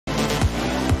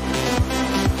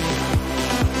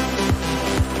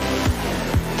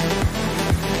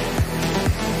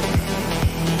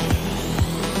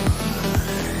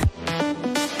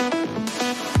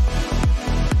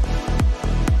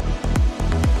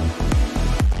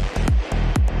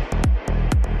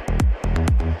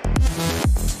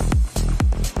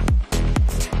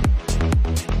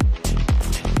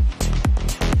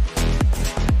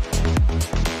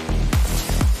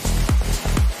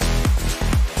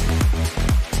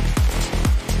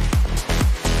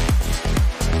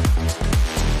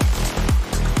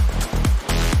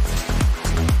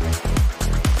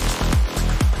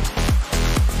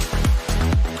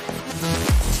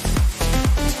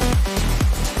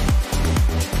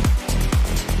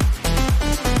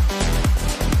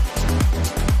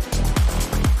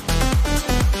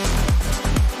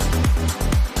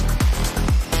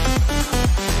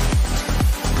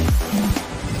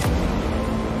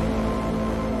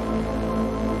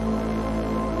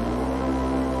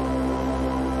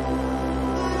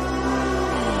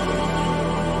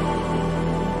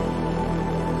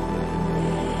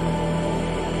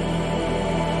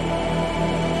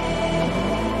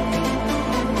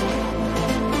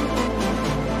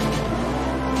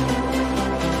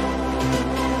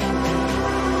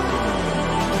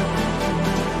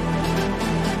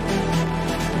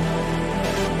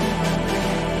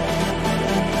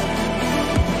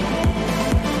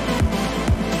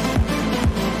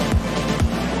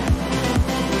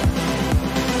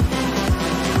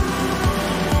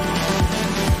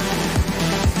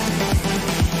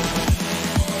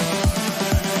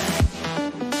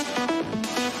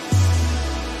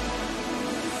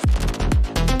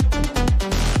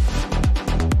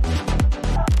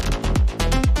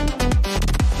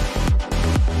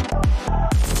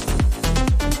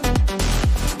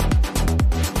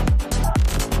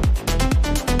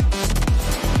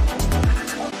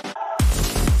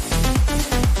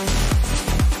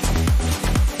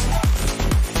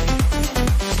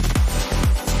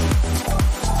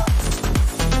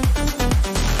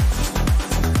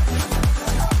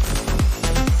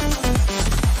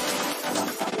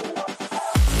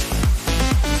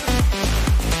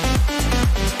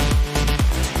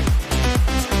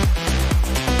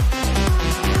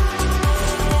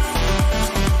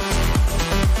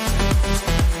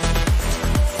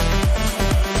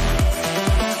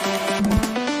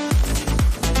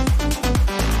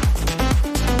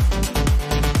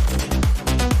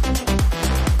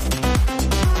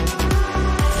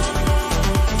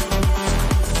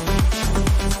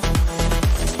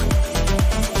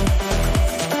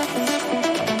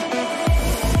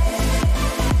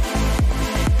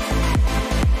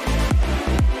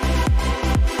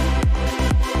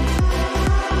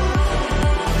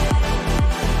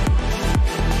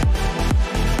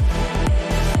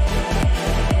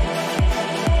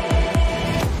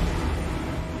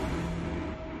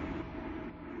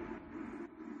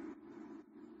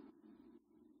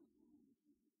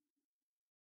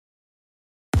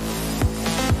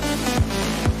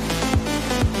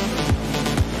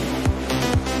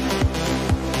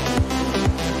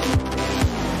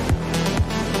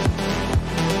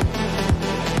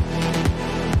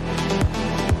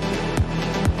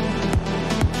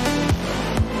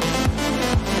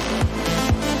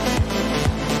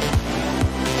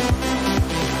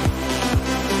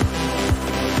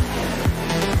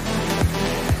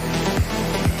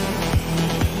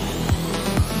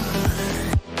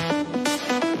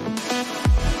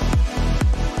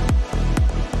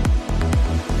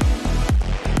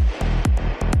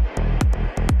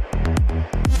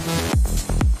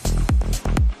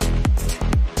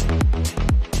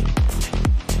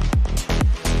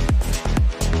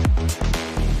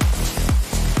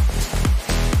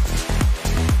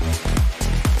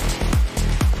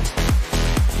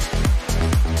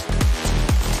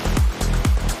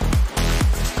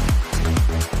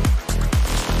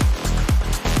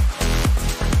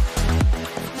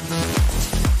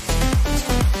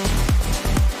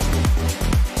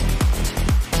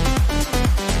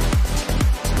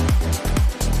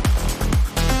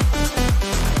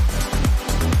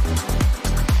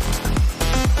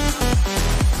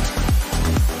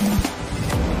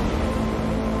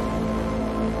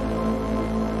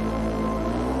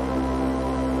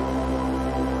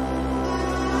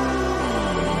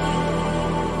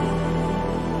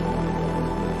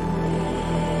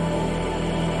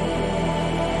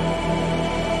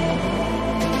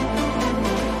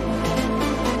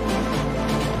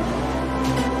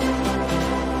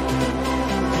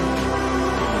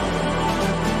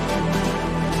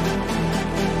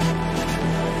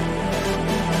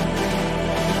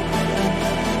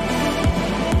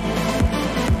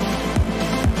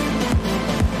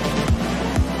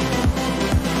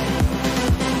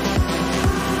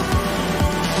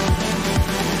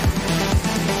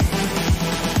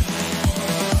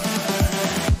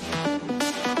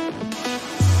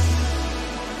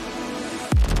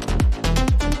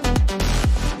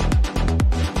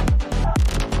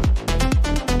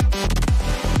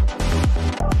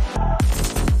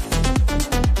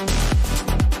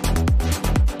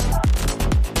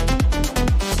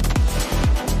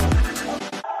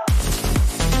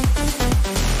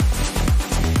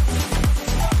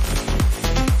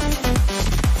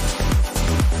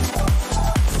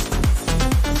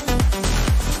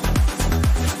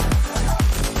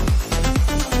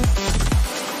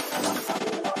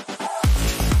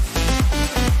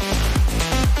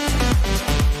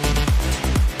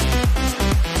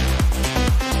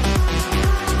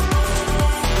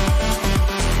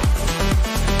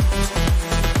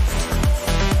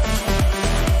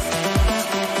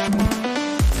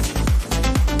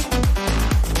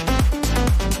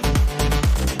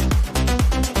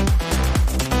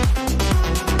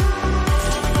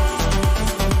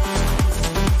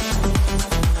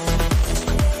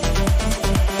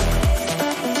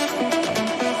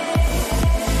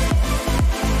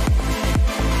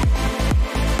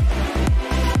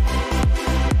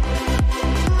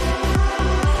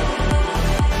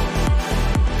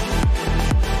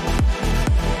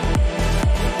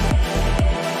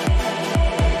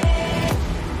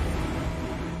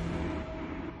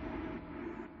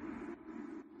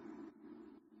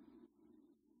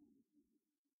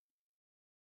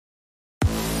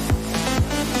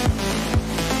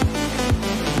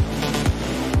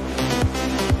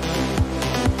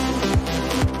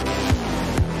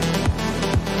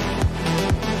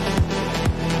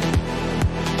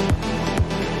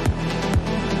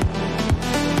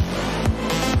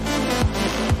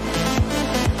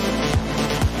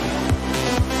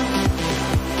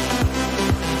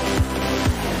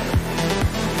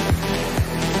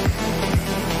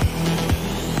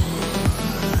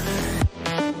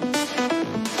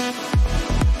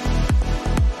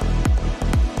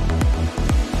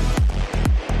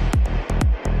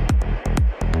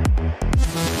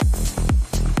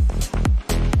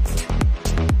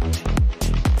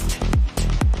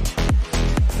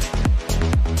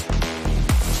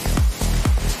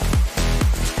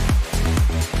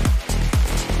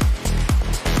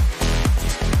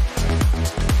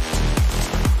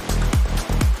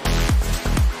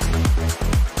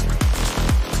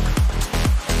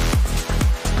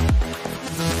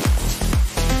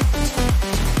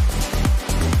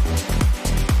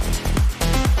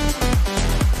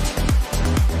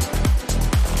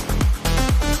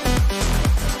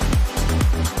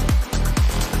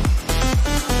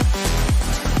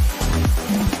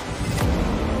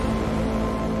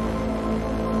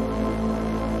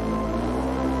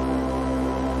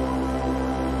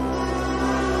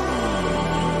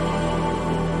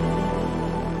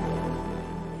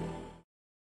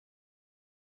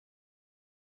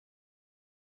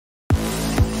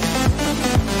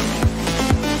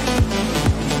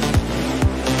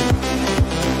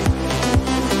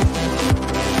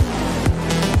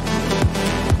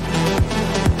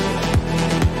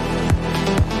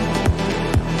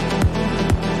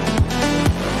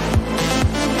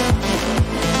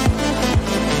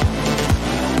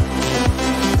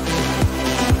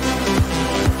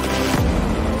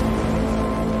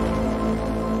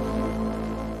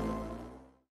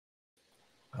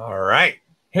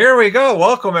Here we go.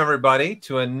 Welcome, everybody,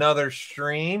 to another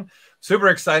stream. Super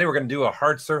excited. We're going to do a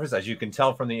hard surface, as you can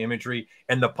tell from the imagery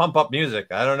and the pump-up music.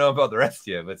 I don't know about the rest of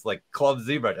you, but it's like Club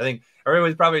ZBrush. I think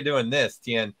everybody's probably doing this,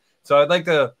 Tien. So I'd like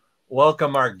to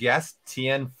welcome our guest,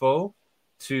 Tien Fu,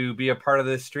 to be a part of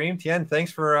this stream. Tien,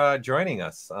 thanks for joining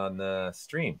us on the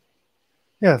stream.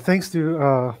 Yeah, thanks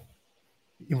to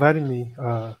inviting me.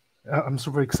 I'm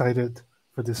super excited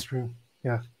for this stream.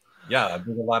 Yeah. Yeah, I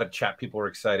think a lot of chat people are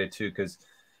excited, too, because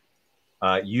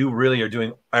you really are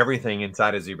doing everything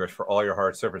inside of ZBrush for all your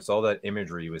hard surface. All that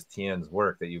imagery was Tien's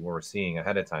work that you were seeing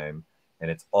ahead of time,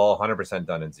 and it's all 100%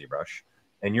 done in ZBrush.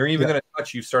 And you're even going to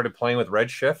touch, you started playing with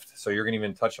Redshift, so you're going to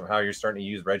even touch on how you're starting to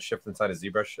use Redshift inside of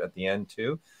ZBrush at the end,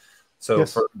 too. So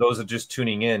for those of just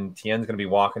tuning in, Tien's going to be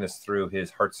walking us through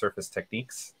his hard surface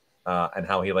techniques and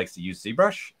how he likes to use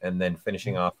ZBrush, and then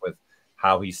finishing off with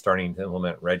how he's starting to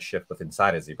implement Redshift with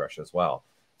inside of ZBrush as well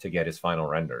to get his final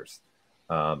renders.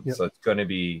 So it's going to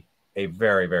be a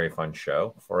very, very fun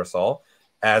show for us all.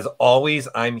 As always,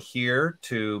 I'm here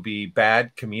to be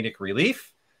bad comedic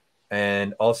relief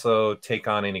and also take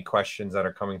on any questions that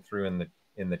are coming through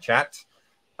in the chat.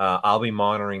 I'll be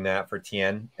monitoring that for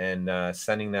Tien and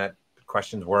sending that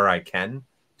questions where I can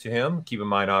to him. Keep in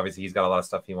mind, obviously, he's got a lot of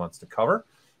stuff he wants to cover,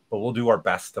 but we'll do our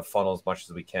best to funnel as much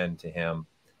as we can to him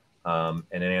and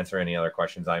then answer any other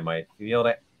questions I might be able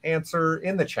to answer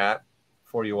in the chat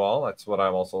for you all. That's what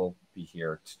I'll also be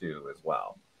here to do as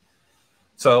well.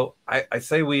 So I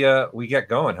say we get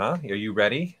going, huh? Are you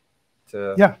ready?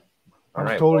 Yeah, I'm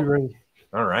totally ready.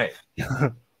 All right.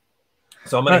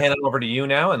 So I'm going to hand it over to you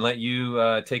now and let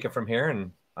you take it from here,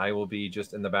 and I will be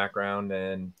just in the background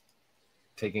and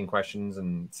taking questions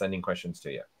and sending questions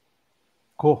to you.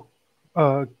 Cool.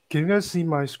 Can you guys see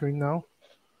my screen now?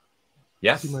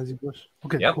 Yes. See my ZBrush?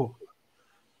 Okay, cool.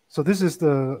 So this is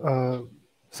the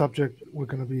subject we're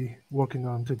going to be working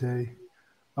on today.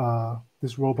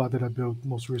 This robot that I built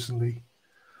most recently.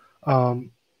 So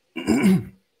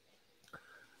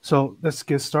let's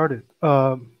get started.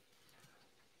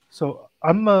 So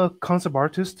I'm a concept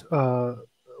artist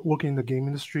working in the game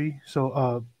industry.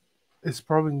 So it's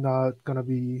probably not going to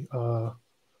be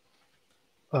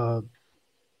I'm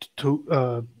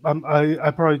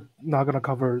probably not going to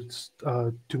cover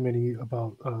too many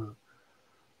about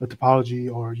the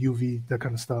topology or UV, that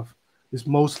kind of stuff. It's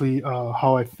mostly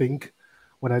how I think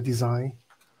when I design.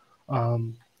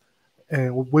 And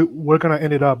we're going to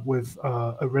end it up with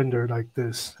a render like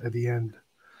this at the end.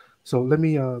 So let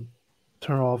me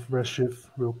turn off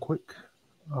Redshift real quick.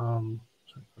 Sorry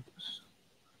about this.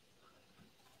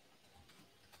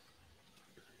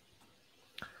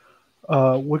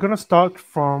 We're going to start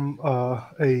from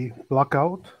a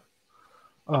blockout.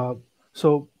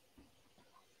 So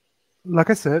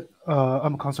like I said,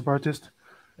 I'm a concept artist,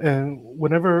 and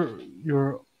whenever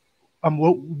I'm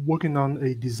working on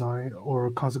a design or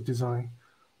a concept design,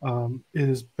 it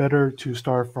is better to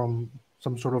start from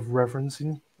some sort of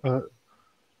referencing.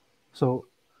 So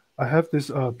I have this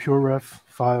PureRef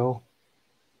file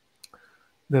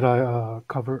that I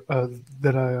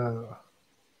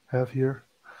have here.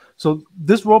 So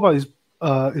this robot is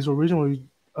originally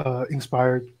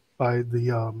inspired by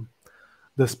the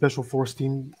Special Force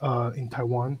team in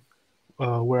Taiwan,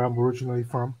 where I'm originally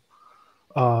from,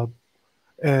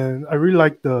 and I really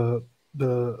like the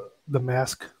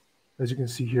mask, as you can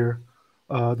see here,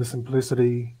 the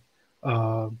simplicity,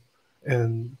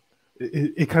 and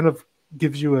it kind of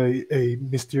gives you a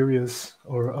mysterious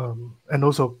or and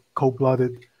also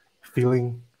cold-blooded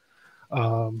feeling.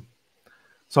 So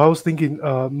I was thinking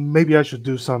maybe I should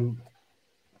do some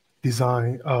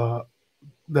design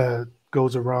that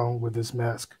goes around with this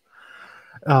mask.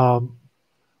 So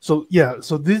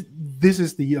this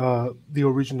is the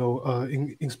original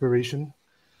inspiration,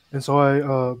 and so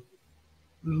I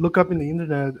look up in the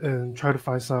internet and try to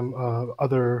find some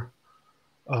other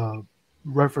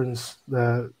reference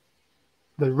that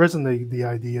resonate the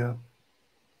idea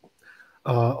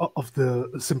of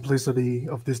the simplicity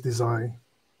of this design,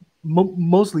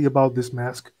 mostly about this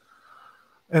mask,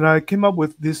 and I came up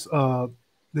with this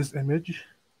this image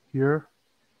here.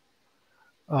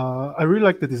 I really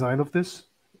like the design of this.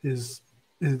 is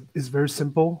very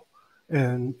simple,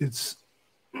 and it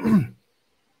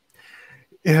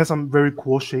has some very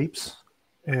cool shapes,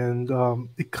 and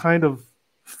it kind of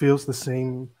feels the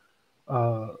same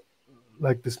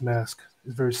like this mask.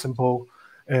 It's very simple,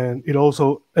 and it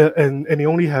also and it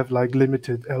only have like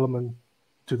limited element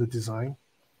to the design.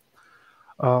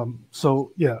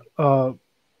 So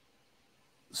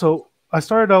I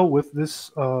started out with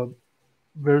this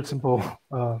very simple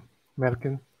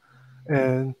mannequin,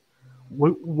 and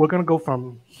we're gonna go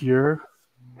from here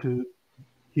to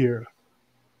here.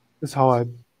 This is how I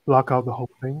block out the whole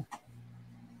thing.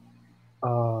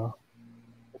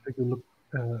 Take a look.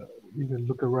 You can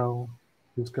look around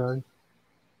this guy.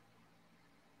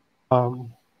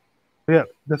 Yeah,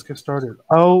 let's get started.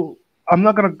 I'm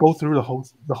not gonna go through the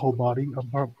whole body. I'm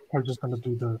probably just gonna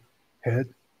do the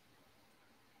head.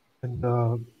 And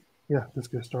yeah, let's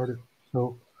get started.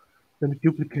 So let me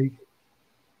duplicate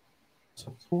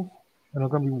tool, and I'm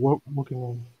gonna be working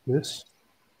on this.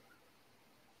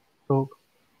 So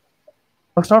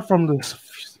I'll start from this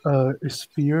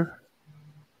sphere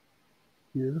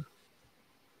here.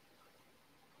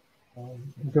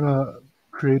 I'm gonna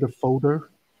create a folder.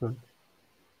 So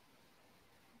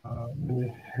let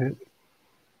me hit.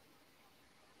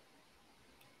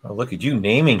 Oh, look at you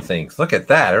naming things. Look at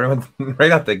that. Everyone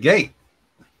right out the gate.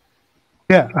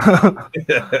 Yeah.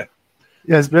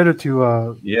 Yeah, it's better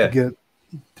to Yeah.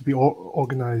 to be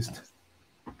organized.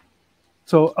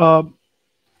 So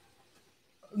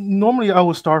normally I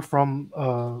will start from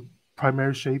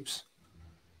primary shapes.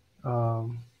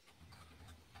 So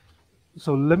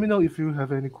let me know if you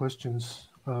have any questions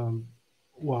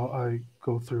while I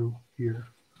go through here.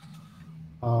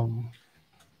 So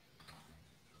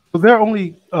there are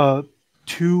only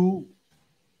two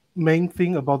main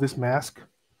thing about this mask,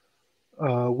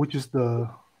 which is the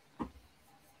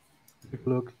take a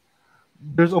look.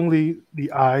 There's only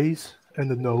the eyes and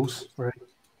the nose, right,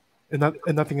 and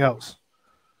nothing else.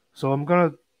 So I'm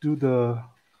gonna do the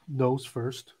nose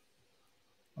first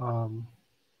by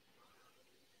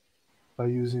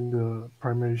using the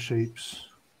primary shapes.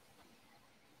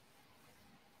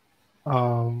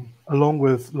 Along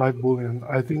with live boolean,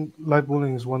 I think live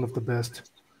boolean is one of the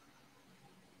best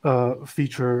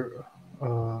feature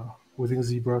within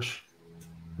ZBrush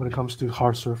when it comes to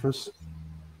hard surface.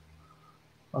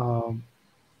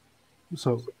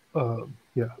 So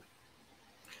yeah.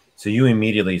 So you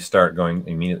immediately start going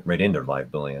right into live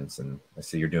booleans, and I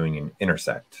see you're doing an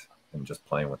intersect and just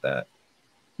playing with that.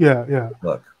 Yeah, yeah.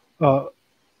 Look.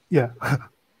 Yeah.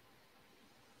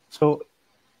 So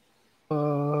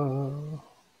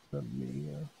let me.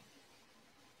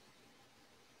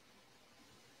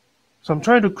 So I'm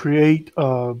trying to create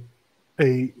a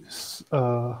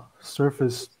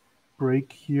surface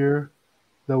break here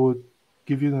that would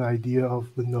give you an idea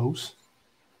of the nose,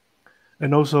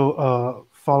 and also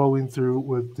following through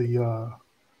with the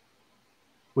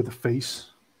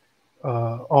face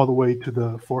all the way to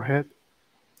the forehead.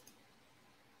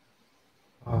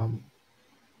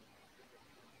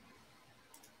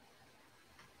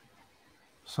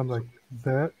 Something like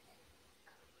that.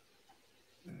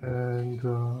 And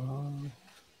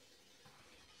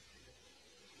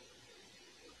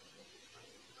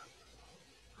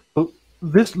so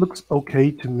this looks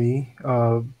okay to me.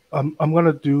 I'm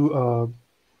gonna do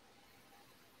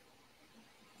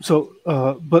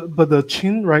but the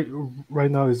chin right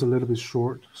now is a little bit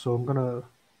short, so I'm gonna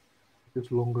make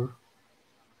this longer.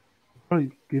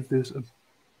 Probably give this a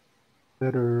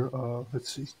better.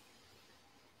 Let's see.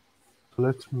 So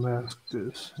let's mask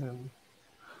this, and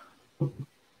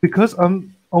because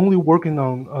I'm only working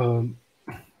on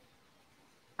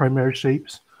primary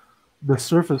shapes, the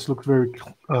surface looks very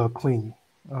clean.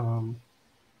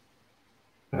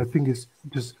 I think it's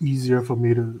just easier for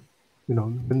me to,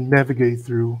 navigate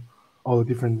through all the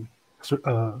different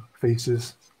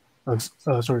faces,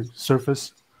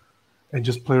 surface, and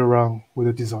just play around with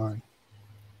the design.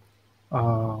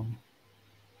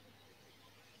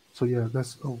 So yeah,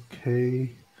 that's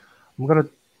okay. I'm gonna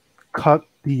cut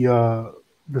the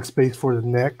space for the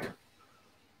neck.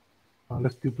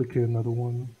 Let's duplicate another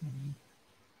one.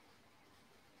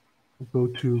 Go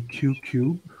to Q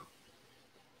cube.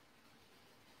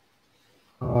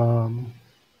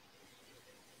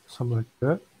 Something like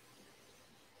that.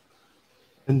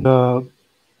 And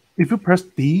if you press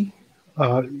D,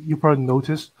 you probably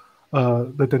notice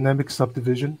the dynamic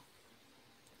subdivision.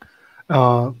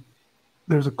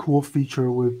 There's a cool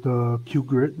feature with the Q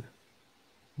grid,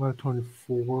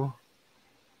 124,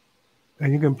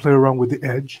 and you can play around with the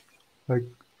edge, like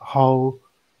how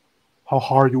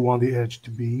hard you want the edge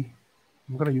to be.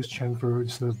 I'm gonna use chamfer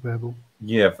instead of bevel.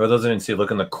 Yeah, for those that didn't see,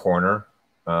 look in the corner.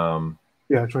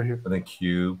 Yeah, it's right here. For the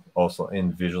cube, also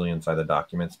visually inside the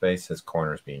document space, his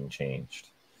corner is being changed.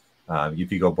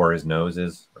 If you go where his nose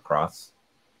is across,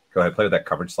 go ahead, play with that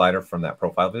coverage slider from that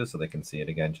profile view so they can see it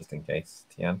again, just in case.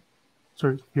 Tien.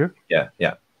 Sorry, here? Yeah.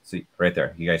 See, right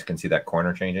there. You guys can see that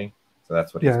corner changing? So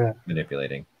that's what he's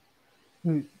manipulating.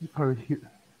 You probably hear,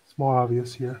 it's more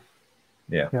obvious here.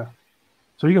 Yeah.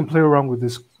 So you can play around with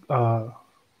this, the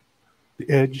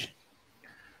edge.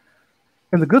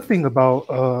 And the good thing about,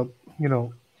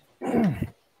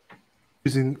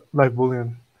 using live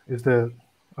boolean is that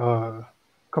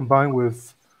combined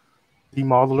with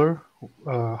demodeler,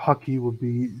 hotkey would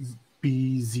be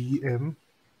BZM.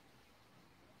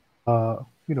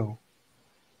 You know,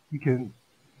 you can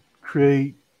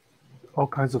create all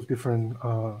kinds of different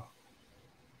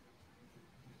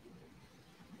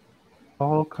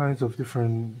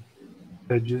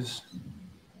edges,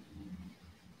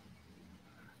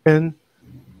 and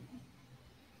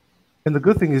the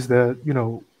good thing is that,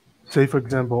 say for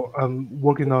example, I'm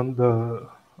working on the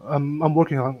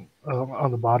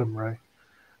bottom, right?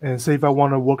 And say if I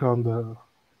want to work on the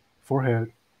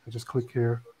forehead, I just click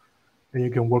here, and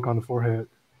you can work on the forehead.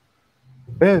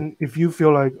 Then if you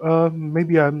feel like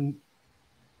maybe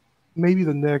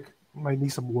the neck might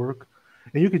need some work,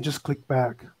 and you can just click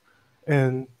back,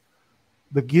 and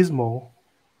the gizmo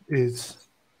is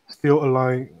still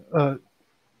aligned.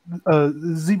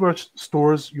 ZBrush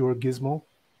stores your gizmo,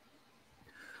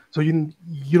 so you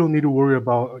don't need to worry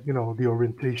about the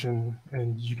orientation,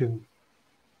 and you can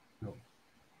go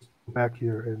back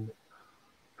here and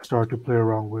start to play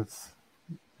around with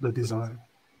the design.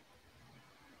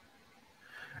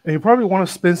 And you probably want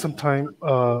to spend some time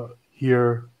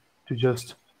here to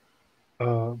just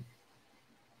so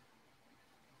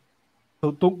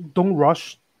don't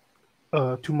rush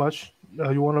too much.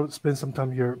 You want to spend some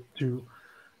time here to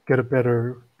get a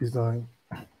better design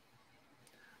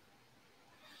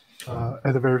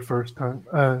at the very first time.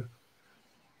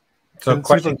 So a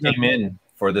question came in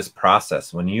for this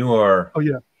process. When you are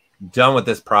done with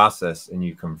this process and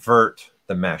you convert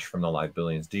the mesh from the live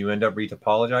booleans, do you end up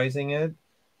retopologizing it,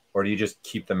 or do you just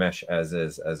keep the mesh as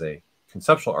is as a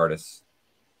conceptual artist,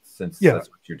 since that's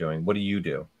what you're doing? What do you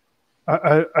do?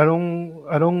 I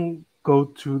don't go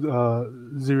to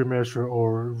ZBrush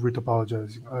or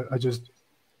retopologizing. I just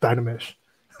dynamesh.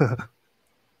 And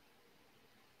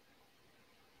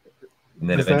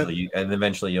then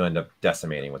eventually you end up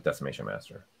decimating with Decimation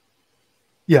Master.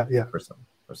 Yeah. For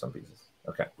some pieces.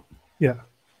 Okay. Yeah.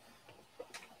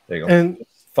 There you go. And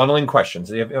funneling questions.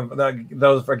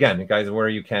 Those again, guys, where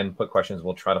you can put questions,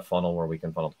 we'll try to funnel where we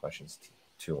can funnel questions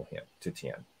to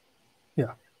Tien.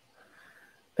 Yeah.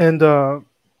 And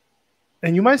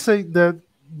you might say that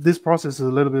this process is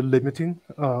a little bit limiting.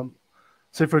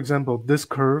 Say for example, this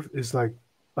curve is like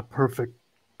a perfect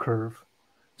curve.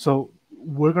 So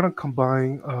we're gonna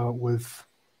combine with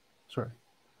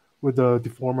the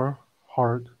deformer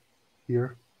hard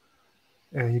here,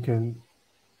 and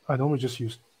I normally just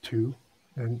use 2,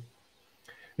 and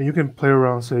you can play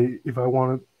around. Say if I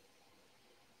wanted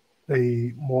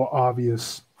a more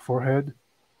obvious forehead,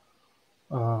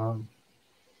 or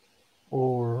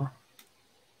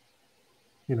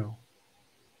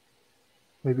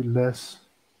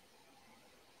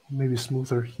maybe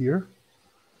smoother here.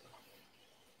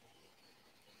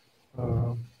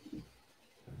 I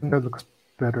think that looks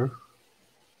better.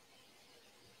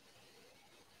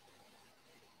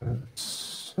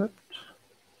 Except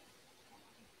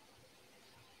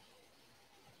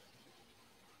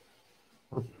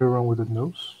I'll play around with the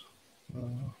nose.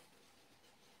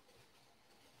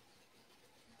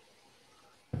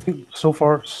 I think so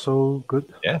far so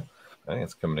good. Yeah, I think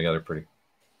it's coming together pretty.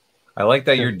 I like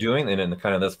that you're doing it in the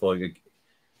kind of this flow.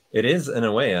 It is in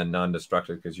a way a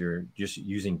non-destructive, because you're just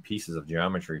using pieces of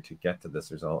geometry to get to this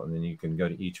result, and then you can go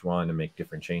to each one and make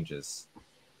different changes.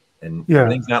 And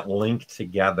everything's not linked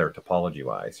together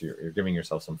topology-wise. You're giving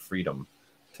yourself some freedom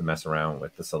to mess around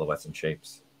with the silhouettes and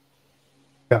shapes.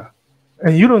 Yeah,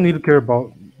 and you don't need to care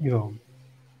about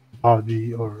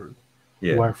topology or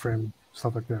wireframe,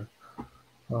 stuff like that.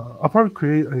 I'll probably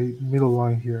create a middle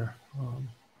line here.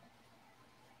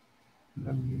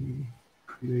 Let me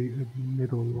create a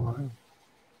middle line.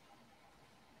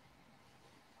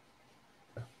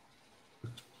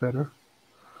 That's better.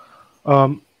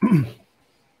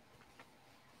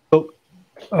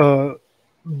 So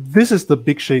this is the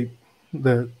big shape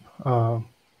that I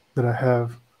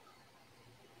have.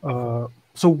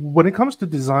 So when it comes to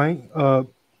design,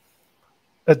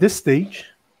 at this stage,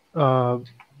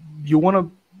 you want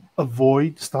to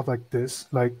avoid stuff like this.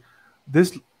 Like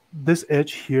this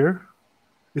edge here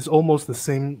is almost the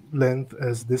same length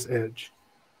as this edge.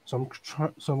 So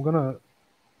I'm gonna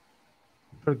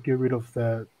try to get rid of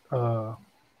that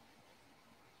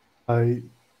by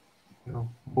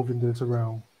moving this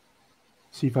around.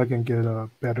 See if I can get a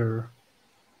better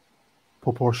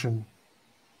proportion.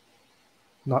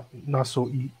 Not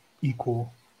so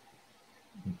equal.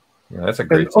 Yeah, that's a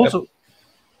great. And also,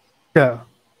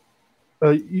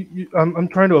 I'm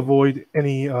trying to avoid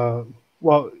any.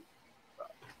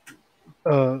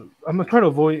 I'm trying to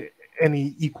avoid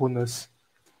any equalness,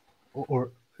 or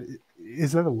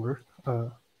is that a word? Yeah,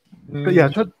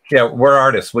 yeah, we're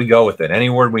artists. We go with it. Any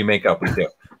word we make up, we do.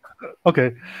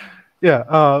 okay,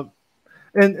 yeah.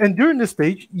 And during this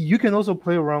stage, you can also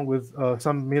play around with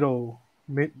some middle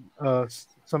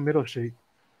shape.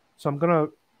 So I'm gonna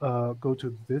go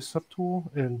to this subtool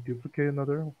and duplicate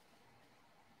another.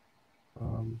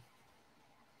 I'm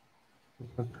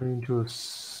gonna turn into a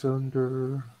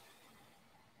cylinder.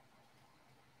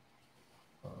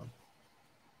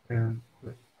 And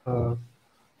so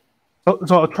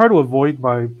I'll try to avoid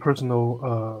my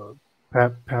personal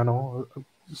panel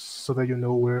so that you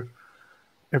know where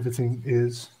everything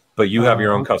is. But you have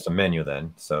your own custom menu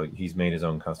then. So he's made his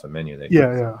own custom menu that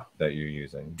that you're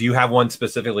using. Do you have one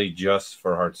specifically just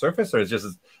for hard surface, or is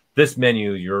just this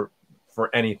menu you're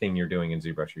for anything you're doing in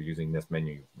ZBrush, you're using this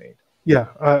menu you've made? Yeah,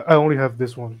 I only have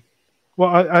this one.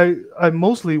 Well, I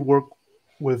mostly work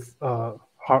with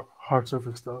hard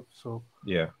surface stuff. So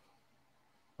yeah.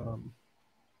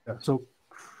 Yeah, so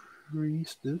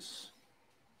crease this.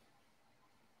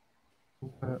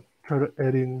 Try to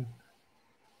add in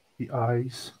the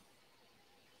eyes.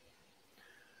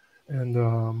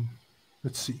 And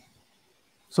let's see.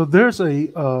 So there's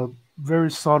a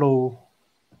very subtle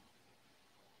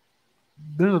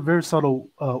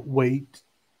weight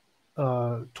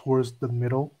towards the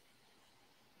middle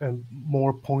and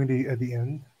more pointy at the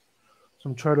end. So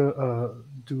I'm trying to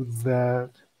do that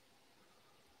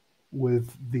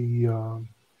with the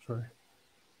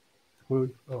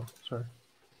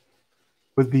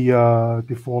with the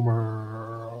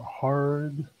deformer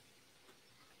hard.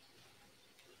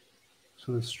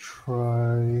 So let's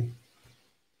try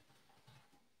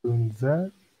doing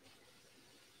that.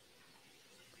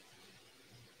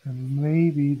 And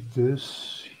maybe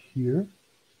this here.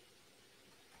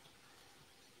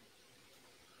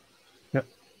 Yep.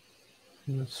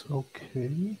 That's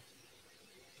okay.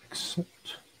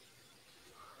 Except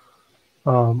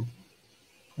I'm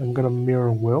gonna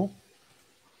mirror will.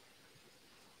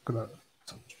 Gonna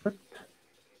subtract.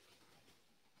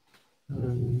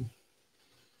 And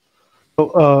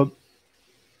so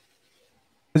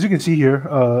as you can see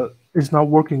here, it's not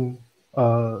working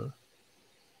for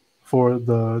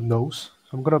the nose.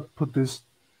 So I'm gonna put this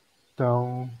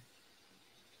down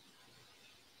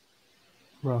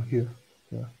around here.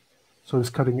 Yeah. So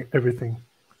it's cutting everything.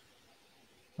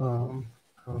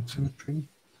 Symmetry.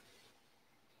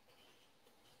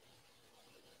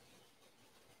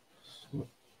 So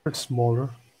it's smaller.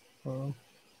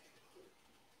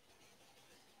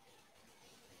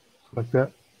 Like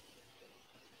that.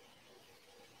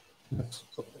 That's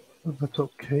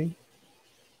okay.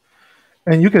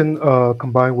 And you can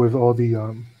combine with all the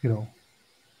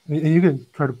and you can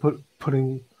try to put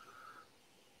in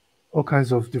all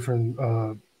kinds of different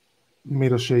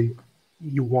metal shape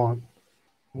you want.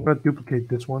 I'm gonna duplicate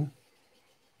this one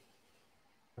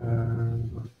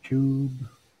and cube.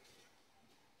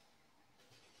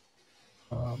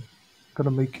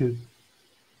 Gonna make it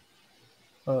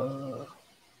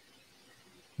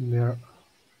there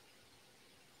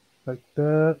like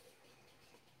that.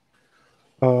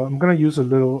 I'm gonna use a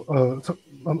little. So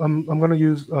I'm gonna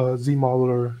use Z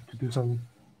modeler to do some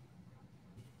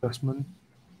adjustment.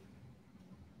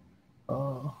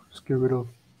 Let's get rid of.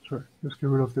 Sorry, let's get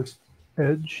rid of this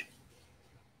edge.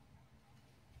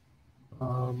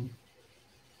 So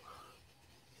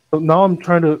now I'm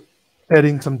trying to add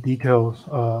in some details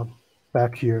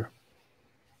back here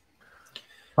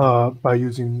by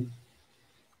using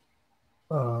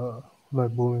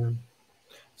like Boolean.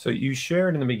 So you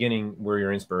shared in the beginning where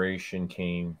your inspiration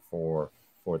came for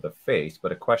the face,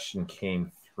 but a question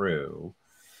came through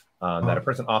that a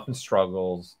person often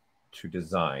struggles to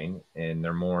design, and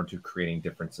they're more into creating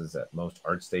differences at most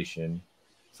ArtStation,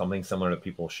 something similar to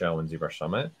people show in ZBrush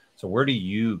Summit. So where do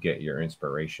you get your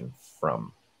inspiration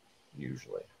from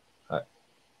usually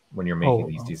when you're making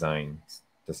these design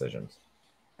decisions?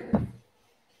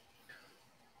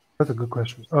 That's a good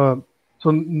question. So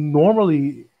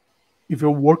normally, if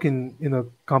you're working in a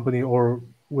company or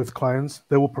with clients,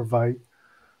 they will provide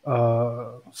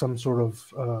some sort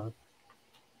of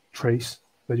trace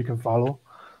that you can follow.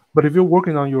 But if you're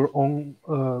working on your own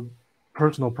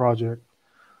personal project,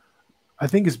 I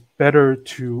think it's better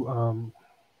to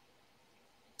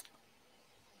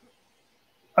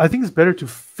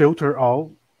filter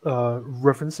out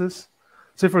references.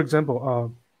 Say, for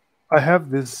example, I have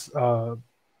this sort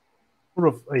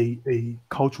of a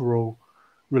cultural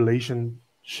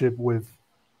relationship with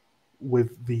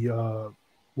the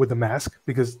mask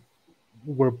because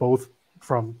we're both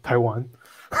from Taiwan,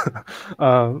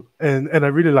 and I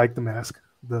really like the mask.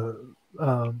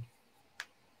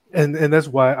 And that's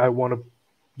why I want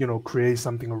to create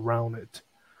something around it.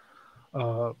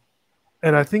 uh,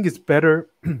 and I think it's better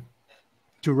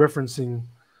to referencing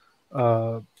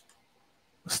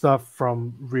stuff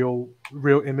from real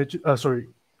image. Sorry,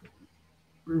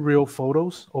 real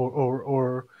photos,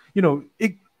 or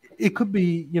it could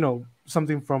be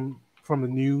something from the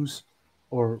news,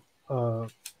 or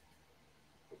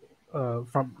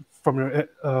from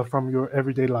your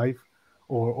everyday life,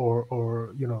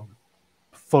 or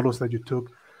photos that you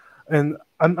took. And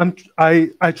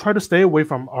I try to stay away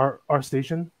from our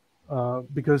station,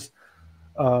 because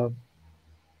uh,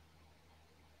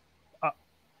 I,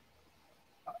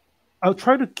 I'll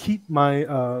try to keep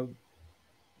my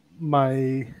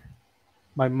my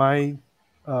mind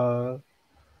uh,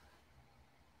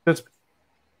 just Keep it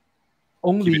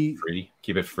only free.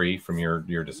 Keep it free from your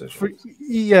free. decisions.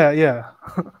 Yeah.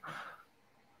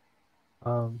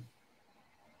 um,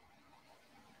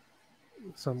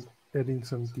 some adding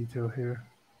some detail here.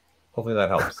 Hopefully that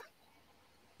helps.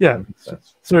 Yeah. That makes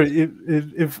sense. Sorry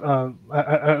if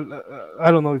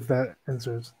I don't know if that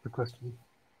answers the question.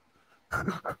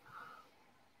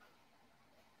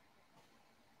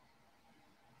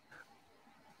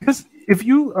 Because if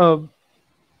you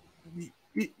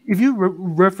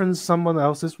reference someone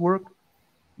else's work,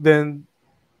 then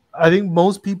I think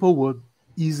most people would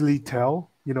easily tell,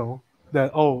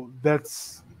 that, oh,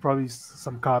 that's probably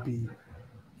some copy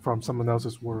from someone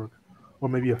else's work, or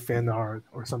maybe a fan art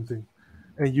or something,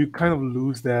 and you kind of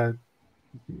lose that,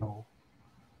 you know,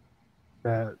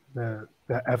 that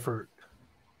effort,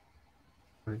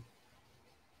 right?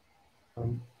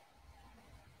 Um,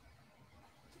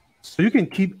 so you can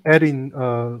keep adding,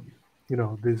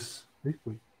 this. Wait.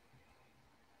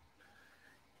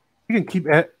 You can keep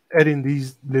adding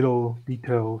these little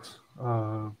details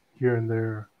here and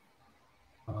there.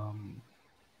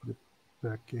 Put it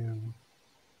back in.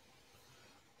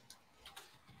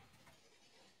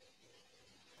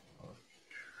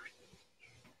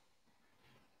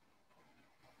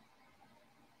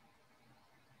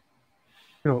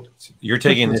 You're Just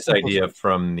taking a this simple. idea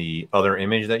from the other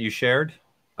image that you shared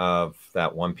of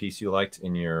that one piece you liked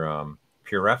in your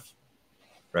peer ref,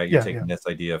 right? You're Yeah. taking this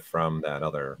idea from that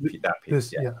piece.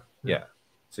 This, Yeah. yeah. Yeah.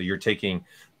 So you're taking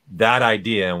that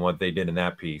idea and what they did in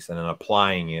that piece and then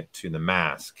applying it to the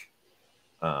mask.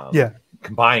 Yeah.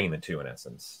 Combining the two in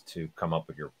essence to come up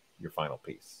with your final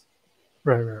piece.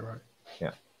 Right.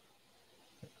 Yeah.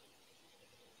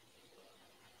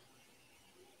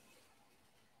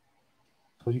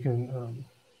 So you can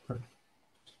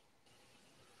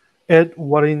add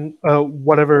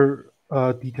whatever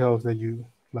details that you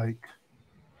like,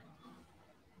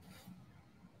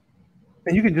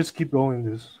 and you can just keep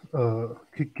going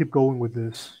keep going with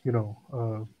this.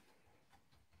 More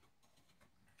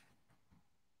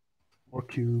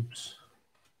cubes,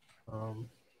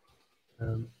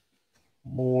 and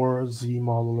more Z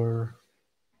modeler.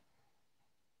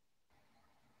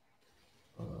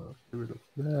 Get rid of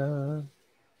that.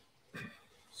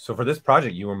 So for this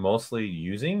project, you were mostly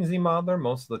using ZModeler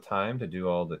most of the time to do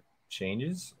all the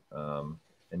changes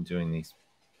and doing these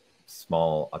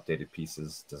small updated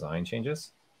pieces, design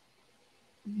changes.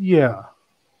 Yeah,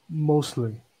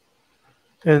 mostly.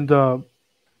 And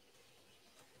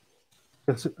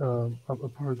yes, I'm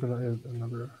probably gonna add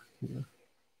another here.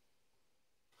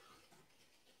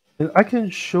 And I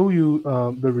can show you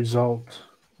the result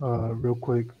real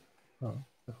quick. Uh,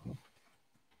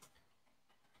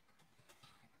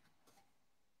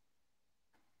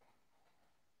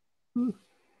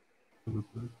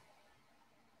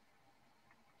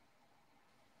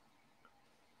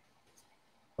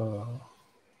 uh,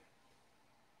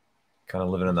 Kind of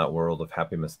living in that world of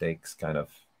happy mistakes. Kind of,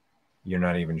 you're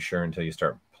not even sure until you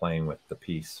start playing with the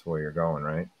piece where you're going,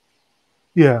 right?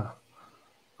 yeah,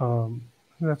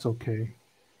 that's okay.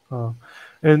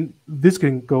 And this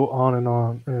can go on and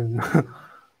on, and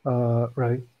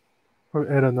right, or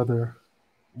add another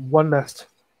one last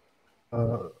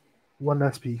uh, one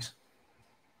last piece.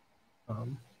 I'll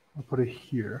put it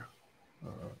here.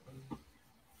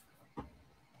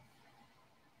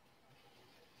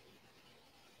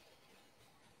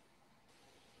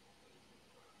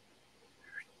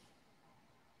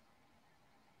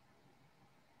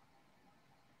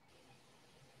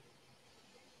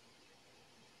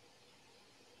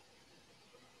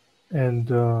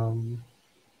 And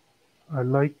I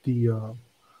like the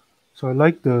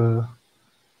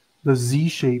Z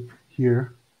shape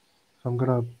here, so I'm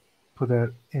gonna put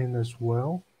that in as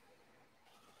well.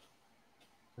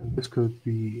 And this could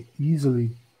be easily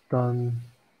done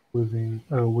with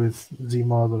Z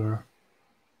modeler.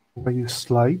 I'm gonna use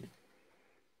slide.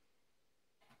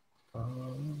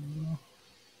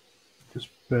 Just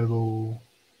bevel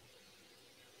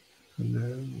and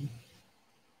then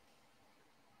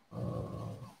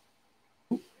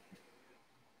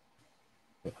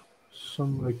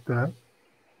something like that.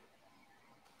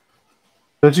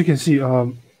 As you can see,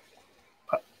 I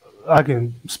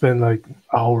can spend like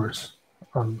hours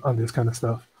on this kind of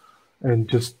stuff and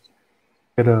just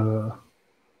get a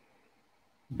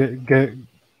get get,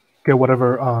 get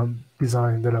whatever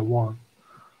design that I want,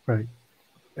 right?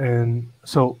 And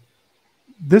so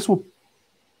this will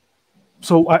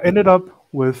so I ended up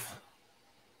with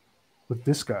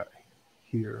this guy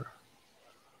here.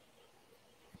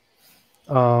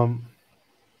 Um,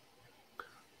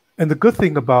 and the good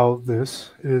thing about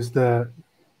this is that,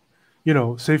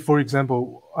 say for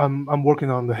example, I'm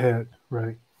working on the head,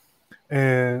 right?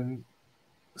 And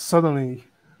suddenly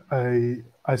I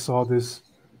saw this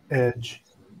edge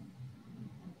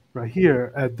right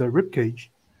here at the rib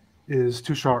cage is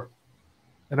too sharp,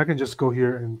 and I can just go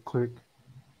here and click,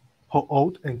 hold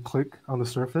Alt and click on the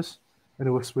surface, and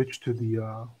it will switch to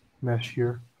the mesh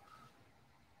here.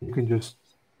 You can just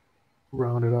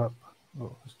round it up.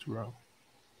 Oh, it's too round.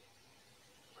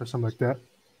 Or something like that,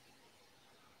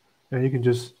 and you can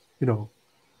just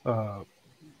uh,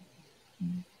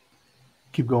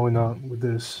 keep going on with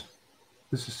this.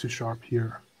 This is too sharp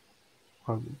here.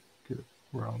 Probably get it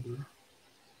rounder.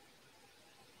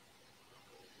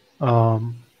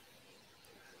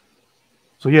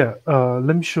 So yeah,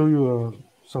 let me show you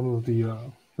some of the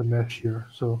mesh here.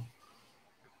 So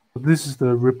this is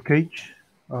the rib cage,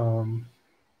 the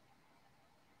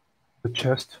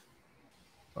chest,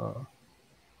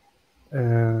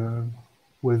 and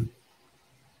with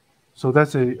so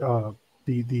that's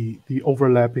the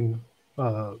overlapping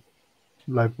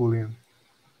live boolean.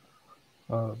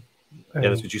 Yeah,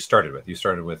 that's what you started with. You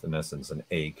started with, in essence, an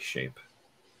egg shape.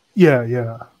 Yeah.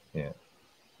 Yeah.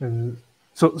 And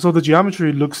so the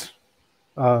geometry looks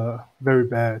very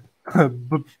bad,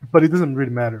 but it doesn't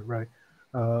really matter, right?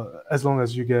 As long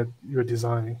as you get your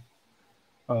design,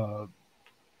 the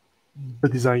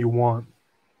design you want.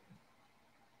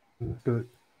 Good.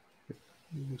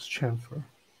 Use chamfer.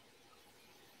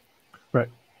 Right.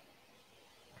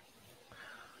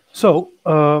 So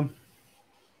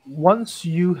once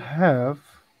you have,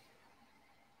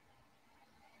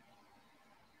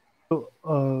 hold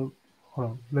on,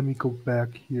 let me go back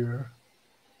here.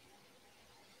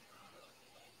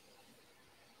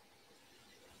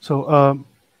 So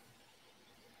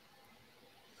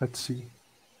let's see.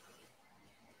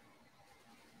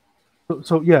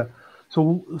 So yeah,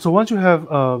 so once you have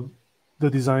the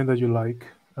design that you like,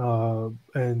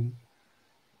 and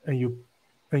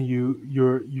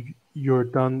you're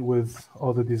done with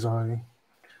all the design,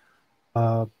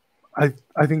 I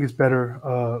think it's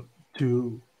better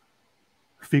to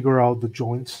figure out the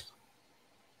joints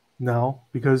now,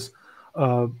 because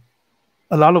a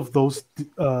lot of those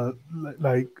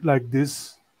like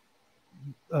this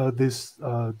this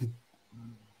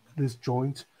this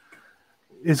joint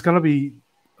is gonna be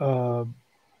uh,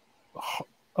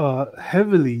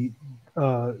 heavily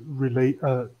relate.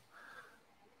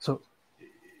 So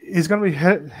it's gonna be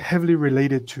heavily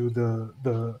related to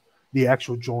the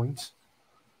actual joints.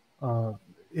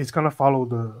 It's gonna follow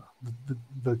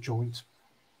the joints.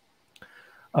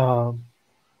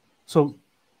 So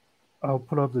I'll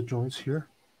put up the joints here.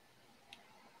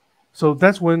 So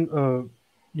that's when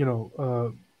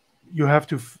you have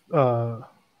to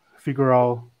figure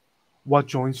out what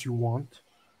joints you want,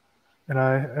 and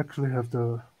I actually have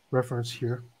the reference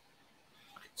here.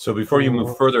 So before you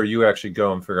move further, you actually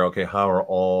go and figure out, okay, how are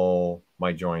all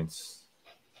my joints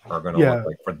are going to look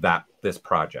like for this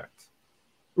project?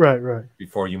 Right.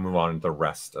 Before you move on to the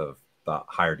rest of the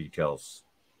higher details.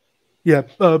 Yeah,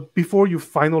 before you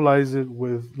finalize it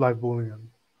with live boolean,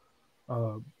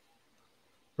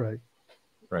 right?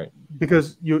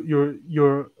 Because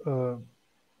you're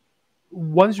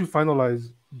once you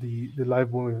finalize the live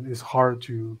boolean, it's hard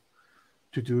to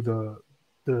do the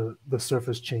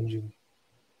surface changing,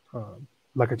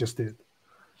 like I just did.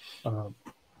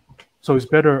 So it's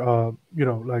better,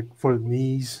 like for the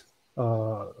knees,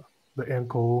 the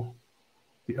ankle,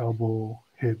 the elbow,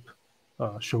 hip,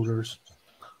 shoulders,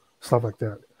 stuff like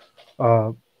that.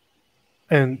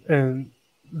 And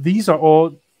these are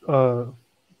all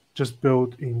just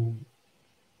built in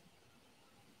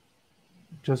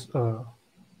oh,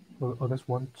 that's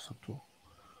one subtool.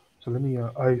 So let me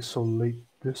isolate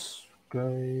this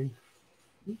guy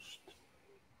first.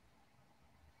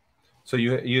 So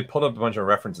you pulled up a bunch of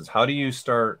references. How do you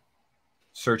start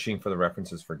searching for the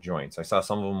references for joints? I saw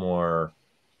some of them were,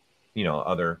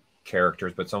 other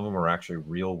characters, but some of them were actually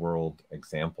real world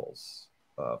examples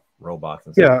of robots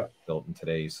and stuff built in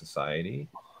today's society.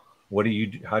 what do you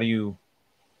do?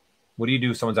 What do you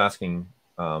do if someone's asking,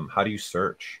 how do you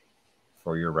search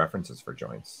for your references for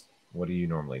joints? What do you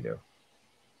normally do?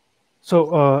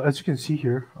 So as you can see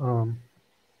here,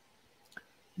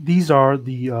 these are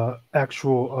the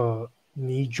actual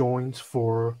knee joints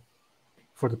for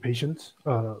the patients.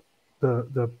 The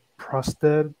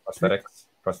prosthetic.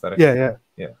 Prosthetics. Yeah, yeah,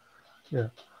 Yeah. yeah.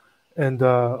 And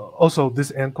also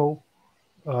this ankle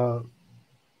uh,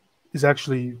 is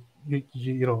actually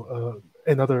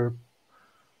another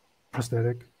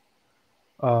prosthetic.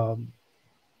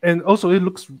 And also it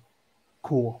looks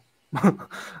cool.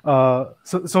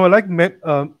 So I like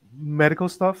medical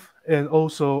stuff, and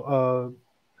also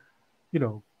you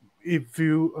know if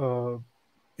you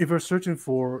if you're searching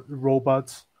for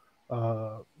robots,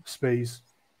 space,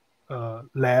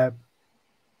 lab,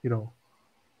 you know,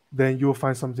 then you'll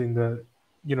find something that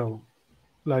you know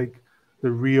like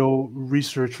the real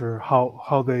researcher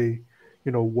how they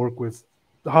work with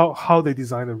how they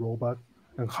design a robot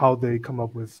and how they come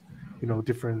up with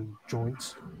different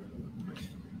joints.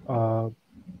 Uh,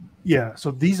 yeah,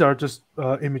 so these are just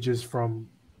images from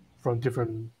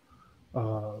different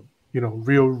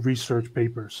real research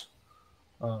papers.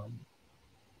 Um,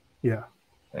 yeah.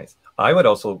 Nice. I would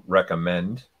also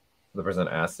recommend the person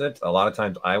that asked it. A lot of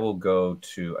times I will go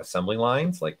to assembly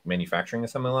lines, like manufacturing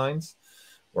assembly lines,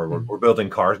 where we're building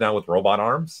cars now with robot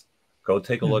arms. Go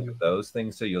take a look at those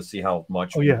things so you'll see how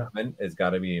much movement has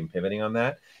got to be in pivoting on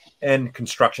that. And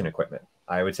construction equipment.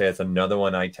 I would say it's another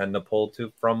one I tend to pull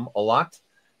to from a lot,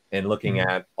 and looking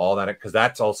at all that, because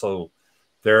that's also,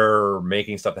 they're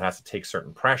making stuff that has to take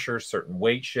certain pressure, certain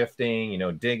weight shifting,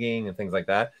 digging and things like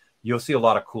that. You'll see a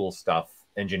lot of cool stuff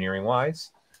engineering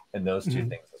wise and those two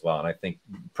things as well. And I think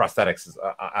prosthetics is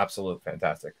an absolute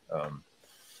fantastic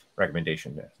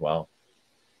recommendation as well.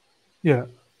 Yeah,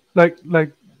 like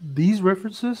these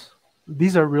references,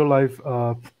 these are real life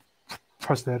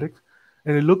prosthetics,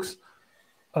 and it looks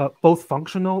both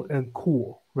functional and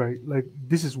cool, right? Like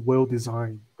this is well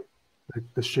designed, like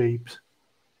the shapes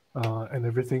and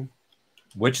everything.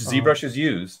 Which ZBrush is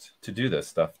used to do this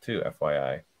stuff too,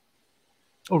 FYI.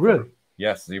 Oh, really?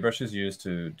 Yes, ZBrush is used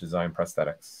to design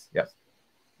prosthetics. Yes.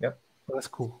 Yep. Oh, that's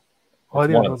cool. Oh,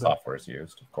 it's one of the software is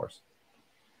used, of course.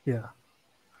 Yeah.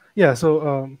 Yeah.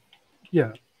 So,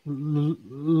 yeah,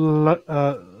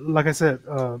 like I said,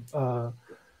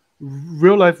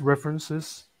 real life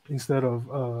references instead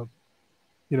of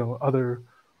other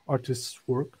artists'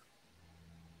 work.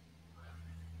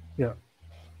 Yeah.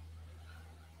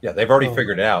 Yeah, they've already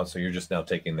figured it out, so you're just now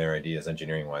taking their ideas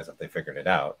engineering wise that they figured it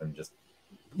out and just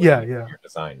your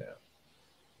design now.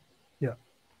 Yeah.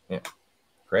 Yeah.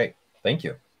 Great. Thank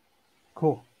you.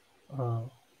 Cool.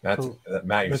 Matt,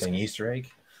 you're saying Easter egg?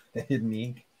 Hidden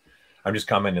egg? I'm just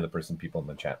commenting to the people in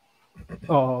the chat.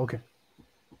 Oh, okay.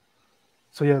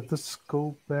 So yeah, let's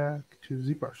go back to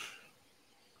ZBrush.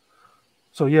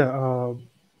 So yeah,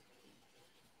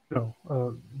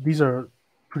 these are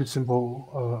pretty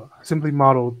simple, simply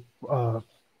modeled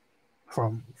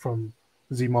from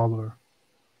ZModeler,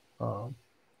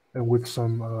 and with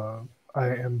some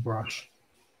IM brush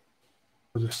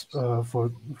for this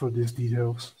for these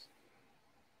details.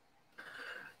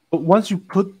 But once you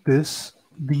put these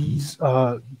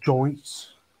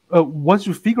joints, once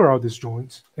you figure out these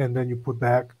joints, and then you put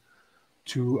back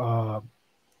to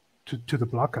the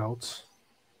blockouts,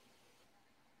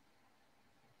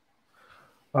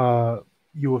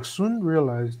 you will soon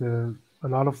realize that a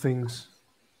lot of things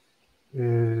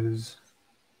it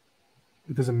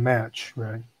doesn't match,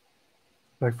 right?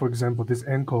 Like for example, this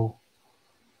ankle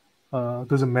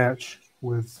doesn't match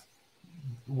with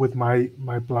my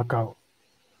blockout.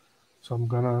 So I'm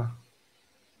gonna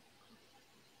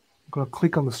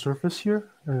click on the surface here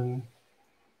and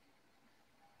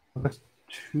select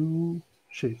two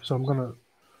shapes. So I'm gonna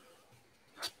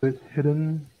split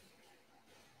hidden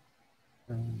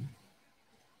and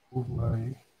move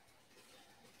my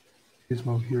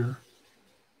gizmo here.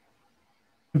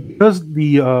 Because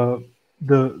the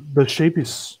shape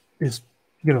is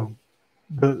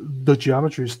the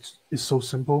geometry is so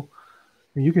simple,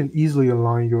 and you can easily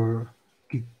align your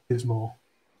gizmo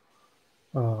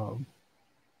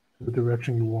the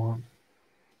direction you want.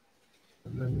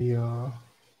 Let me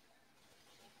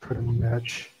try to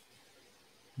match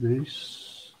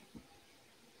this.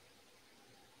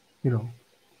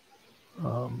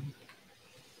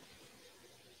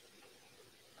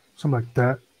 Something like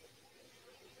that.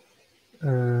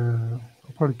 I'll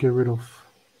probably get rid of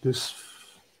this.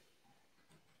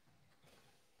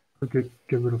 Get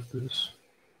rid of this.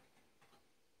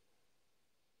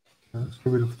 Let's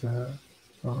get rid of that.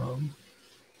 Oh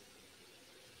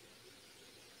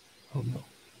no.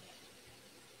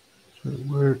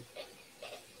 Where?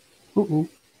 Uh-oh.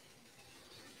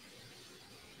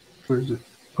 Where is it?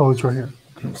 Oh, it's right here.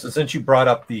 Okay. So since you brought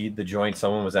up the joint,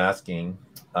 someone was asking.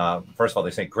 First of all,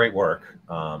 they say great work.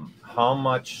 How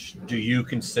much do you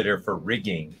consider for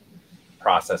rigging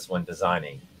process when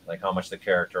designing? Like how much the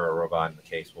character or robot in the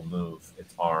case will move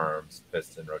its arms,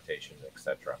 piston rotation,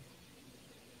 etc.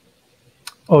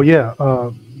 Oh yeah,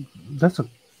 that's a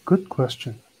good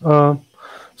question.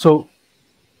 So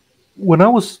when I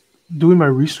was doing my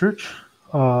research,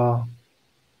 uh,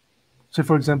 say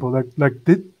for example,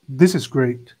 this is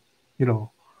great, you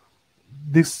know,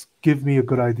 this give me a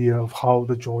good idea of how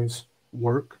the joints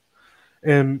work,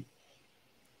 and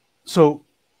so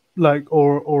like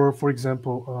or for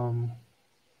example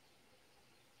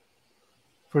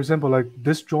like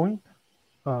this joint.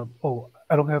 Oh,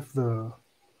 I don't have the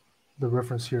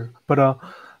reference here, but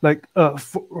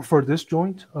for this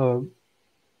joint,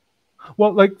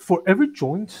 well, like for every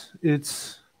joint,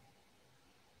 it's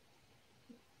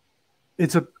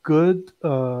a good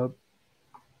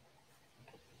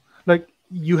like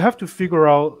you have to figure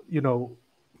out, you know,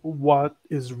 what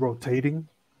is rotating,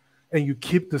 and you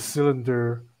keep the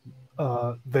cylinder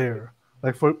there.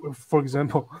 Like for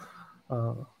example,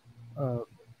 uh, uh,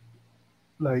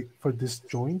 like for this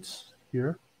joint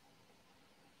here,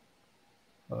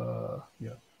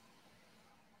 yeah,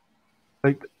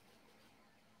 like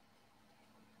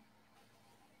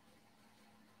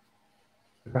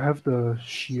I have the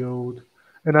shield,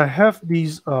 and I have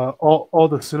these all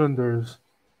the cylinders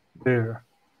there.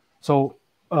 So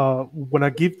when I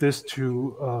give this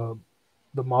to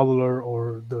the modeler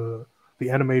or the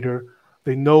animator,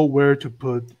 they know where to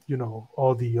put, you know,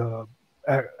 all the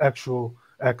actual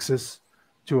axis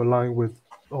to align with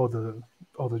all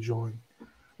the joint,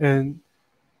 and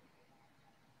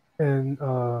and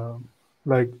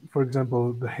like for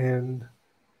example, the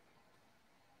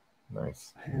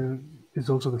Nice. hand is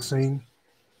also the same.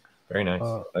 Very nice.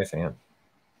 Uh, Nice hand.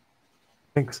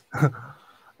 thanks. Yeah,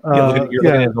 you're looking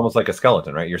Yeah, at it almost like a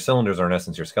skeleton, right? Your cylinders are in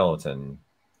essence your skeleton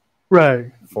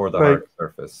right. for the Like hard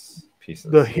surface the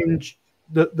pieces. hinge,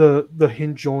 the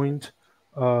hinge joint,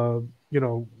 you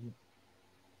know,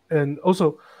 and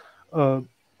also uh,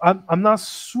 I'm not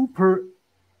super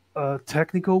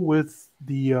technical with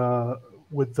the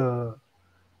with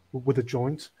the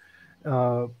joints,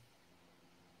 uh,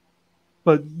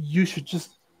 but you should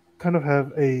just kind of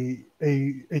have a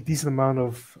decent amount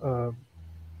of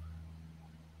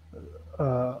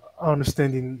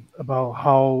understanding about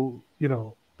how, you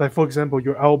know, like for example,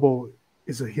 your elbow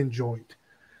is a hinge joint,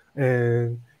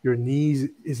 and your knees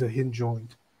is a hinge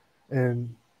joint,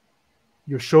 and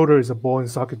your shoulder is a ball and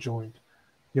socket joint,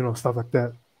 you know, stuff like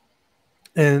that.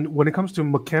 And when it comes to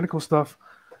mechanical stuff,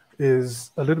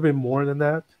 is a little bit more than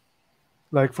that.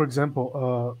 Like for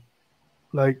example,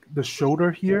 like the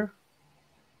shoulder here.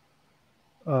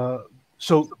 Uh,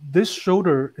 so this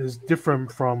shoulder is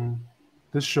different from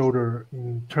this shoulder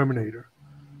in Terminator.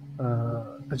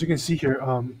 As you can see here,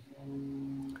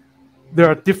 there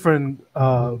are different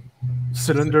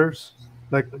cylinders.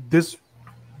 Like this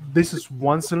is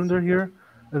one cylinder here,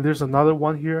 and there's another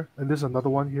one here, and there's another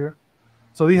one here.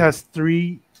 So it has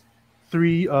three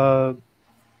uh,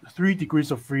 3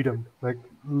 degrees of freedom, like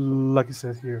it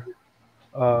says here.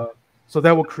 Uh, so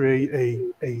that will create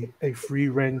a free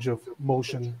range of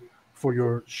motion for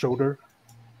your shoulder,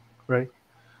 right?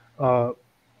 Uh,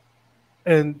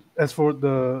 and as for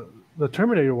the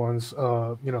Terminator ones,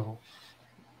 you know,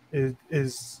 it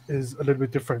is a little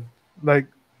bit different. Like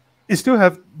it still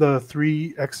have the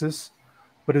 3 axis,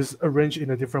 but it's arranged in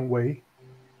a different way.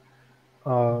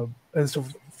 And so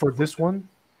for this one,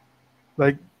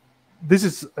 like this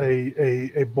is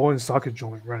a ball and socket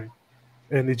joint, right?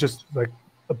 And it's just like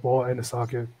a ball and a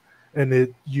socket, and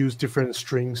it used different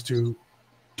strings to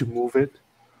move it.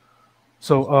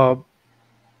 So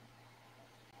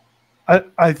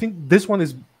I think this one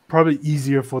is probably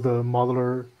easier for the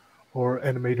modeler or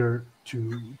animator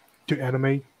to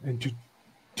animate and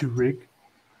to rig.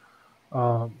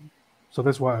 So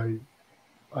that's why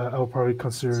I'll probably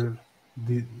consider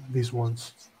these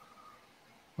ones.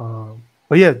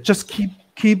 But yeah, just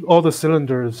keep all the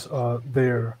cylinders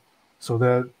there, so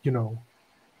that, you know,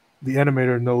 the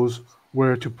animator knows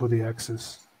where to put the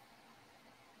axis.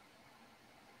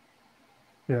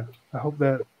 Yeah, I hope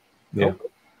that Yeah. helped.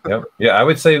 Yep. Yeah, I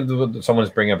would say what someone's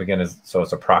bringing up again is so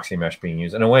it's a proxy mesh being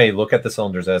used. In a way, look at the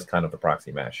cylinders as kind of the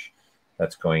proxy mesh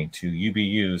that's going to be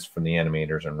used from the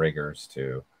animators and riggers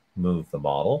to move the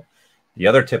model. The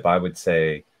other tip I would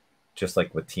say, just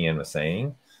like what Tien was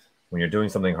saying, when you're doing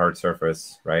something hard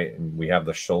surface, right, and we have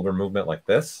the shoulder movement like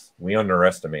this, we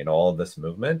underestimate all of this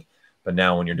movement. But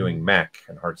now when you're doing mech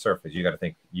and hard surface, you got to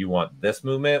think, you want this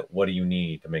movement. What do you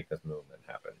need to make this movement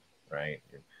happen? Right.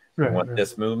 You want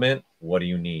this movement. What do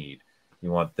you need?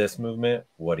 You want this movement.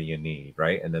 What do you need?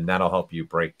 Right. And then that'll help you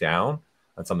break down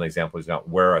on some of the examples about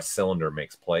where a cylinder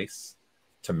makes place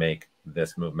to make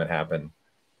this movement happen.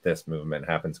 This movement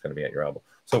happens going to be at your elbow,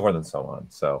 so forth and so on.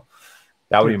 So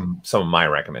that would be some of my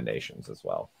recommendations as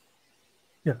well.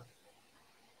 Yeah.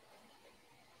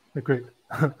 Great.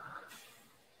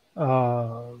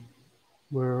 Where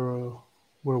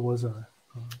was I?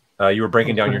 You were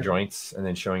breaking down your joints and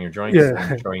then showing your joints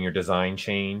and showing your design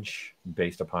change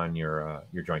based upon your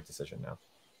joint decision now.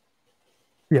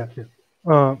 Yeah.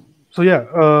 So yeah,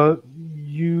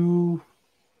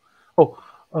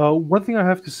 one thing I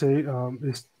have to say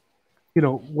is,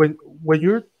 when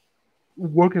you're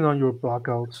working on your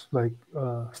blockouts, like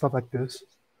stuff like this,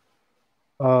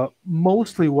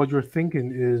 mostly what you're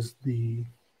thinking is the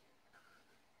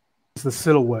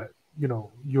silhouette.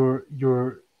 You're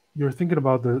thinking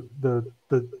about the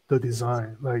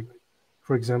design, like,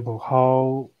 for example,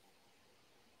 how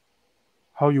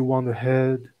you want the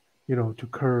head, to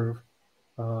curve,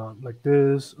 like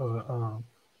this, or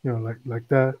like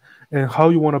that, and how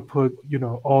you want to put,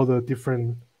 all the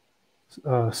different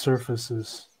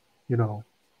surfaces,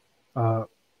 uh,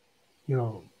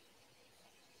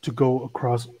 to go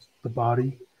across the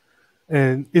body,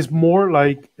 and it's more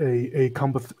like a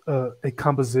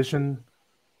composition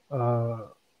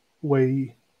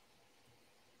way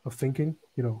of thinking,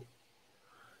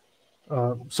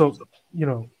 so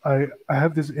I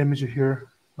have this image here.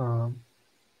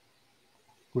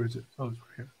 Where is it? Oh, it's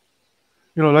right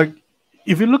here. Like,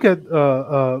 if you look at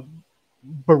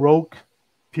Baroque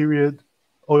period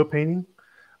oil painting,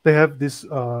 they have this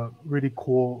really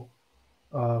cool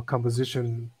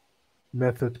composition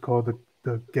method called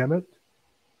the gamut.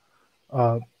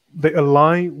 They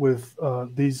align with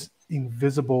these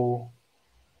invisible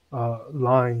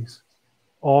lines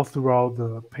all throughout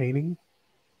the painting,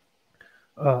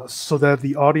 so that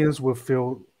the audience will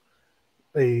feel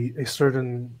a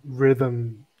certain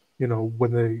rhythm,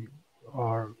 when they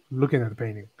are looking at the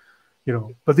painting,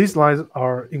 But these lines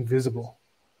are invisible,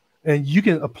 and you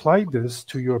can apply this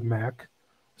to your Mac,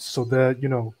 so that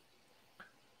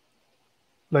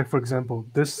like, for example,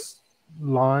 this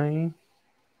line,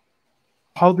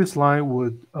 how this line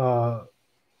would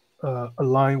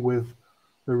align with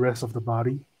the rest of the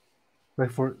body.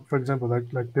 Like, for example,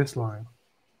 like this line,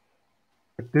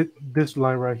 like this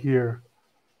line right here.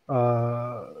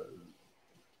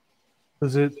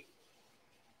 Does it?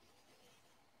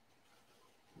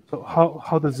 So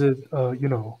how does it?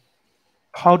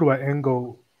 How do I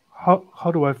angle?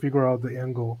 How do I figure out the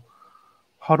angle?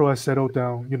 How do I settle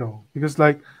down? Because,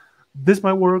 like, this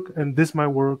might work and this might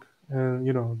work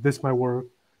and this might work,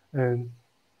 and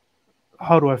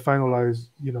how do I finalize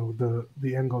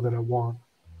the angle that I want?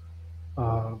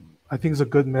 I think it's a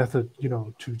good method,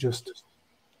 to just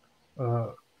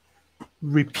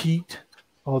repeat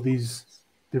all these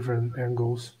different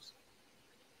angles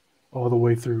all the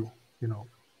way through.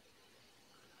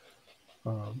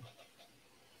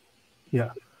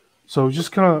 Yeah. So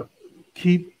just kind of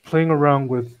keep playing around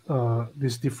with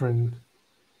these different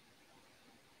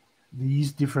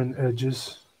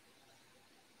edges.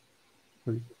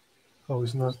 Wait. Oh,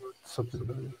 it's not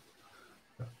something.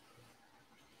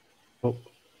 Oh.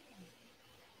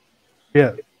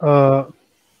 Yeah.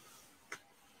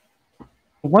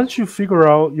 Once you figure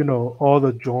out, all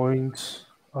the joints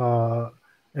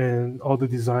and all the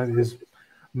design is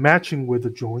matching with the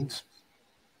joints,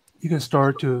 you can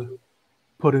start to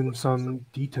put in some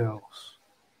details.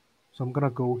 So I'm gonna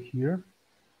go here.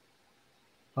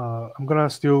 I'm gonna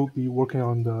still be working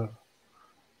on the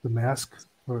mask,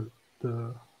 or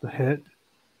the head.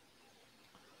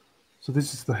 So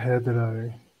this is the head that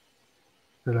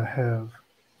I have,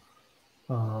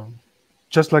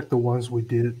 just like the ones we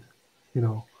did,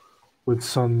 with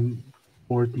some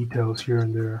more details here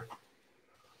and there.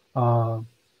 So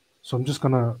I'm just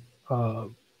gonna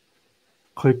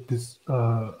click this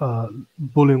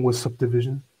Boolean with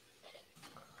subdivision,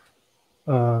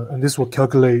 and this will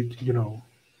calculate,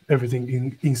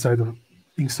 everything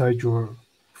inside your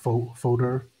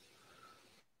folder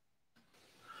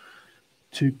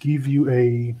to give you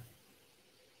a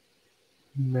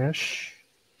mesh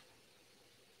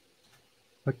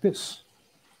like this.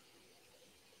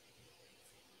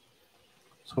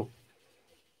 So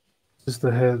this is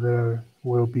the head that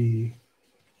will be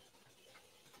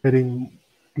adding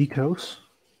details.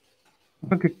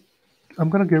 I'm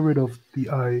gonna get rid of the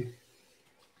eye.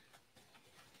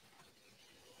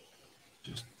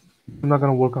 I'm not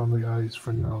gonna work on the eyes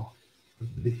for now.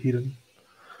 They're hidden.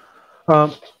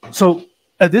 So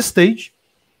at this stage,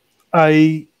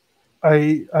 I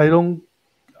don't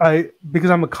because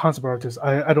I'm a concept artist.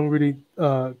 I don't really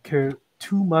care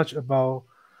too much about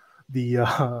the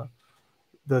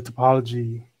the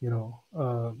topology.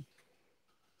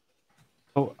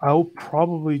 So I'll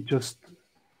probably just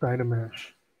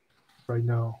Dynamesh right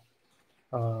now.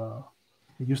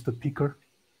 Use the picker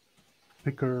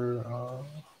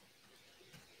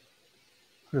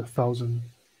 1,000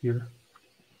 here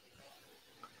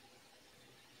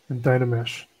and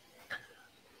Dynamesh.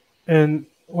 And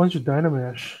once you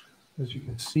Dynamesh, as you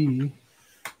can see,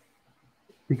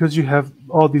 because you have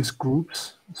all these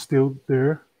groups still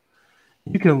there,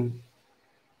 you can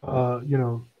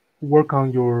work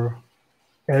on your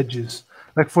edges.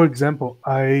 Like for example,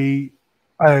 I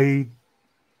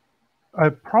I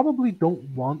probably don't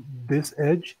want this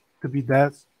edge to be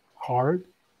that hard,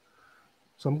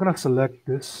 so I'm gonna select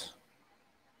this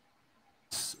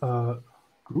uh,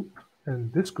 group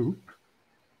and this group,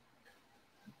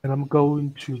 and I'm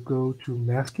going to go to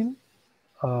masking,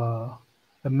 and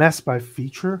mask by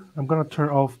feature. I'm gonna turn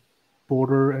off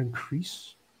border and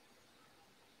crease,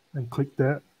 and click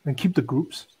that, and keep the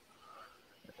groups,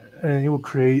 and it will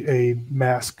create a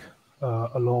mask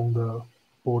along the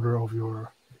border of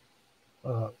your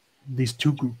these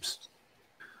two groups.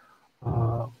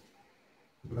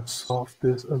 Let's soft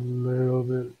this a little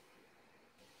bit.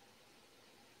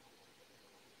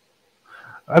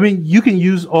 I mean, you can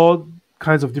use all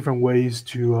kinds of different ways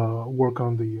to work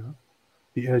on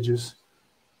the edges,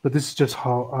 but this is just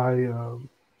how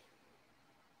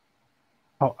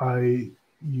I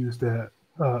use that.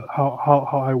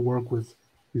 How I work with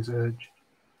this edge.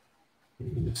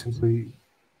 You just simply.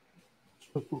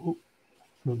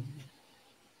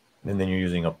 And then you're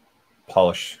using a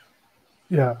polish.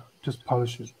 Yeah, just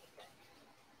polish it.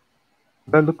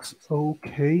 That looks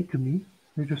okay to me.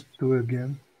 Let me just do it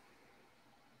again.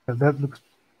 And that looks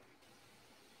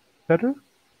better.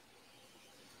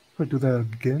 If I do that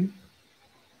again.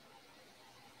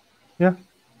 Yeah,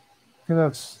 I think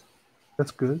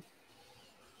that's good.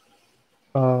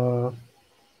 And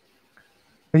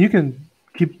you can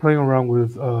keep playing around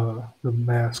with the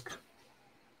mask.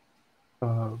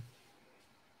 Uh,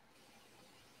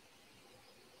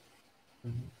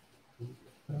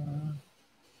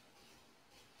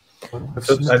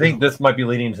 So I think this might be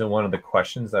leading to one of the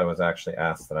questions I was actually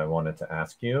asked that I wanted to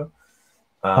ask you.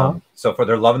 So for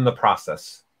they're loving the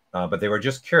process, but they were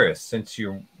just curious, since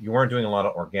you weren't doing a lot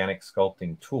of organic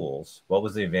sculpting tools, what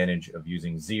was the advantage of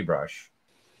using ZBrush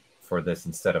for this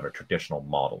instead of a traditional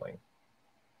modeling?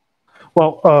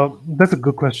 Well, that's a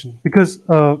good question because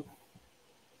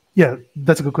yeah,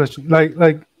 that's a good question.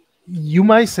 Like you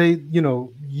might say,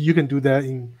 you can do that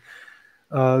in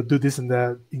do this and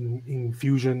that in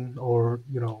Fusion or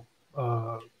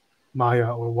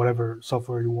Maya or whatever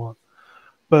software you want.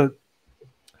 But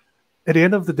at the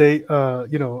end of the day, a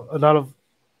lot of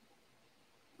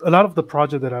the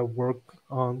project that I work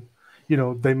on,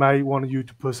 they might want you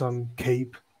to put some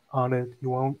cape on it.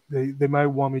 They might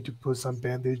want me to put some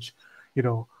bandage,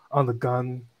 on the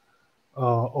gun,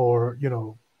 or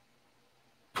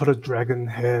put a dragon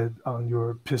head on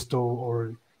your pistol,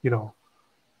 or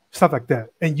stuff like that.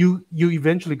 And you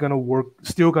eventually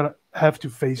still gonna have to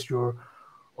face your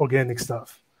organic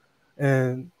stuff.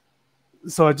 And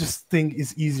so I just think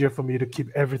it's easier for me to keep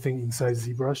everything inside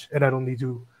ZBrush, and I don't need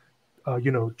to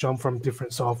jump from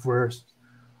different softwares.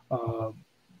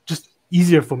 Just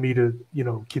easier for me to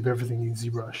keep everything in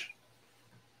ZBrush.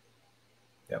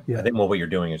 Yeah. I think what you're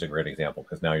doing is a great example,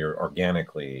 because now you're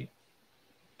organically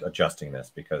adjusting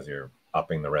this because you're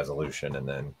upping the resolution and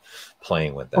then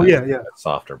playing with that, that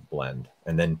softer blend.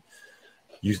 And then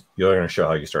you're going to show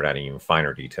how you start adding even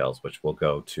finer details, which will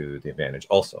go to the advantage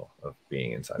also of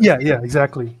being inside. Yeah,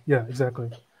 exactly. Yeah, exactly.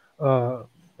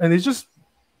 And it's just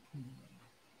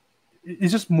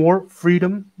more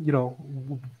freedom,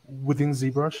 within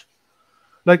ZBrush.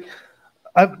 Like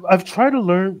I've tried to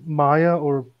learn Maya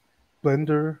or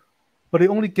Blender, but it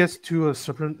only gets to a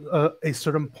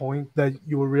certain point that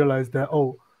you will realize that,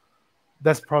 oh,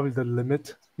 that's probably the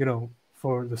limit,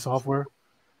 for the software.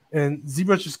 And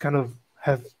ZBrush just kind of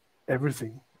have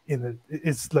everything in it.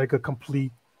 It's like a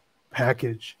complete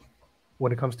package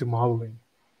when it comes to modeling,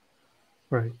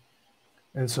 right?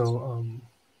 And so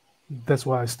that's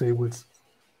why I stay with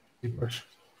ZBrush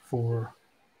for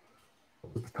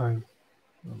the time.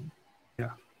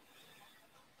 Yeah,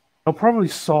 I'll probably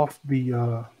soft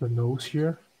the nose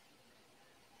here.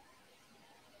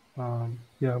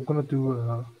 Yeah, I'm gonna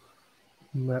do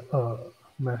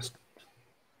mask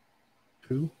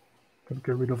 2. Gonna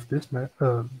get rid of this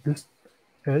this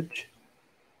edge.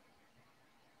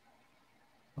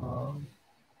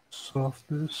 soft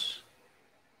this.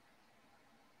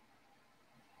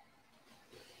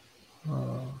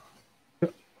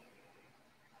 Yep.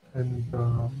 And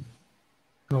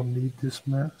don't need this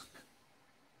mask.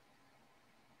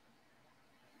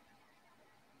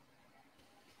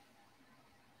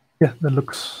 Yeah, that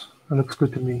looks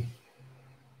good to me.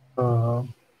 I'll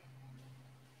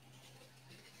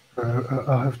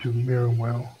have to mirror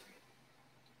well.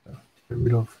 Get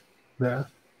rid of that.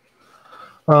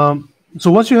 So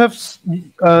once you have,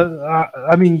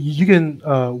 I mean, you can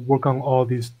work on all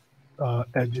these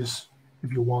edges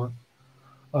if you want.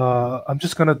 I'm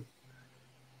just gonna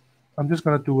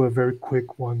do a very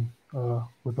quick one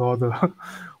with all the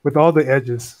with all the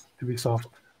edges to be softer,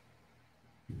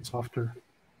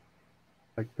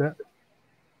 like that.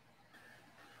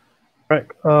 Right.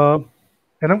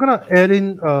 And I'm gonna add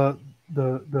in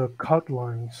the cut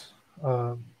lines.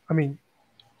 I mean,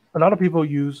 a lot of people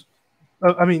use.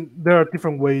 I mean, there are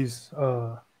different ways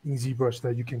in ZBrush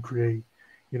that you can create,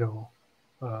 you know,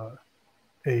 uh,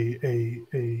 a a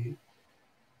a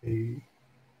a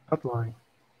cut line.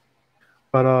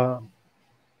 But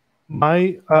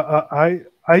my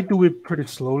I do it pretty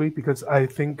slowly because I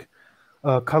think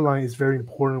cut line is very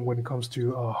important when it comes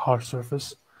to hard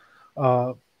surface.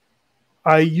 Uh,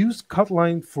 I use cut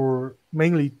line for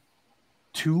mainly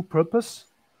two purpose.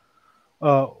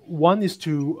 One is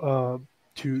to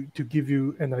give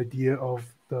you an idea of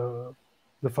the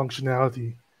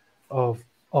functionality of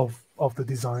the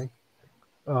design.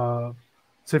 Uh,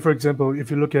 Say for example, if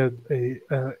you look at a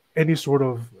any sort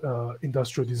of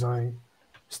industrial design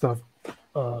stuff,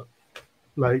 uh,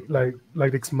 like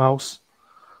this mouse,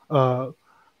 uh,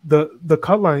 the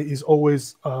cut line is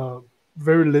always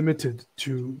very limited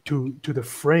to the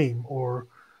frame or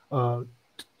uh,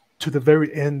 to the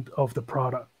very end of the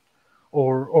product,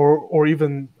 or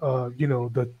even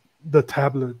the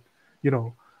tablet. You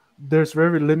know, there's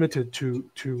very limited to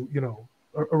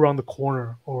around the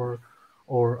corner or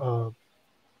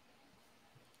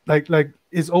like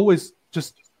it's always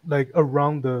just like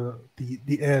around the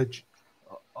edge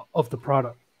of the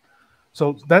product.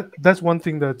 So that's one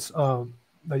thing that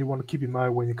you want to keep in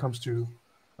mind when it comes to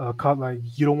cut line.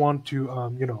 You don't want to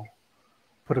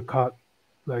put a cut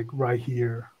like right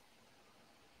here,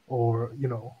 or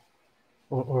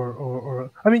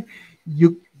or I mean,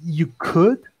 you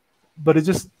could, but it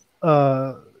just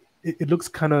it looks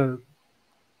kind of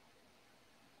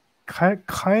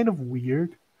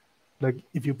weird. Like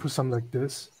if you put something like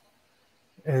this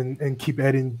and keep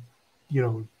adding,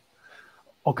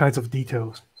 all kinds of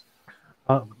details.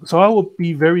 So I will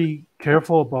be very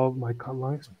careful about my cut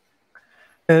lines.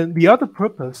 And the other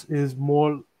purpose is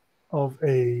more of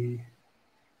a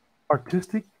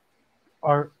artistic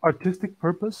artistic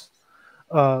purpose.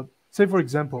 Say for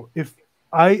example, if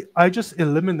I just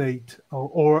eliminate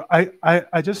or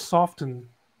I just soften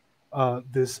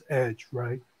this edge,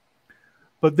 right?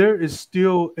 But there is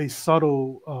still a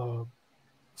subtle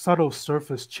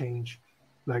surface change,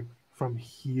 like from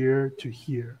here to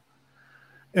here.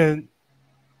 And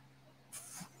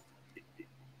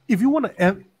if you want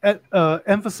to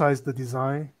emphasize the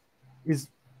design, is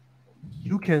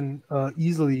you can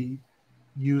easily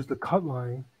use the cut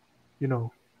line,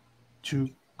 to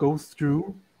go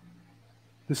through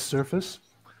the surface,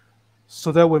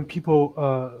 so that when people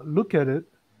look at it,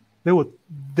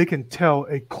 they can tell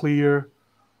a clear,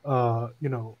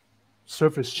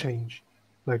 surface change,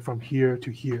 like from here to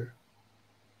here,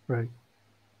 right?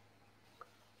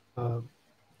 I'm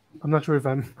not sure if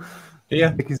I'm Yeah.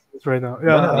 making sense right now.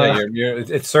 No, Yeah, no, yeah,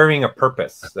 it's serving a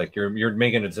purpose. Like you're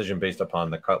making a decision based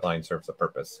upon the cut line serves a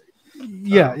purpose.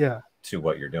 yeah. To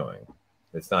what you're doing.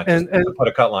 It's not just to put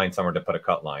a cut line somewhere to put a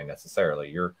cut line necessarily.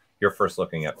 You're first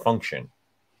looking at function.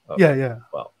 Yeah.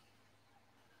 Well,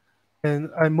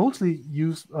 And I mostly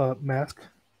use mask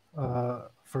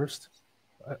first.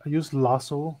 I use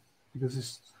lasso because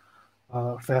it's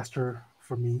faster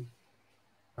for me.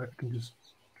 I can just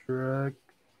drag.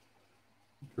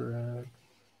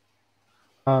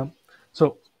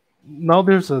 So now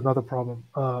there's another problem.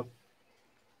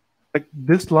 Like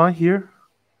this line here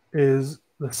is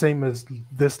the same as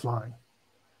this line,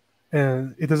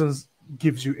 and it doesn't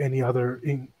gives you any other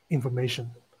information.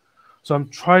 So I'm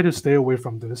trying to stay away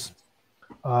from this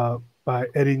by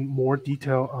adding more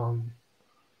detail on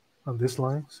this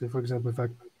line. Say for example, if I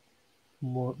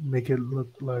make it look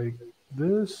like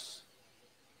this.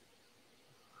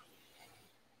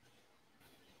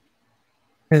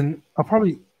 And I'll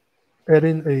probably add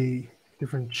in a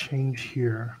different change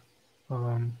here.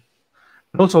 And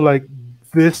also, like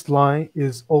this line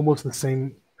is almost the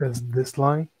same as this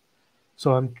line,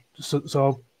 so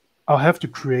I'll I'll have to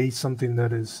create something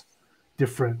that is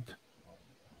different.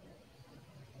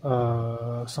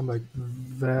 Something like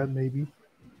that maybe.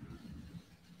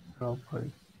 I'll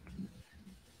probably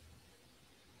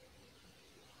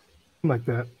something like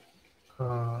that.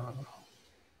 Uh,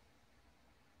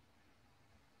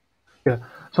 yeah.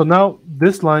 So now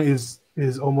this line is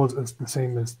almost as the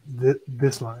same as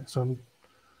this line. So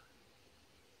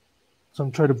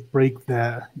I'm trying to break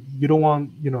that. You don't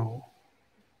want, you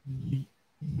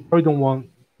probably don't want,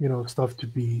 stuff to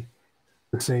be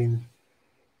the same.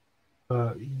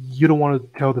 You don't want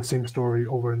to tell the same story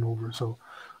over and over. So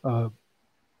uh,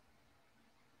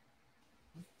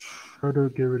 try to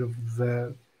get rid of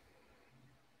that.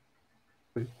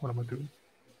 Wait, what am I doing?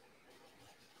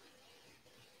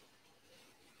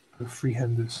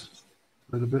 Freehand this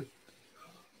a little bit.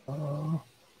 Uh,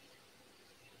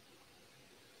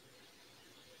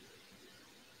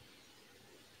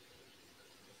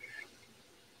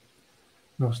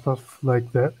 Stuff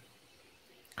like that.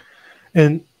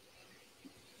 And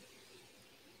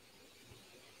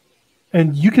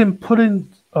you can put in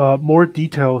more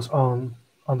details on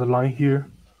the line here.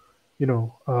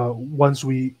 Once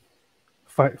we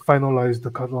finalize the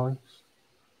cut lines,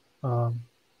 um,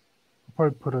 I'll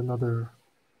probably put another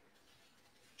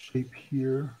shape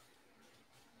here.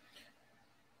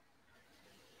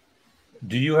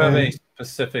 Do you have a And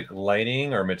specific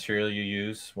lighting or material you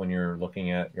use when you're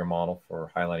looking at your model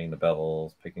for highlighting the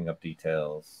bevels, picking up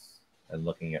details, and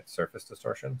looking at surface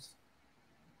distortions?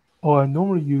 I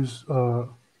normally use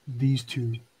these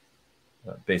two.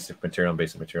 Basic material and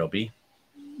basic material B.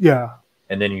 Yeah,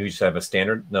 And then you just have a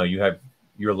standard. No, you have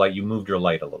your light. You moved your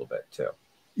light a little bit too.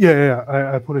 yeah.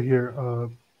 I put it here.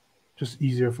 Just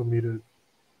easier for me to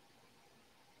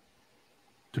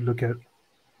look at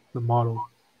the model.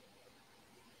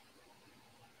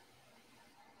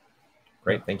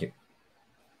 Great, Yeah. thank you.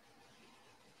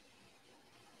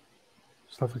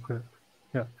 Stuff like that.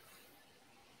 Yeah.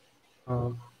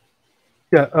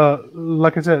 Yeah.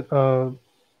 Like I said, you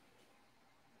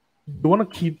want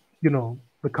to keep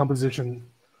the composition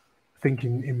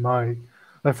thinking in mind.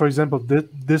 Like for example,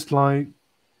 this line,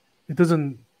 it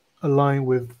doesn't align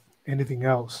with anything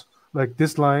else. Like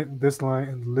this line,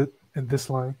 and this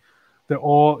line, they're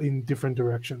all in different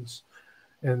directions,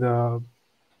 and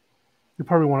you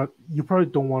probably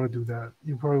don't want to do that.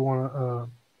 You probably want to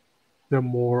they're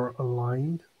more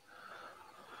aligned.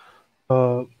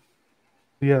 Uh,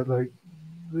 yeah, like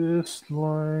this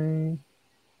line.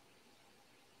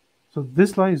 So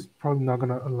this line is probably not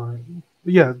gonna align.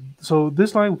 Yeah, so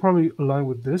this line will probably align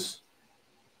with this.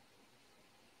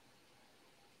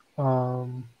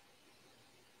 Um,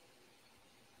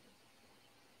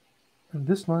 and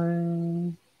this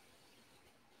line,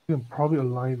 you can probably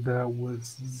align that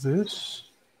with this.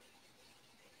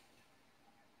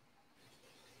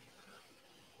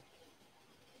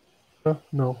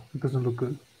 No, it doesn't look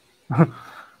good.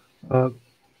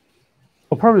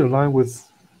 I'll probably align with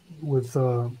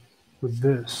uh, with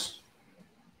this.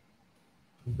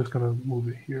 I'm just gonna move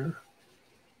it here.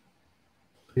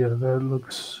 Yeah, that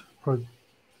looks probably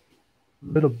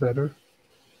a little better.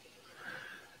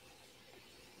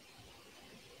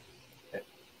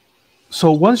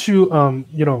 So once you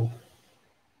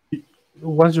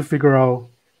once you figure out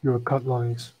your cut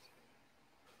lines,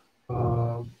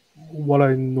 uh, what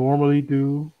I normally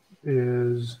do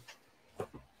is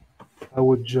I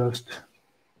would just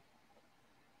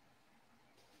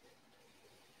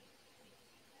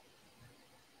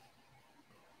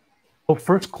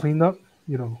first clean up,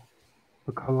 the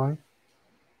cut line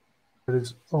that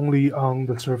is only on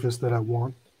the surface that I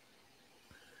want,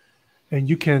 and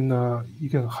you can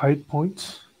hide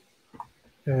points,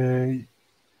 and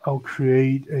I'll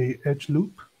create a edge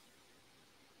loop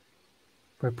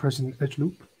by pressing edge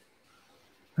loop,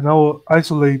 and I will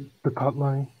isolate the cut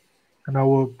line, and I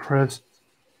will press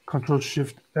Control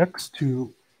Shift X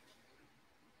to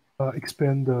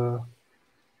expand the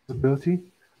visibility,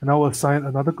 and I will assign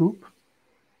another group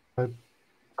by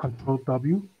Control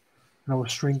W, and I will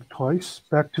shrink twice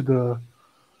back to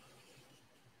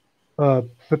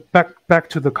back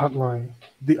to the cut line,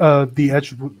 the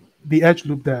edge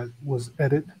loop that was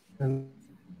edited, and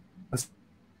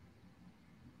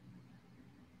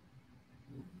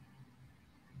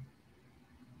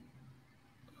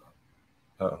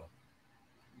Oh,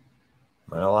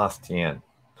 might have lost Tien.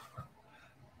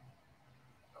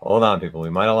 Hold on, people.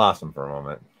 We might have lost him for a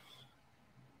moment.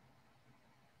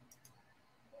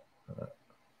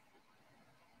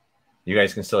 You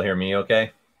guys can still hear me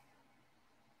okay?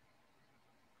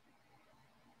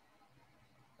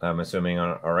 I'm assuming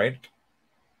all right.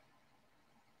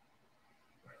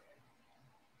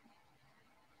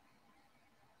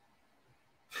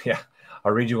 Yeah,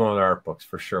 I'll read you one of the art books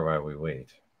for sure while we wait.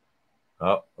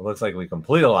 Oh, it looks like we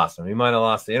completely lost him. He might have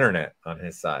lost the internet on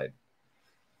his side.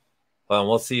 Well,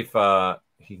 we'll see if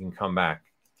he can come back.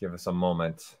 Give us a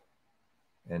moment.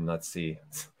 And let's see.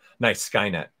 Nice,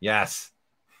 Skynet. Yes.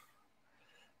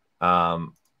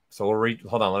 So we'll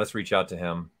hold on. Let us reach out to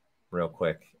him real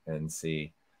quick and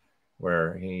see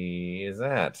where he is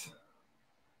at.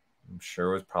 I'm sure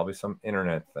it was probably some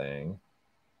internet thing.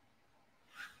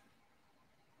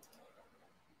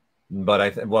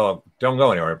 But well, don't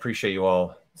go anywhere. I appreciate you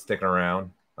all sticking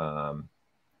around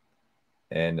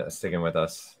and sticking with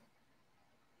us.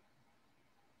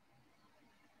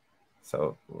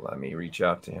 So let me reach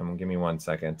out to him. Give me 1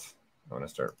 second. I want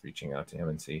to start reaching out to him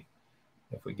and see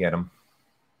if we get him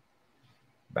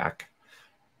back.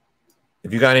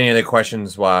 If you got any other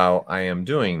questions while I am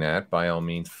doing that, by all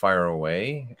means, fire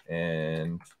away,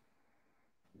 and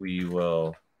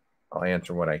I'll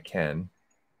answer what I can.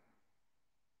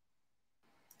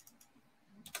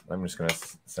 I'm just going to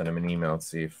send him an email and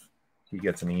see if he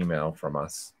gets an email from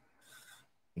us.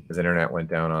 His internet went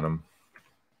down on him.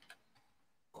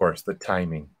 Of course, the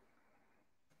timing.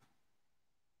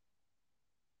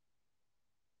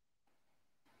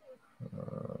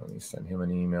 Let me send him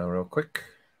an email real quick.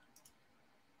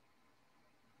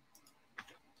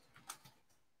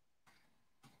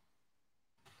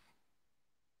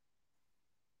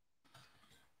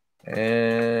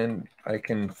 And I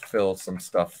can fill some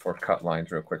stuff for cut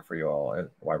lines real quick for you all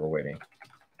while we're waiting.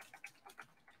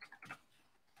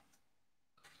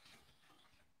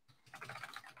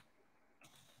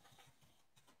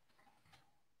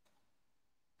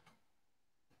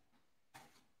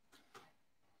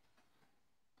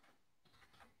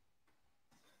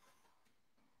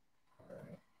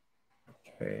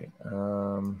 Okay.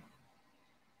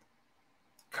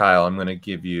 Kyle, I'm going to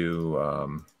give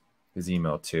you his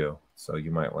email too. So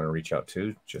you might want to reach out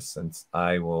too, just since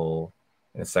I will,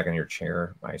 in a second here,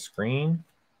 share my screen.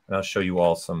 And I'll show you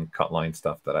all some cut line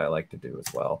stuff that I like to do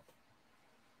as well.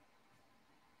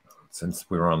 Since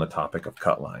we were on the topic of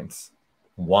cut lines.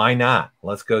 Why not?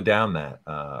 Let's go down that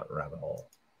rabbit hole.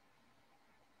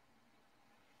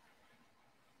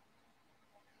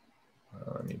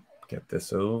 Let me get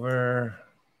this over.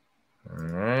 All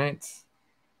right.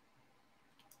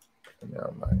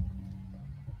 Now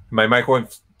my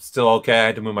microwave's still okay. I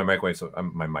had to move my microwave, so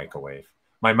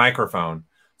my microphone,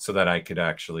 so that I could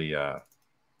actually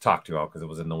talk to you all because it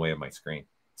was in the way of my screen.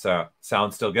 So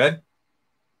sound still good?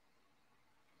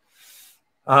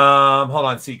 Hold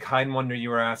on. See, Kind Wonder, you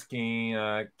were asking,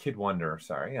 Kid Wonder,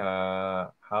 sorry.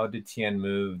 How did Tien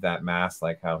move that mask,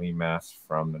 like how he masked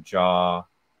from the jaw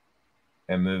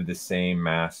and move the same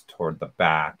mask toward the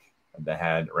back of the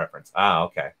head reference? Ah,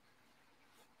 okay.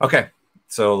 Okay,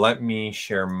 so let me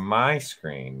share my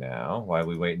screen now while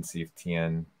we wait and see if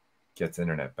Tien gets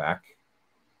internet back.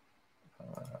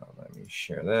 Let me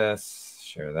share this,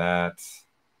 share that,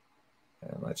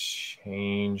 and let's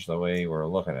change the way we're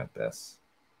looking at this.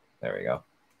 There we go.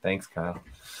 Thanks, Kyle.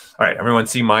 All right, everyone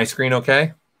see my screen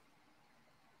okay?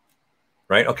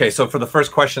 Right, okay, so for the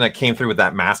first question that came through with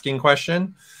that masking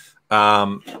question,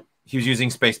 he was using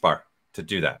spacebar to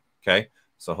do that, okay?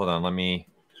 So hold on,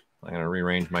 I'm going to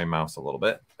rearrange my mouse a little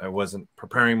bit. I wasn't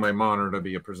preparing my monitor to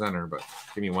be a presenter, but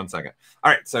give me 1 second.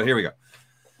 All right, so here we go.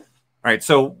 All right,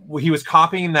 so he was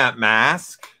copying that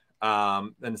mask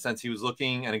in the sense he was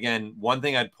looking. And again, one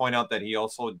thing I'd point out that he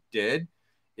also did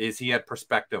is he had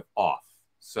perspective off.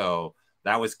 So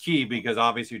that was key because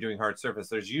obviously you're doing hard surface.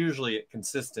 There's usually a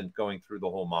consistent going through the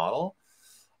whole model.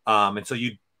 And so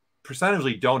you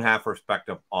percentage don't have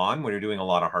perspective on when you're doing a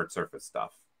lot of hard surface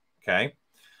stuff, okay?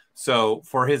 So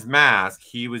for his mask,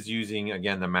 he was using,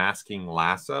 again, the masking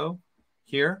lasso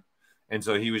here. And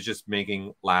so he was just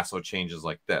making lasso changes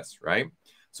like this, right?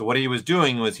 So what he was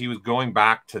doing was he was going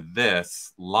back to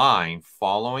this line,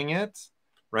 following it,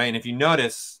 right? And if you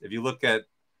notice, if you look at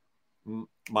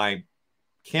my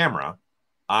camera,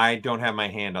 I don't have my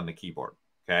hand on the keyboard,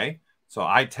 okay? So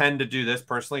I tend to do this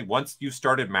personally. Once you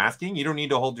started masking, you don't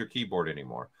need to hold your keyboard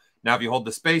anymore. Now, if you hold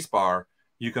the space bar,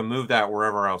 you can move that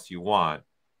wherever else you want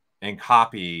and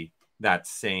copy that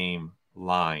same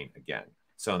line again.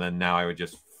 So then now I would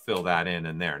just fill that in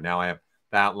and there. Now I have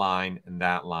that line and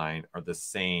that line are the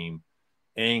same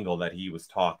angle that he was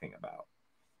talking about.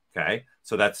 Okay,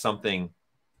 so that's something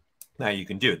that you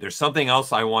can do. There's something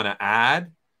else I want to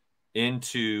add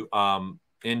into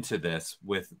this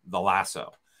with the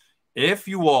lasso. If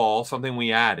you all, something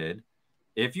we added,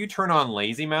 if you turn on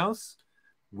Lazy Mouse,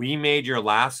 we made your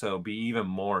lasso be even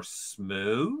more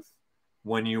smooth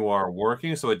when you are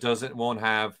working, so it'll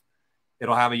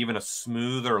have even a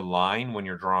smoother line when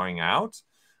you're drawing out.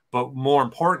 But more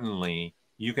importantly,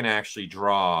 you can actually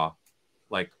draw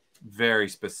like very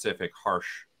specific,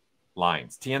 harsh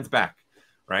lines. Tien's back,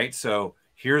 right? So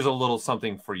here's a little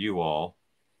something for you all.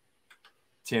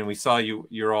 Tien, we saw you.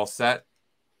 You're all set.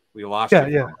 We lost you.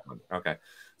 Yeah. Okay.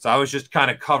 So I was just kind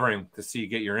of covering to see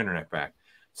get your internet back.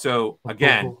 So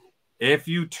again, Cool. if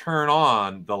you turn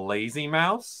on the lazy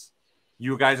mouse,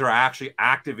 you guys are actually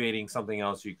activating something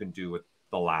else you can do with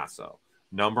the lasso.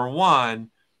 Number one,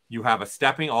 you have a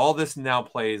stepping. All this now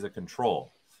plays a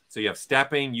control. So you have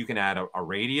stepping. You can add a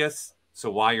radius.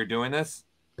 So while you're doing this,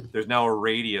 there's now a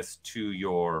radius to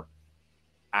your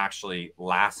actually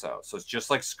lasso. So it's just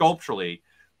like sculpturally,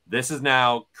 this is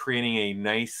now creating a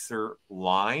nicer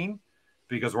line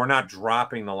because we're not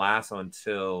dropping the lasso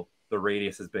until the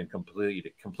radius has been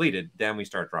completed. Then we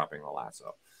start dropping the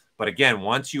lasso. But again,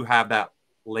 once you have that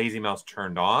lazy mouse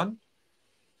turned on,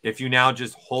 if you now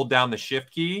just hold down the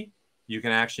shift key, you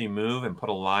can actually move and put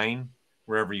a line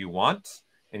wherever you want.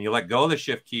 And you let go of the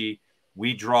shift key,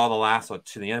 we draw the lasso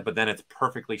to the end, but then it's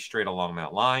perfectly straight along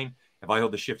that line. If I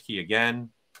hold the shift key again,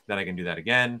 then I can do that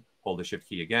again, hold the shift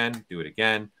key again, do it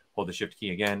again, hold the shift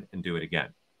key again, and do it again.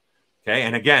 Okay,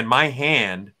 and again, my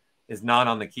hand is not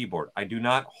on the keyboard. I do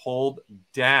not hold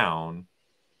down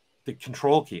the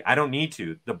control key. I don't need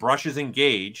to. The brush is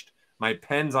engaged, my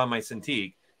pen's on my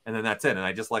Cintiq, and then that's it. And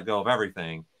I just let go of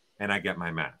everything, and I get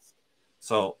my mask.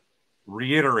 So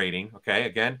reiterating, okay,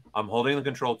 again, I'm holding the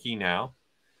control key now.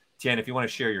 Tien, if you want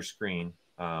to share your screen,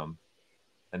 and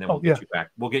then we'll get you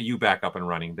back. We'll get you back up and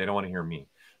running. They don't want to hear me.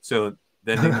 So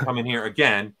then they can come in here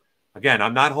again. Again,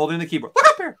 I'm not holding the keyboard. Look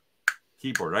up here.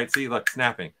 Keyboard, right? See, look,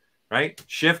 snapping, right?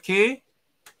 Shift key,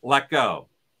 let go.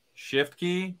 Shift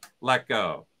key, let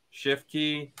go. Shift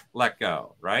key, let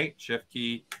go, right? Shift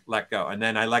key, let go. And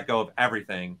then I let go of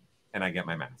everything and I get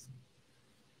my mask.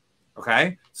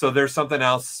 Okay? So there's something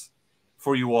else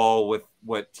for you all with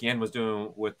what Tien was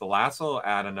doing with the lasso.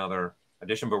 Add another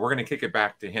addition, but we're going to kick it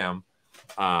back to him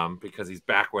because he's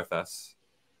back with us.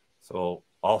 So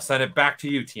I'll send it back to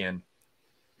you, Tien.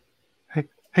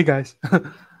 Hey guys.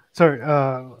 Sorry,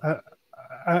 I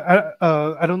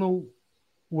don't know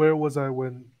where was I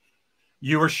when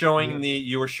you were showing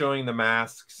the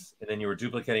masks, and then you were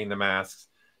duplicating the masks,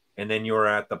 and then you were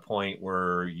at the point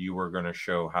where you were going to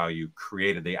show how you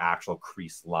created the actual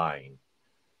crease line,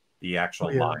 the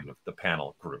actual line of the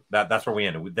panel group. That's where we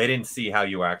ended. They didn't see how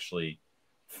you actually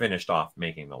finished off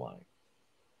making the line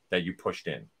that you pushed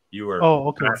in. You were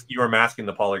you were masking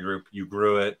the poly group. You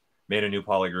grew it, made a new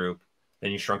poly group.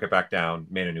 Then you shrunk it back down,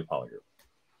 made a new poly group.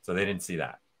 So they didn't see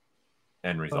that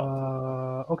end result.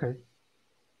 Okay.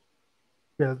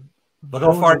 Yeah. Look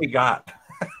how far he got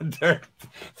during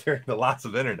the loss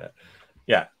of internet.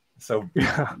 Yeah. So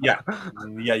yeah.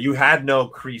 You had no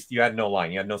crease. You had no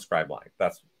line. You had no scribe line.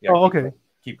 That's okay.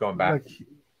 Keep going back.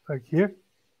 Like here.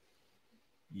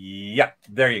 Yeah.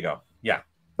 There you go. Yeah.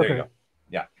 There you go.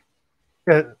 Yeah.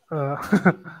 Yeah.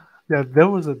 Yeah. There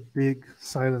was a big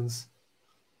silence.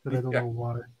 But I don't know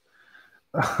why.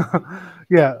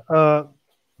 Yeah. So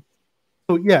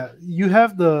yeah, you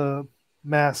have the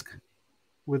mask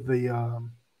with the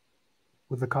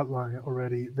cut line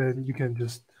already. Then you can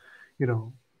just,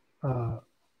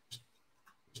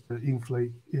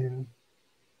 inflate in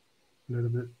a little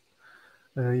bit,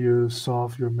 and you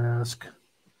solve your mask,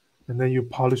 and then you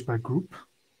polish by group.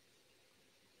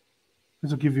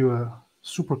 This will give you a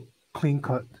super clean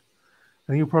cut,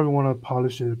 and you probably want to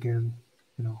polish it again,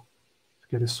 to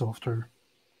get it softer.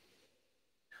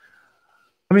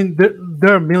 I mean,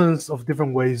 there are millions of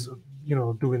different ways,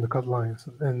 doing the cut lines,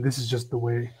 and this is just the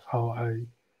way how I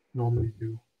normally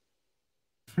do.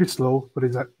 It's slow, but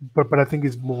I think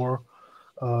it's more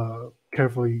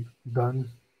carefully done.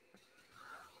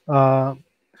 So,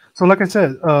 like I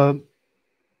said,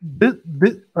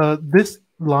 this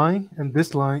line and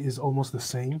this line is almost the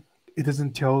same. It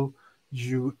doesn't tell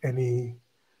you any.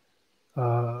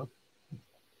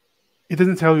 It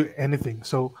doesn't tell you anything.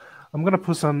 So I'm gonna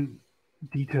put some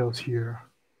details here.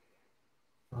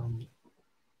 I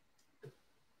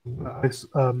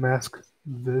mask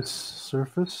this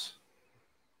surface,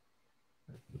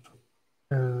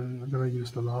 and I'm gonna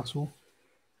use the lasso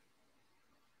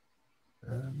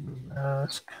and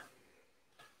mask.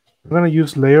 I'm gonna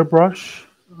use layer brush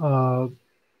to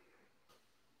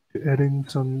add in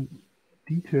some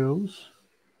details,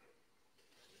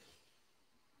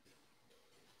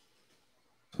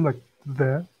 something like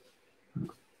that.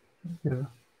 Yeah,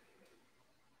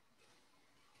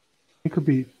 it could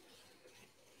be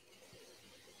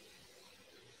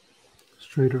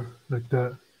straighter like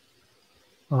that.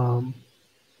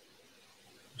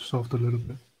 Soft a little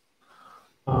bit.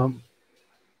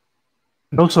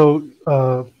 And also,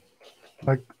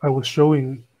 like I was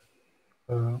showing,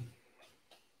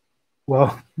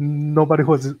 well, nobody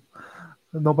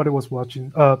was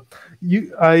watching.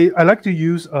 I like to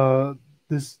use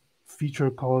this feature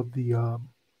called the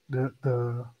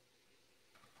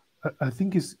I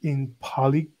think it's in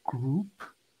Polygroup,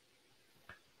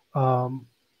 um,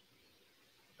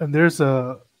 and there's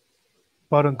a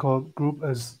button called Group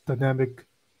as Dynamic.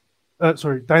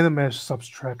 Sorry, Dynamesh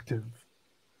Subtractive.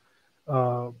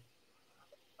 Uh,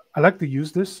 I like to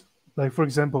use this. Like for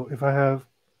example, if I have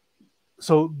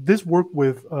so this work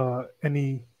with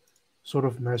any sort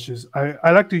of meshes.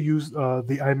 I like to use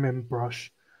the IMM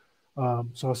brush.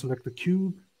 So I select the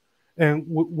cube, and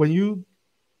when you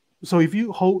if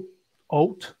you hold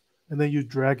Alt and then you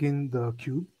drag in the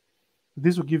cube,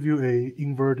 this will give you a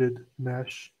inverted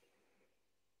mesh.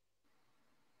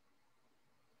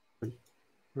 Wait,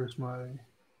 where's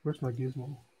my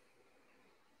gizmo?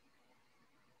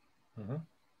 Mm-hmm.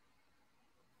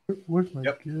 Where's my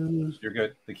Yep, gizmo? you're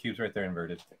good. The cube's right there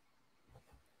inverted.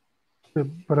 Yeah,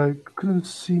 but I couldn't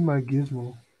see my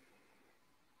gizmo.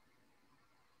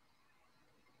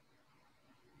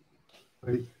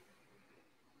 Wait,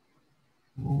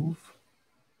 move.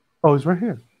 Oh, it's right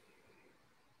here.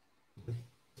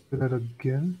 Do that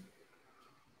again.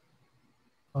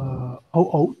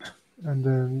 Alt, and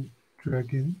then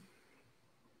drag in.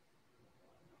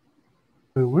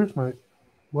 Wait, where's my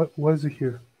what is it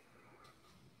here?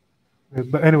 Okay,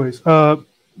 but anyways,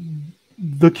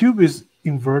 the cube is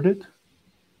inverted.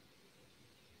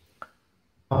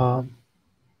 Um,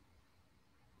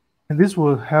 and this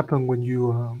will happen when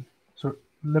you so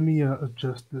let me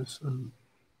adjust this a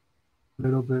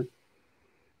little bit.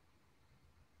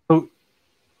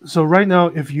 So right now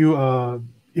if you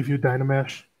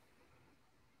Dynamesh,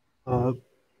 uh,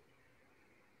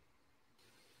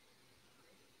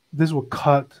 this will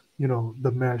cut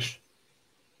the mesh.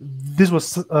 This will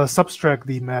subtract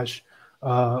the mesh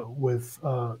with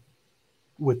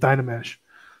Dynamesh.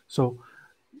 So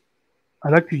I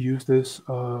like to use this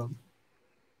to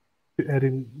add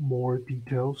in more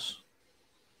details.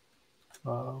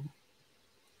 I'm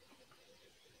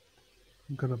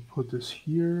gonna put this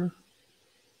here.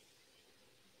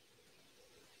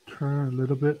 Turn a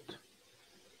little bit.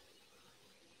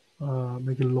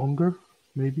 Make it longer,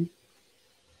 maybe.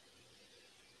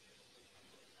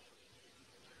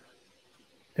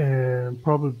 And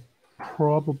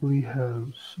probably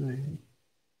have say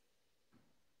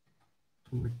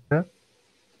something like that.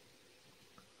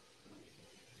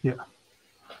 Yeah.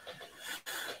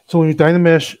 So when you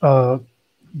Dynamesh,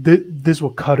 this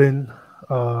will cut in,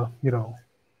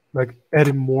 like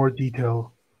adding more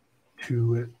detail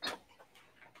to it.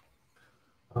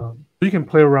 So you can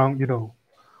play around,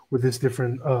 with this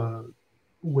different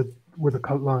with a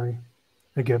cut line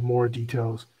and get more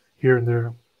details here and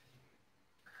there.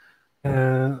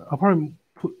 And I'll probably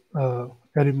put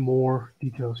adding more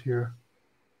details here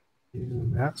in the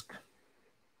mask.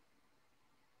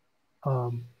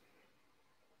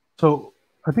 So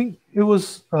I think it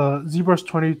was ZBrush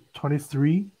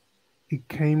 2023.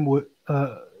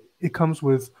 It comes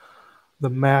with the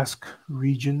mask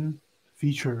region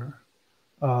feature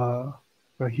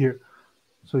right here.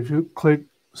 So if you click,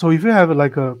 if you have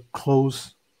like a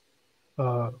closed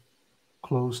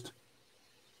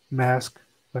mask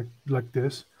like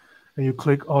this, and you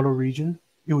click auto region,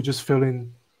 it will just fill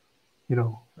in,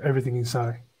 everything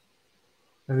inside,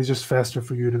 and it's just faster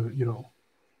for you to,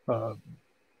 uh,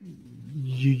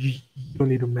 you don't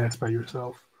need to mask by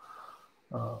yourself.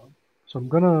 So I'm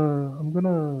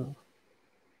gonna.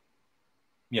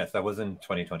 Yes, that was in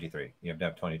 2023. You have to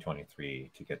have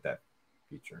 2023 to get that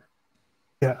feature.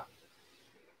 Yeah.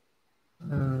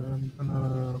 I'm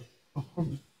gonna.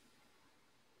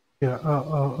 Yeah.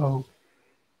 I'll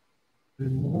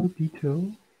in more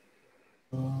detail.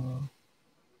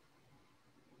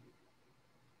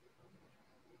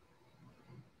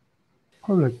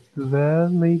 Probably like that,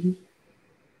 maybe.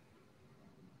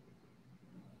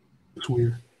 It's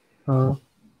weird. Uh,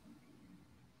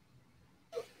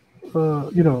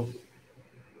 you know,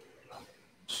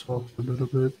 soft a little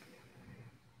bit.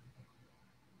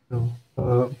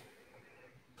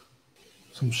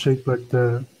 Some shape like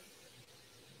that.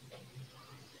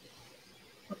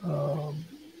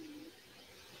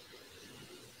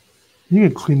 You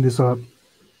can clean this up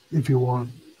if you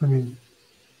want. I mean,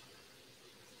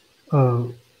 uh,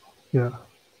 yeah,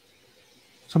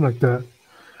 something like that.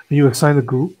 And you assign a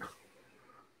group.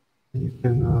 And you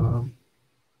can,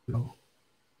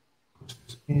 push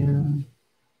this in.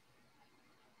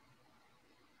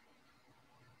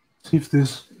 See if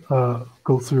this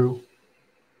go through.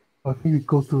 I think it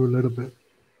goes through a little bit.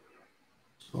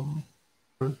 some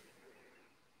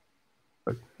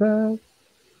like that.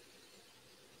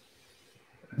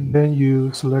 And then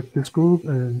you select this group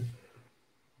and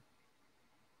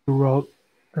route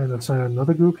and assign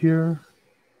another group here.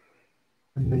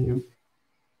 And then you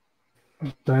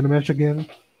Dynamesh again.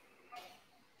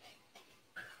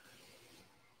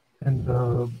 And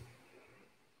I'm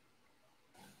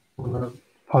gonna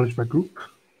polish my group.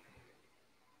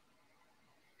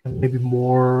 And maybe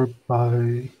more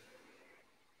by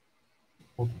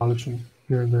more polishing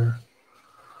here and there.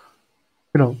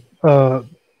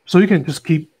 So you can just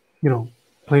keep,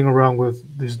 playing around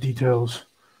with these details.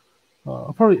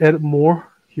 I'll probably add more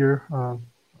here. I'll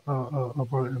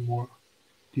probably add more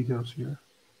details here.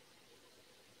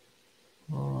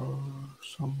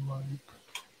 Something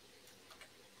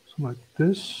like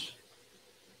this.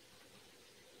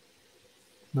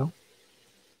 No.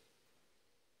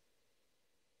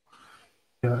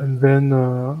 Yeah, and then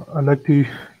I like to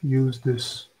use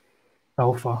this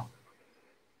alpha,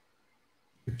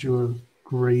 give you a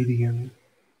gradient.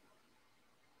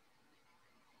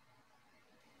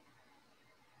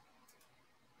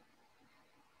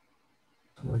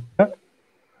 Like that.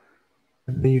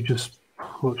 And then you just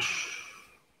push.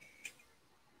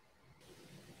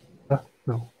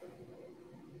 No.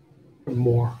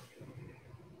 More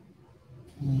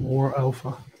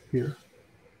alpha here.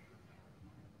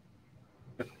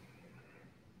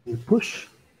 You push.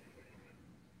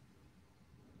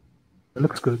 It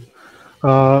looks good.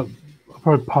 I'll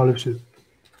probably polish it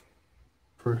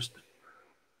first.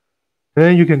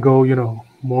 Then you can go,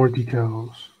 more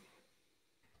details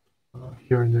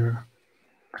here and there.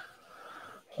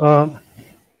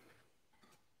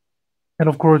 And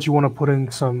of course, you want to put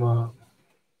in some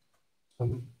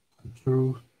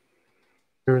through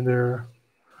here and there.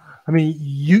 I mean,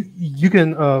 you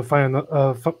can find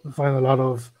a lot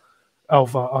of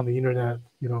alpha on the internet,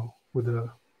 with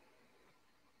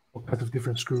all kinds of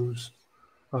different screws.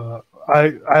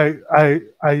 I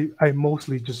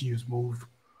mostly just use Move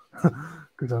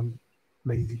because I'm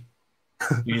lazy.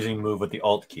 Using Move with the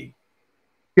Alt key.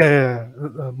 Yeah.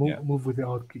 Move with the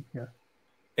Alt key. Yeah,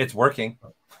 it's working.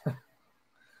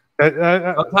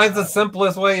 Sometimes the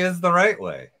simplest way is the right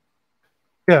way.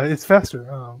 Yeah, it's faster.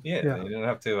 You don't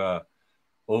have to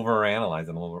overanalyze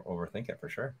and overthink it for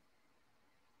sure.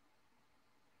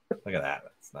 Look at that.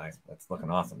 That's nice. That's looking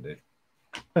awesome, dude.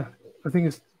 Yeah, I think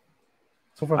it's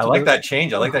so far. I like that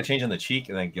change. I like that change in the cheek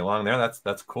and then along there.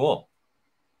 That's cool.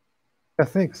 Yeah,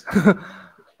 thanks.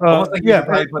 Almost like you could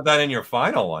probably put that in your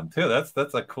final one too.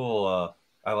 That's a cool.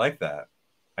 I like that.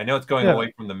 I know it's going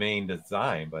away from the main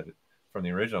design, but from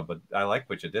the original. But I like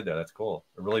what you did there. That's cool.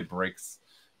 It really breaks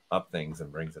up things and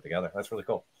brings it together. That's really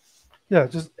cool. Yeah,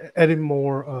 just adding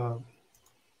more.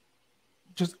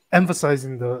 Just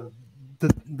emphasizing the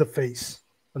face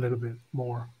a little bit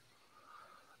more.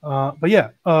 But yeah,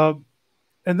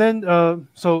 and then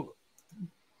so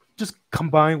just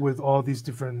combined with all these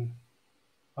different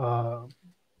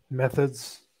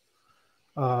methods.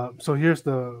 So here's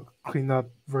the cleanup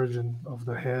version of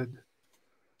the head,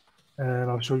 and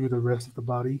I'll show you the rest of the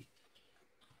body.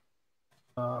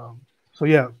 So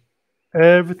yeah,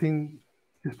 everything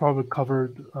is probably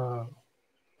covered. Like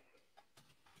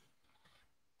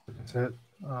I said,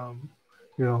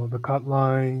 the cut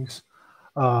lines,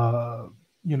 the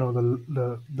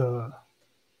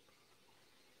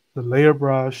layer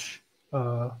brush,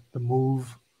 the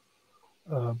move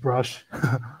brush,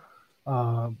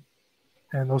 and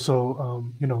also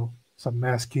some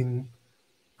masking,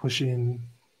 pushing,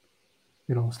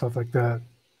 stuff like that.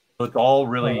 So it's all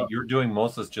really you're doing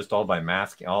most of this just all by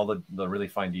masking, all the really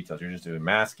fine details. You're just doing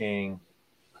masking.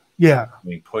 Yeah.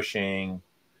 Doing pushing.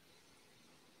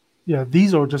 Yeah,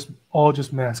 these are all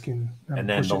just masking. And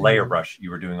then the layer brush, you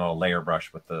were doing all layer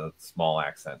brush with the small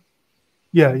accent.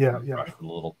 Yeah. Brush with the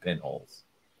little pinholes.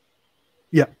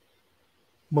 Yeah,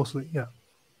 mostly. Yeah.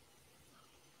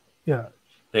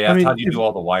 They asked how do you do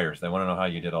all the wires. They want to know how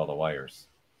you did all the wires.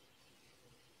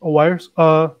 Wires.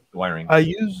 Wiring. I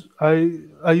use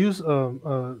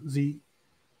Z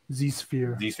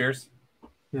sphere. Z spheres.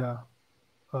 Yeah.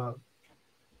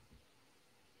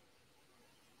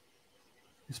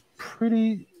 It's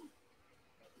pretty.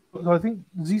 I think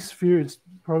Z sphere is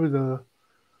probably the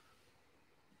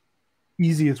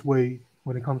easiest way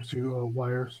when it comes to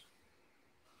wires.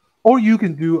 Or you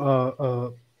can do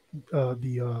the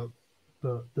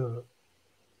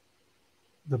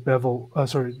bevel.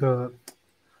 Sorry,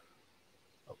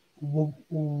 what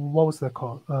was that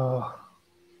called?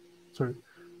 Sorry,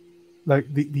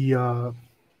 like the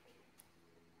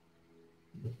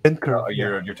bend curve.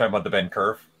 You're talking about the bend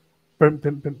curve.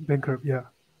 Bend curve, yeah.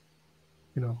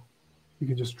 you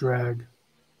can just drag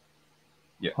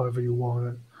Yeah. however you want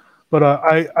it. But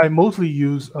I mostly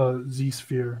use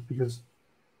Z-Sphere because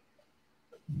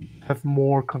you have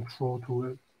more control to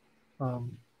it. Do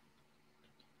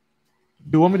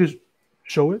you want me to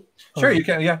show it? Sure, you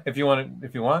can. Yeah, if you want,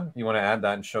 you want to add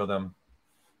that and show them,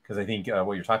 because I think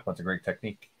what you're talking about is a great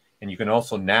technique. And you can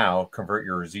also now convert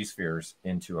your Z spheres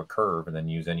into a curve and then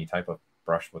use any type of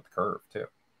brush with curve too.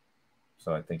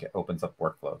 So I think it opens up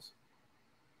workflows.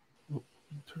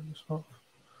 Turn this off.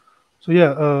 So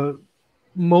yeah,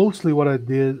 mostly what I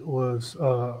did was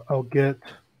I'll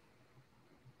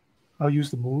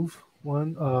use the move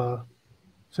one.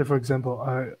 Say for example,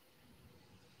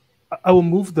 I will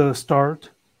move the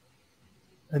start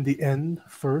and the end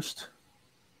first.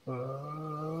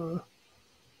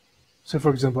 Say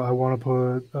for example, I want to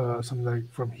put something like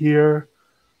from here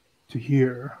to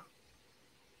here,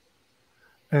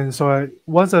 and so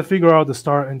once I figure out the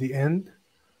start and the end,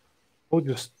 I'll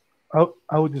just I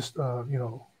would just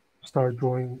start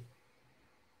drawing,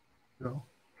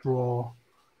 draw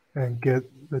and get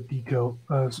the detail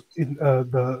in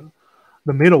the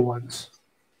middle ones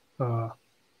uh,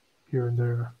 here and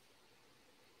there.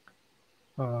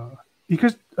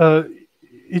 Because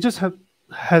it just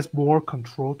has more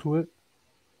control to it.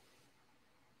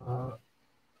 I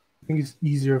think it's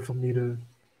easier for me to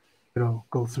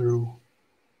go through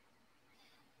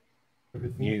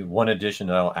everything. One addition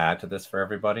that I'll add to this for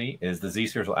everybody is the Z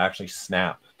spheres will actually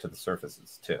snap to the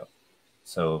surfaces too.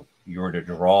 So if you were to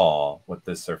draw with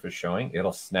this surface showing,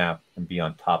 it'll snap and be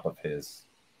on top of his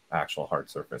actual hard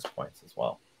surface points as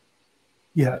well.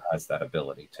 Yeah, it has that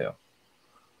ability too.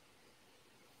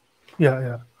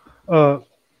 Yeah,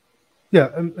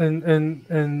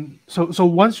 and so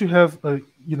once you have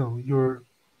your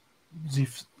Z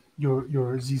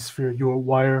your Z sphere, your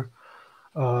wire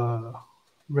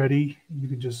ready, you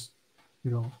can just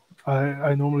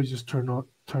I normally just turn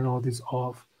all this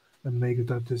off and make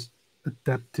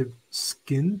adaptive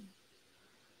skin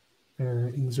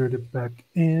and insert it back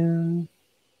in,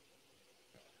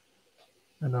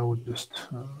 and I would just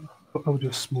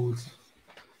smooth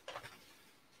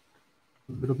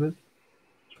a little bit.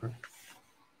 Sorry.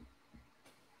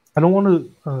 I don't want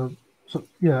to. So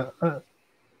yeah.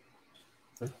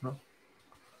 No.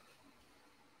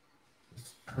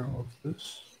 Let's turn off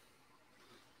this.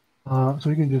 So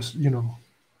you can just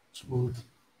smooth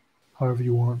however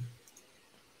you want.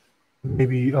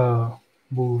 Maybe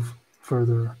move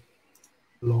further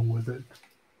along with it.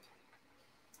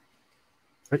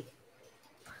 Right.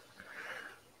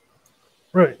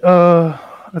 Right.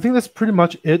 I think that's pretty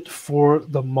much it for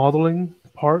the modeling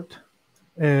part,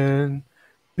 and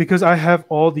because I have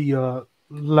all the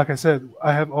like I said,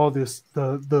 I have all the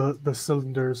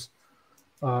cylinders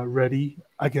ready.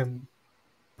 I can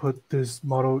put this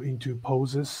model into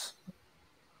poses,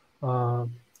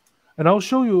 and I'll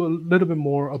show you a little bit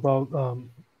more about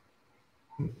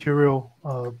material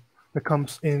that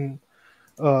comes in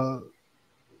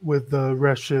with the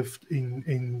Redshift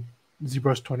in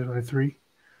ZBrush 2023.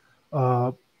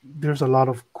 There's a lot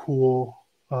of cool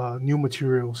new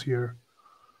materials here.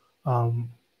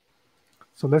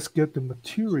 So let's get the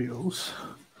materials.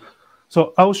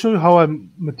 So I'll show you how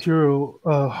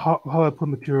how I put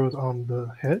materials on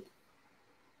the head.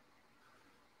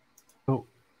 So,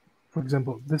 for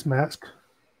example, this mask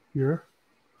here,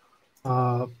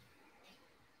 and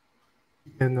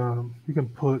you can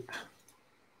put.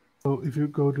 So if you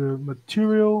go to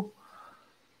material,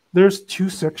 there's two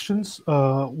sections.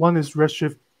 One is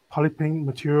Redshift polypaint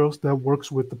materials that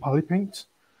works with the polypaint,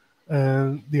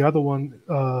 and the other one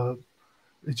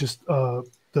is just the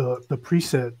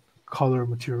preset color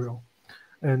material,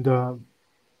 and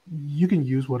you can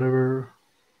use whatever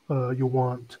you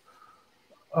want.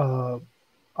 So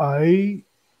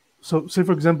say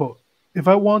for example, if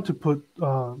I want to put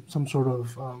some sort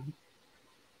of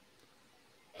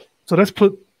so let's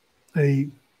put a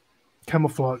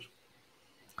camouflage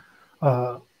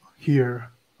here.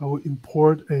 I will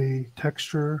import a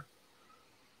texture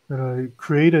that I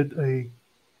created a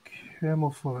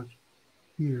camouflage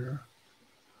here.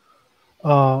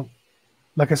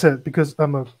 Like I said, because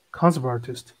I'm a concept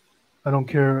artist, I don't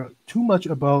care too much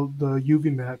about the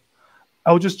UV map.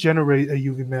 I'll just generate a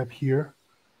UV map here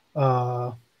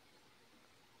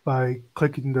by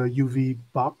clicking the UV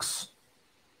box.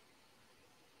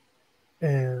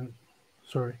 And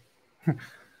sorry.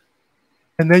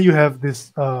 And then you have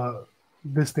this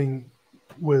this thing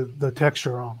with the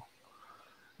texture on,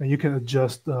 and you can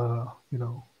adjust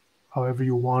however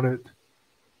you want it.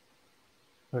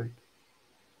 Like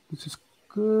this is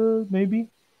good, maybe.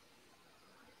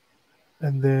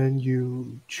 And then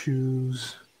you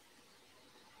choose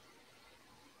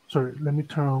sorry, let me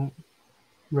turn on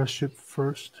Redshift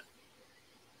first.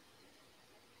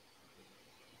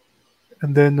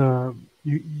 And then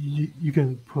you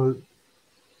can put,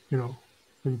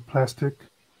 maybe plastic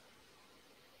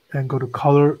and go to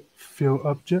color fill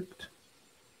object.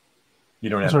 You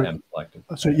don't have Sorry. M selected.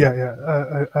 So yeah.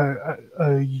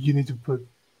 You need to put,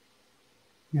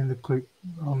 you need to click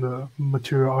on the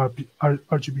material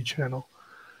RGB channel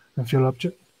and fill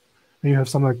object, and you have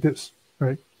something like this,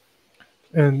 right?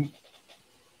 And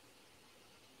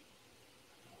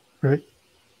right,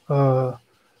 uh,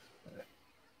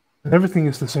 and everything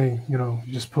is the same. You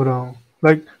just put on,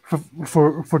 like,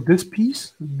 for this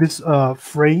piece, this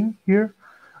frame here.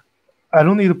 I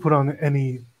don't need to put on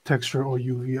any texture or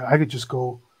UV. I could just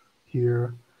go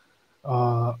here,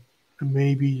 and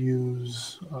maybe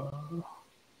use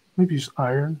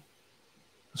iron.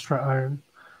 Let's try iron,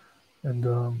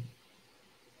 and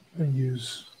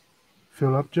use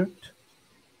fill object.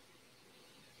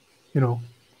 You know,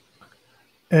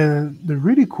 and the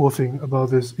really cool thing about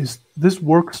this is this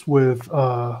works with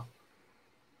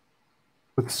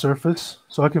surface,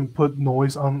 so I can put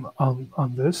noise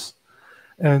on this.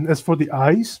 And as for the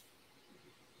eyes,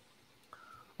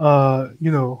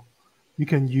 you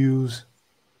can use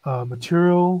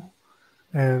material,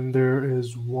 and there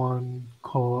is one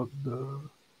called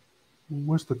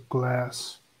where's the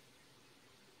glass?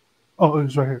 Oh,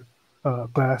 it's right here,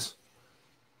 glass.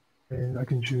 And I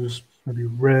can choose maybe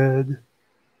red,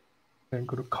 and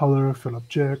go to color, fill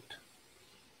object.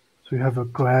 So you have a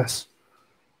glass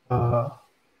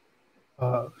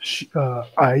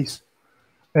eyes,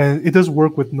 and it does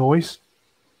work with noise.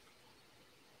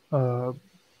 Uh,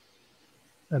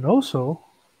 and also,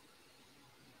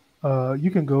 you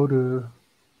can go to,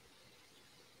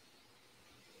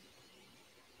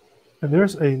 and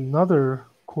there's another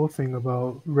cool thing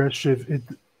about Redshift. It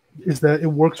is that it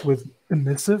works with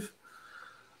emissive.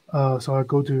 So I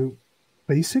go to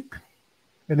basic,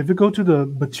 and if you go to the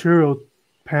material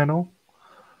panel,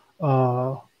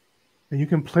 and you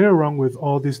can play around with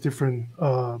all these different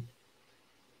uh,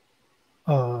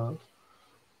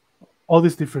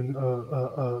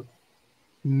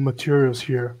 materials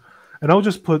here, and I'll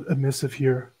just put emissive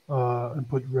here, and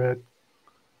put red,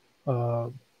 uh,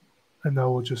 and I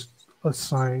will just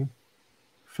assign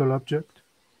fill object.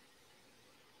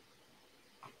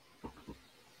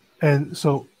 And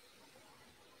so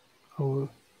I will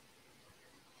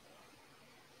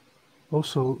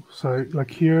also, sorry,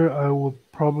 like here I will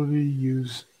probably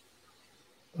use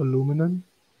aluminum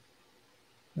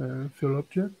and fill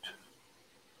object.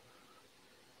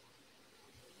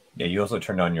 Yeah, you also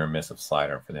turned on your emissive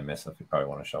slider for the emissive. You probably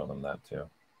want to show them that too.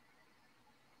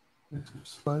 Emissive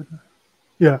slider.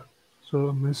 Yeah,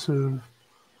 so emissive.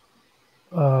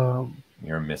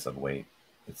 Your emissive weight,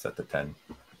 it's set to 10.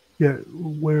 Yeah,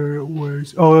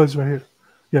 where's? Oh, it's right here.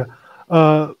 Yeah,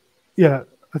 yeah.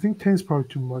 I think 10 is probably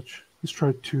too much. Let's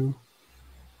try 2.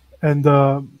 And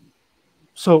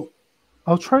so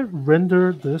I'll try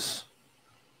render this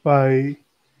by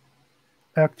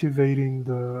activating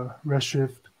the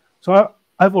Redshift. So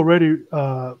I've already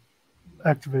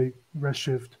activated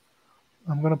Redshift.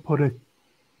 I'm gonna put a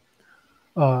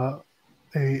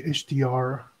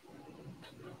HDR.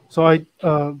 So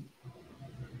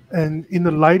and in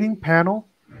the lighting panel,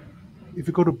 if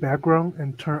you go to background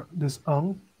and turn this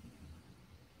on,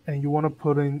 and you want to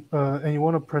put in and you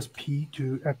want to press P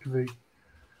to activate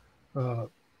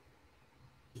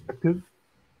perspective,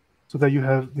 so that you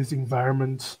have these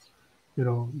environments,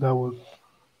 that will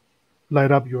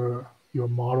light up your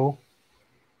model.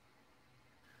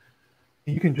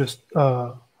 You can just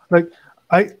like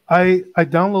I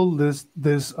download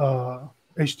this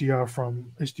HDR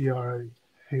from HDR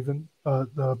Haven,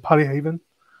 the Polyhaven.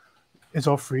 It's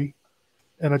all free,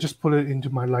 and I just put it into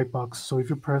my lightbox. So if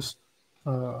you press,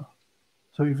 so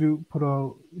if you put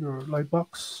out your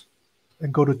lightbox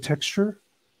and go to texture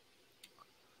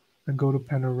and go to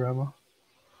panorama.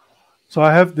 So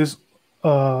I have this,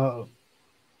 all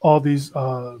these,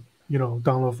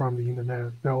 download from the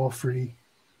internet. They're all free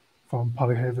from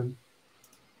Polyhaven,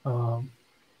 and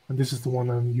this is the one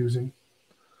I'm using.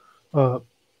 And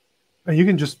you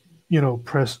can just,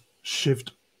 press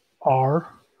Shift R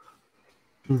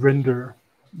to render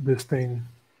this thing.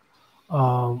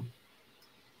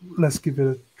 Let's give it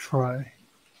a try.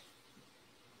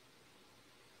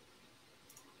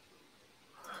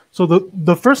 So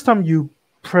the first time you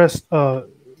press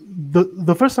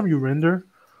the first time you render,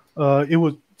 it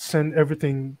would send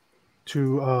everything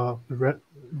to the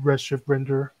Redshift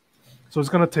render. So it's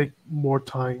gonna take more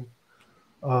time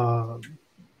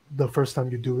the first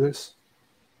time you do this.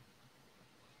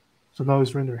 So now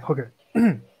it's rendering. Okay.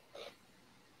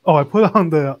 Oh, I put on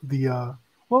well,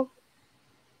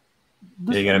 Yeah,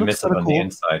 this you're gonna looks miss it kind of on the cool.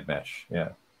 inside mesh. Yeah.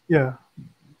 Yeah.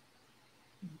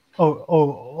 Oh,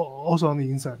 also on the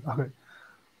inside. Okay,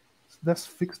 so let's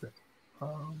fix that.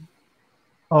 Um,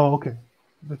 oh, okay.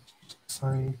 Let's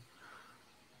sign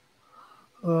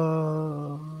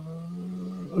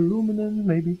aluminum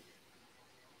maybe.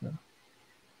 Yeah,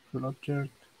 fill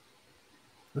object.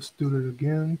 Let's do it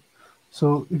again.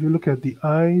 So if you look at the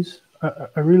eyes,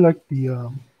 I really like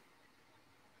the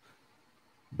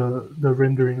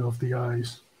rendering of the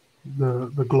eyes,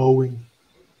 the glowing.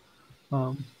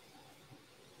 Um,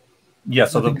 Yeah,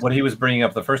 so I think what he was bringing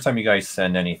up, the first time you guys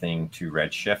send anything to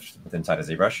Redshift with inside of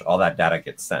ZBrush, all that data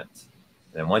gets sent.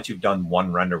 And once you've done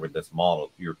one render with this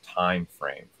model, your time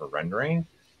frame for rendering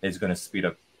is going to speed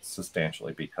up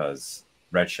substantially because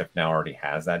Redshift now already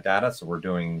has that data. So we're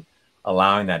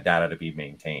allowing that data to be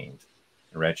maintained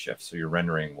in Redshift. So your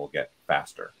rendering will get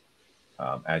faster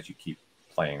as you keep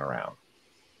playing around.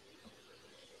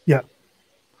 yeah.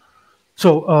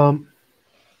 So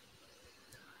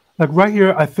like right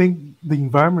here, I think the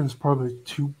environment is probably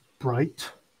too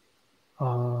bright.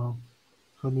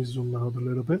 Let me zoom out a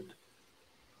little bit.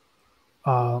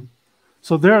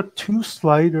 So there are two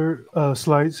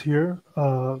slides here.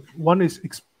 One is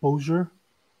exposure,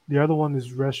 the other one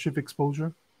is redshift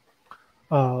exposure.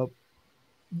 Uh,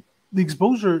 the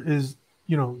exposure is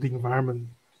the environment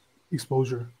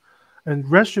exposure, and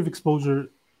redshift exposure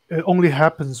it only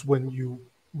happens when you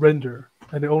render,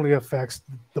 and it only affects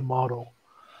the model.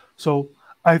 So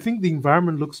I think the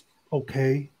environment looks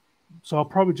okay. So I'll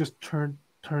probably just turn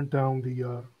down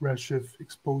the redshift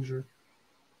exposure,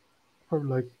 probably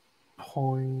like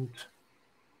point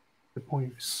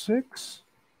 0.6.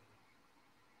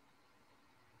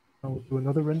 I'll do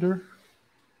another render.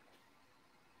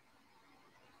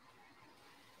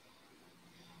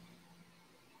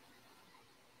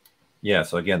 Yeah,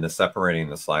 so again, the separating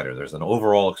the slider, there's an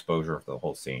overall exposure of the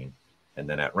whole scene. And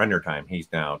then at render time, he's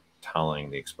now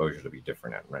telling the exposure to be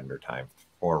different at render time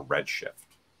for Redshift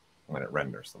when it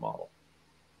renders the model.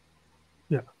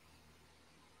 Yeah.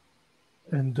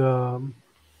 And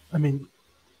I mean,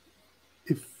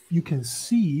 if you can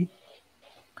see,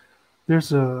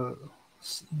 there's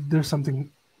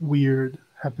something weird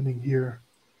happening here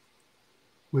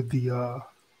with the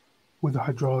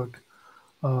hydraulic.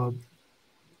 Uh,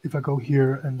 if I go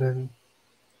here and then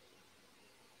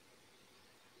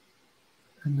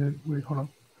wait, hold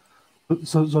on.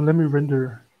 So let me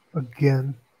render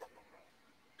again.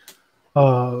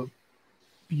 You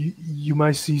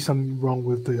might see something wrong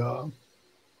with the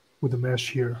mesh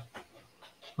here.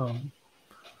 So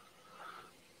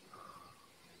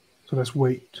let's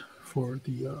wait for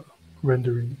the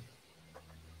rendering.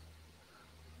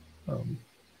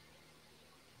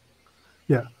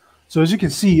 Yeah. So as you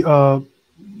can see, now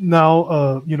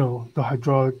the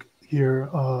hydraulic here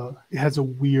it has a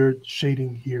weird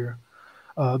shading here.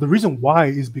 The reason why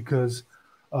is because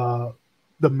the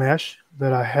mesh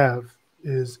that I have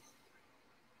is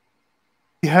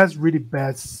it has really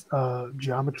bad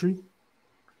geometry.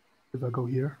 If I go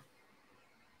here,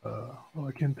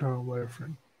 I can turn on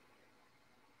wireframe.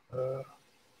 So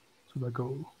if I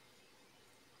go,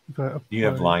 if I apply, You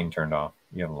have line turned off.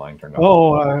 You have a line turned off.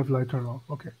 Oh, I have light turned off.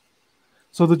 Okay.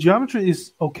 So the geometry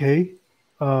is okay,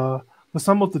 but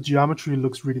some of the geometry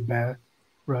looks really bad,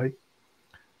 right?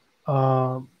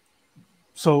 So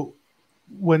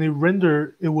when it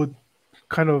render, it would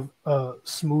kind of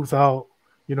smooth out,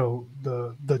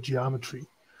 the geometry.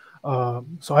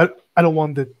 So I don't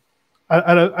want that.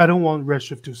 I don't want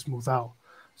Redshift to smooth out.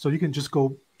 So you can just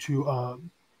go to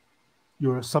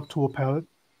your subtool palette,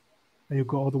 and you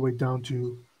go all the way down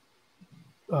to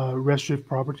Redshift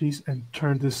properties and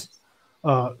turn this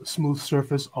smooth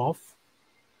surface off.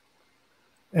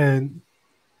 And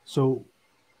so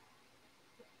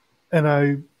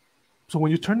so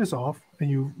when you turn this off and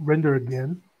you render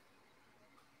again,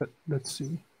 let's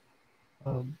see.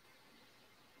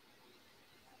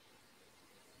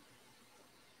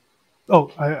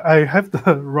 Oh, I have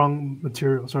the wrong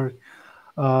material. Sorry.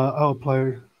 I'll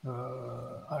apply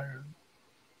iron.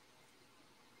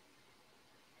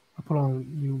 I'll put on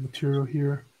new material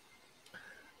here.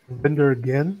 Render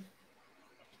again.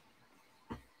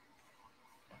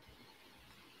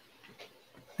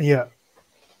 And yeah.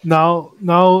 Now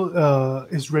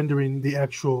it's rendering the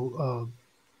actual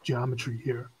geometry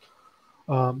here.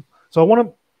 So I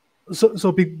want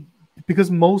to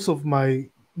because most of my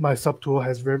subtool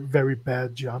has very very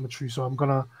bad geometry, so I'm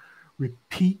gonna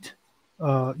repeat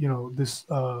this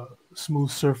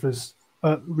smooth surface.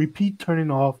 Repeat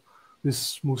turning off this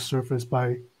smooth surface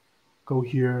by go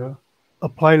here,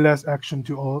 apply less action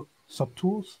to all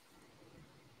subtools,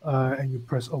 and you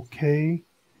press OK.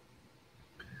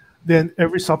 Then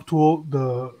every subtool,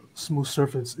 the smooth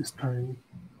surface is turning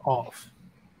off.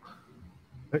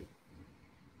 Right?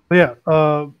 But yeah,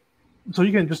 so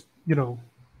you can just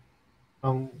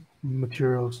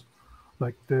materials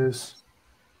like this,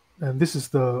 and this is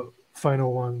the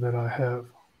final one that I have.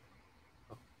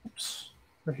 Oops,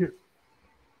 right here.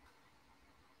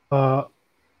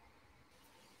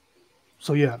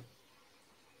 So yeah,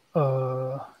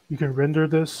 you can render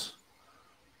this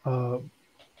right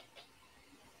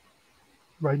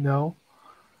now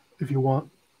if you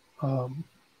want.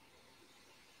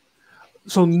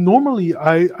 So normally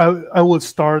I would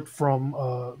start from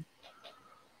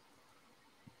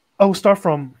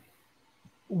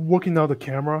working out the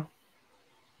camera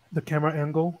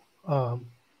angle.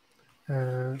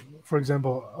 And for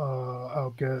example,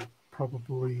 I'll get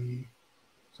probably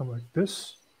something like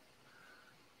this,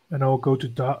 and I'll go to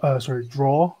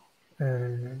draw,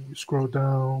 and scroll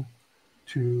down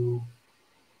to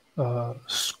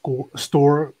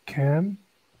store cam,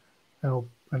 and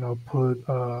I'll put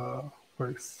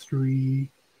like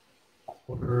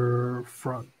 3/4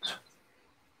 front,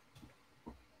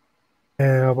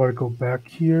 and I'll go back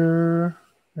here,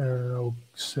 and I'll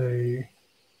say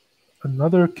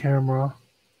another camera,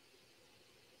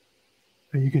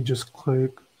 and you can just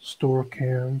click store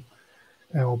cam,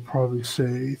 and I'll probably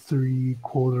say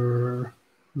 3/4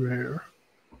 rear.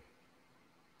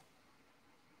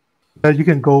 That you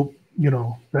can go,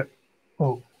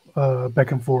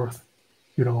 back and forth,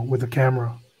 with the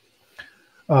camera.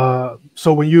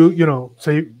 So when you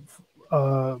say,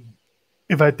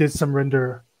 if I did some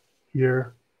render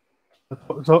here,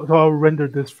 so I'll render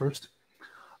this first,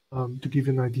 to give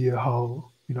you an idea how,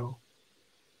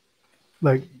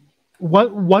 like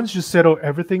once you settle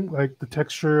everything, like the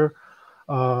texture,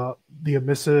 the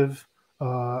emissive,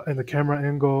 and the camera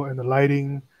angle, and the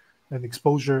lighting, and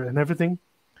exposure, and everything,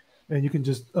 and you can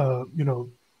just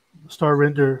start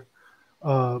render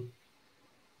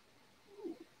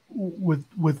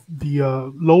with the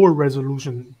lower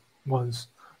resolution ones.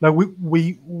 Like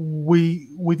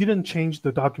we didn't change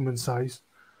the document size,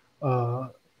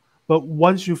 but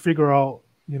once you figure out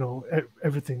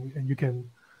everything, and you can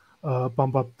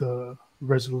bump up the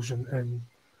resolution and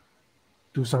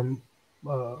do some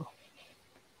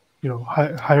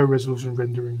higher resolution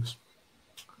renderings.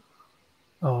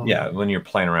 Yeah, when you're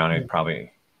playing around,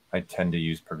 I tend to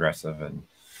use progressive and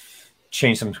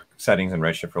change some settings in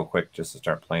Redshift real quick just to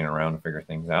start playing around and figure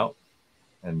things out,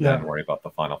 and then worry about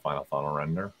the final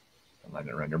render and let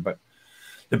it render. But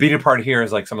the beauty part here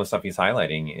is, like, some of the stuff he's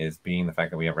highlighting is being the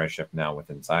fact that we have Redshift now with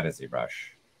inside of ZBrush.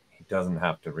 He doesn't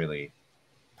have to really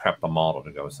prep the model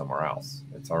to go somewhere else.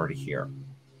 It's already here.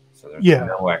 So there's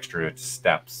no extra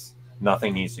steps.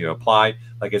 Nothing needs to apply.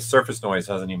 Like, his surface noise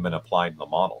hasn't even been applied in the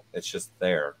model. It's just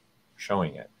there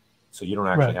showing it. So you don't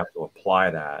actually have to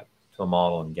apply that to the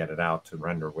model and get it out to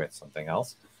render with something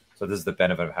else. So this is the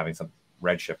benefit of having some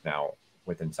Redshift now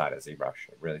with inside of ZBrush.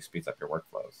 It really speeds up your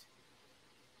workflows.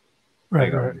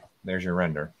 Right. There's your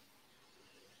render.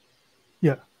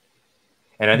 Yeah.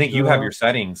 And I think you have your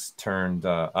settings turned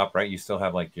up, right? You still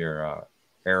have like your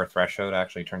error threshold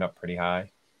actually turned up pretty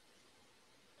high.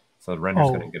 So the render's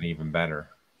going to get even better.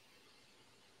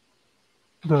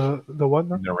 The what?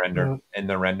 In the render. In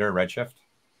the render, Redshift.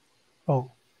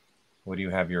 Oh. What do you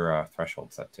have your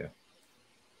threshold set to?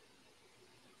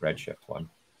 Redshift one.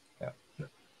 Yeah.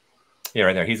 Yeah,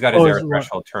 right there. He's got his error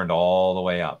threshold turned all the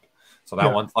way up. So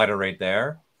that one slider right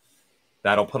there,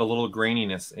 that'll put a little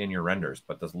graininess in your renders.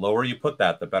 But the lower you put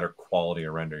that, the better quality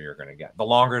of render you're going to get. The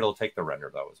longer it'll take the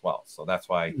render, though, as well. So that's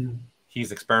why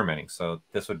he's experimenting. So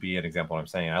this would be an example of what I'm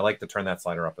saying. I like to turn that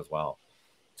slider up as well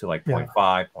to like 0.5,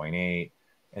 0.8,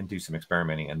 and do some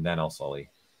experimenting. And then I'll slowly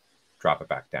drop it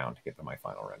back down to get to my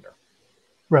final render.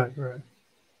 Right.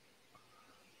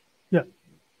 Yeah.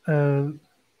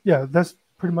 That's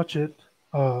pretty much it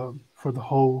for the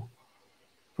whole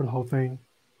thing.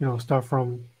 Start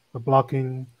from the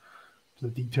blocking to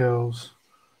the details,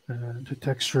 and to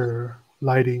texture,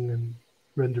 lighting, and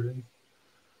rendering.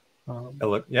 It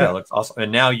looks awesome.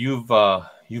 And now you've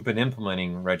been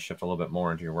implementing Redshift a little bit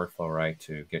more into your workflow, right,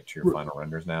 to get to your final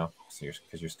renders now, so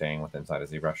because you're staying with inside of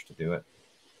ZBrush to do it.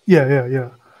 Yeah.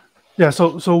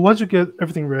 So once you get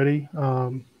everything ready,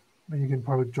 then you can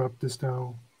probably drop this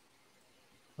down,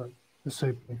 like, let's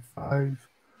say 0.5,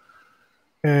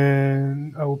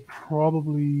 and I will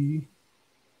probably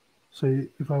say,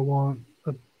 if I want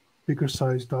a bigger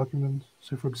size document,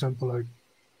 say for example like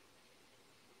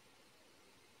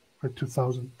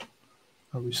 2000,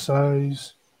 I'll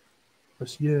resize,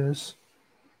 press yes,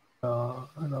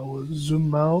 And I will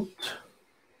zoom out.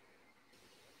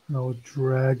 And I will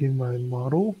drag in my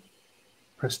model.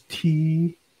 Press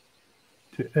T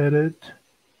to edit.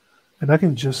 And I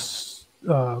can just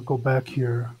go back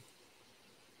here.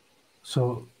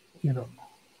 So, you know,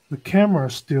 the camera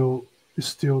is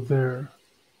still there,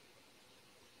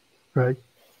 right?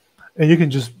 And you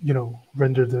can just,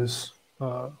 render this.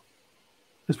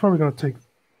 It's probably going to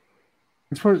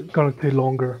take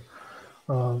longer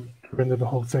to render the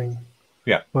whole thing.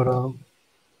 Yeah. But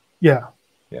yeah.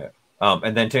 Yeah.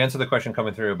 And then to answer the question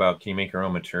coming through about can you make your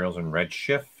own materials in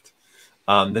Redshift?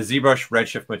 The ZBrush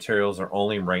Redshift materials are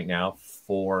only right now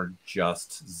for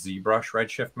just ZBrush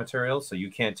Redshift materials. So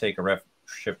you can't take a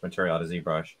Redshift material out of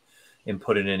ZBrush and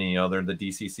put it in any other of the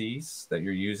DCCs that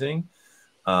you're using.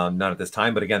 Not at this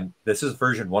time. But again, this is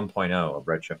version 1.0 of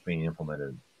Redshift being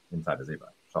implemented inside of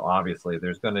ZBrush. So obviously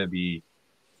there's going to be,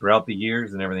 throughout the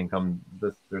years and everything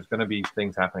there's going to be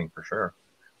things happening for sure,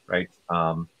 right?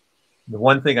 The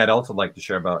one thing I'd also like to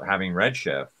share about having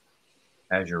Redshift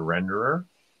as your renderer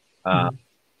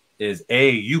is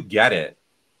you get it.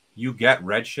 You get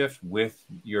Redshift with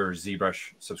your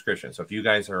ZBrush subscription. So if you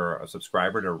guys are a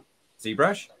subscriber to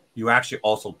ZBrush, you actually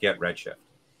also get Redshift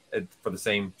for the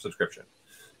same subscription.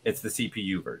 It's the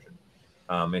CPU version.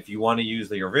 If you want to use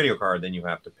your video card, then you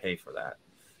have to pay for that.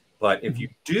 But if you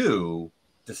do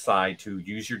decide to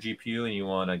use your GPU and you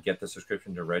want to get the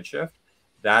subscription to Redshift,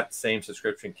 that same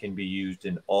subscription can be used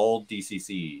in all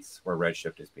DCCs where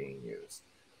Redshift is being used,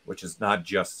 which is not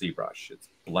just ZBrush. It's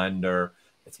Blender,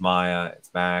 it's Maya, it's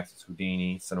Max, it's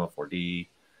Houdini, Cinema 4D.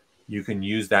 You can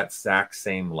use that exact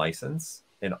same license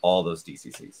in all those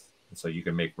DCCs. And so you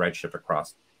can make Redshift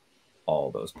across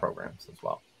all those programs as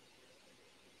well.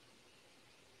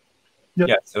 Yep.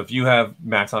 Yeah, so if you have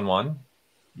Maxon 1,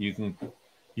 you can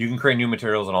create new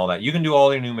materials and all that. You can do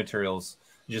all your new materials.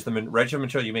 Just the Redshift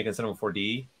material you make in Cinema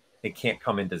 4D, it can't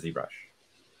come into ZBrush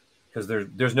because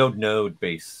there's no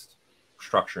node-based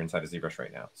structure inside of ZBrush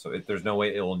right now. So there's no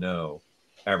way it will know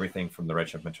everything from the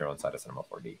Redshift material inside of Cinema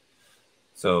 4D.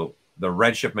 So the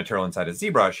Redshift material inside of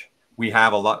ZBrush, we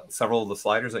have several of the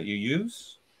sliders that you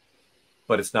use,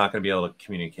 but it's not going to be able to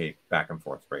communicate back and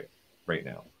forth right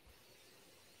now.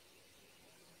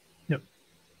 Yep.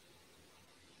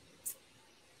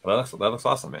 Well, that looks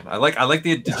awesome, man. I like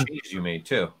the changes you made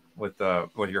too with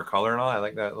your color and all. I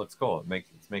like that. It looks cool.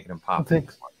 It's making them pop.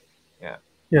 Thanks. Yeah.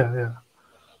 Yeah.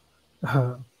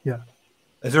 Yeah.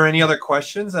 Is there any other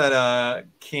questions that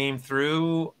came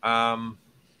through?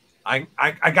 I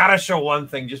gotta show one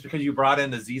thing just because you brought in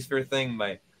the Z-Sphere thing.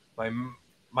 My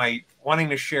wanting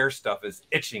to share stuff is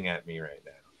itching at me right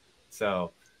now.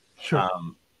 So, sure.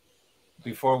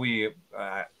 Before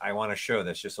I want to show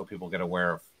this just so people get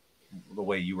aware of the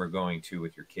way you were going to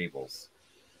with your cables.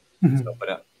 So,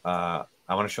 but I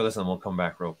want to show this and we'll come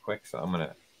back real quick. So I'm going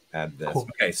to add this. Cool.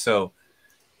 Okay, so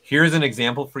here's an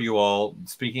example for you all.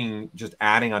 Just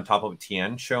adding on top of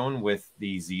Tien shown with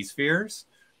the Z-spheres,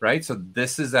 right? So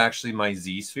this is actually my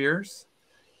Z-spheres.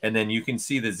 And then you can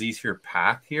see the Z-sphere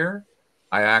path here.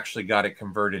 I actually got it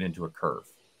converted into a curve.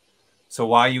 So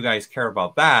why you guys care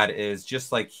about that is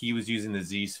just like he was using the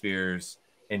Z-spheres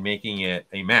and making it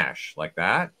a mesh like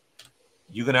that,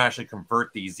 you can actually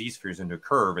convert these Z-spheres into a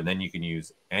curve, and then you can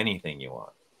use anything you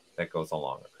want that goes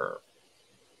along a curve,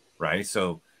 right?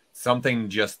 So something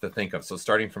just to think of. So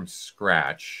starting from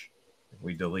scratch,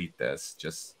 we delete this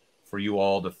just for you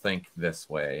all to think this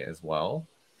way as well.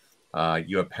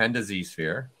 You append a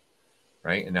Z-sphere,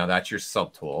 right? And now that's your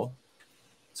subtool.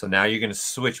 So now you're going to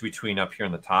switch between up here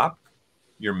on the top,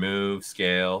 your move,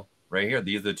 scale, right here.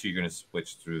 These are the two you're going to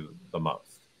switch through the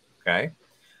most, okay?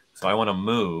 So I want to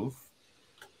move.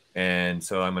 And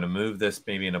so I'm going to move this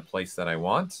maybe in a place that I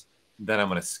want. Then I'm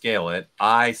going to scale it.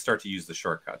 I start to use the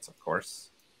shortcuts, of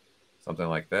course. Something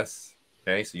like this.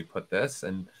 Okay, so you put this.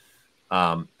 And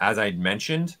as I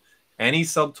mentioned, any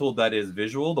subtool that is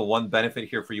visual, the one benefit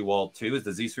here for you all too is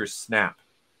the Z-sphere snap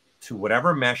to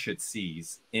whatever mesh it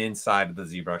sees inside of the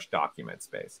ZBrush document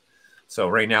space. So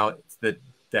right now, it's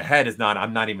the head is not,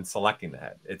 I'm not even selecting the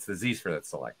head. It's the Z-sphere that's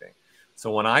selecting.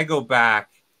 So when I go back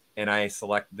and I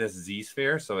select this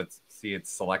Z-sphere, so it's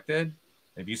selected.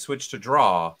 If you switch to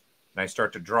draw and I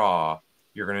start to draw,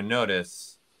 you're going to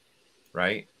notice,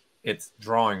 right? It's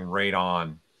drawing right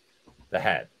on the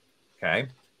head. Okay.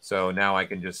 So now I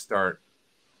can just start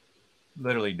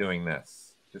literally doing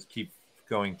this. Just keep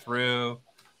going through,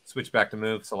 switch back to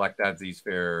move, select that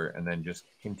Z-sphere, and then just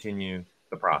continue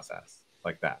the process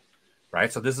like that.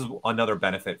 Right. So this is another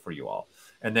benefit for you all.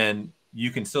 And then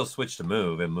you can still switch to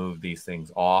move and move these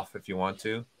things off if you want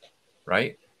to,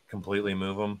 right? Completely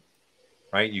move them.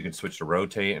 right? You can switch to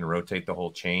rotate and rotate the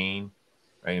whole chain,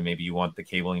 right? And maybe you want the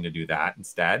cabling to do that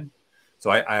instead. So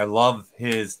I love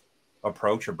his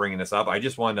approach of bringing this up. I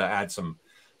just wanted to add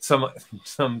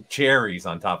some cherries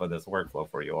on top of this workflow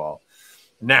for you all.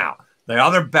 Now, the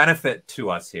other benefit to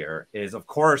us here is, of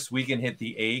course, we can hit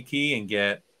the A key and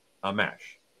get a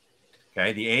mesh.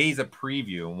 Okay, the A is a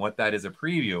preview, and what that is a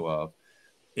preview of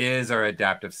is our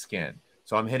adaptive skin.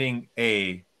 So I'm hitting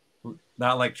A,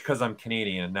 not like because I'm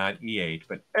Canadian and not EH,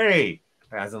 but A,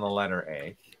 as in the letter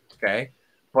A. Okay,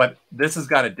 but this has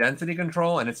got a density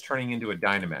control, and it's turning into a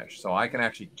Dynamesh. So I can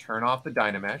actually turn off the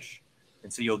Dynamesh,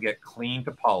 and so you'll get clean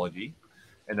topology.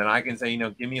 And then I can say,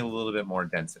 give me a little bit more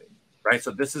density, right?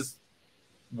 So this is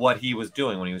what he was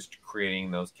doing when he was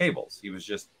creating those cables. He was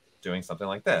just doing something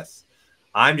like this.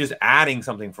 I'm just adding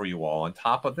something for you all on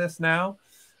top of this now,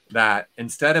 that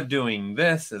instead of doing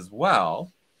this as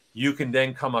well, you can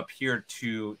then come up here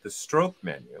to the stroke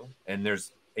menu, and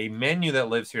there's a menu that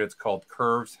lives here. It's called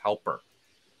Curves Helper.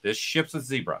 This ships with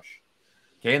ZBrush.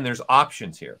 Okay, and there's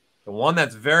options here. The one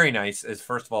that's very nice is,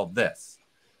 first of all, this.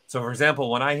 So, for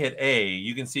example, when I hit A,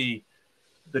 you can see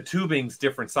the tubing's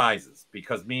different sizes,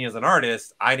 because me as an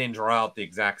artist, I didn't draw out the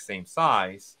exact same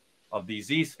size of the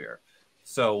Z-sphere.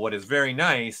 So what is very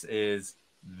nice is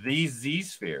these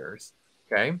Z-spheres,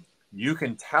 okay, you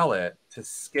can tell it to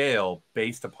scale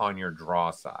based upon your draw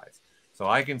size. So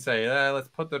I can say, let's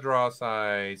put the draw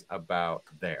size about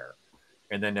there.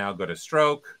 And then now go to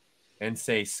stroke and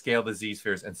say scale the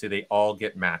Z-spheres, and see they all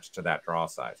get matched to that draw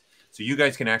size. So you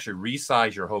guys can actually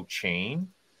resize your whole chain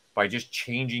by just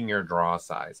changing your draw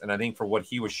size. And I think for what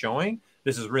he was showing,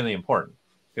 this is really important,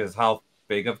 because how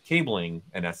big of cabling,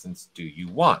 in essence, do you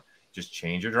want? Just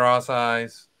change your draw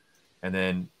size, and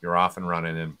then you're off and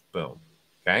running, and boom.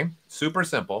 Okay, super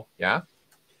simple. Yeah,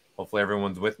 hopefully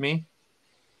everyone's with me.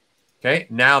 Okay,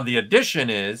 now the addition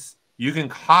is you can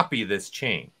copy this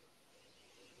chain.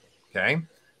 Okay,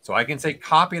 so I can say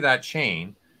copy that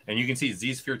chain, and you can see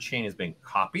Z-sphere chain has been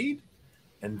copied.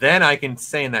 And then I can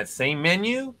say in that same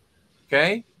menu,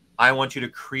 okay, I want you to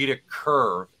create a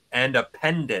curve and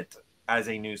append it as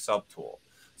a new subtool.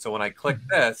 So when I click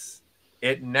this,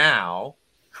 it now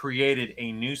created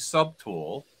a new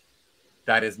subtool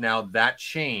that is now that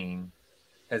chain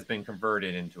has been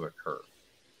converted into a curve.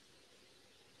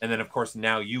 And then, of course,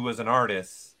 now you as an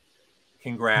artist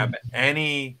can grab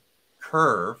any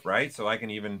curve, right? So I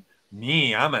can even,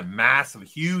 I'm a massive,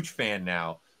 huge fan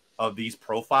now of these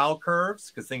profile curves,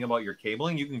 because think about your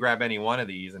cabling. You can grab any one of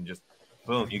these and just,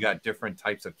 boom, you got different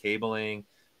types of cabling.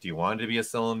 Do you want it to be a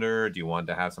cylinder? Do you want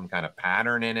to have some kind of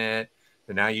pattern in it?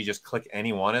 So now you just click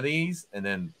any one of these, and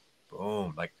then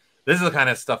boom, like this is the kind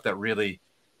of stuff that really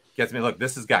gets me. Look,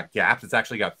 this has got gaps. It's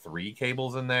actually got 3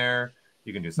 cables in there.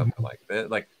 You can do something like that.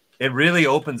 Like it really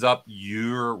opens up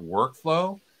your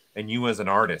workflow and you as an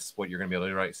artist, what you're going to be able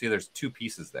to do, right? See, there's 2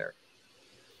 pieces there,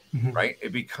 right?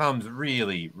 It becomes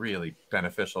really, really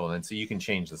beneficial. And so you can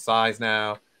change the size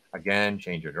now, again,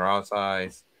 change your draw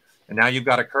size. And now you've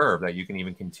got a curve that you can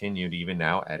even continue to even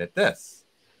now edit this.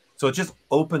 So it just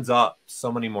opens up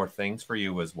so many more things for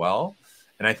you as well.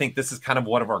 And I think this is kind of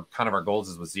one of our goals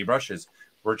is with ZBrush is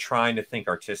we're trying to think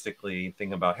artistically,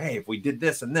 think about, hey, if we did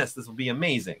this and this would be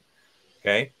amazing.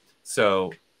 Okay.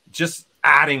 So just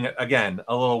adding, again,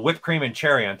 a little whipped cream and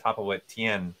cherry on top of what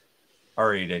Tien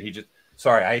already did.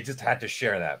 Sorry, I just had to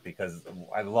share that because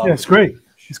I love it. Yeah, it's great.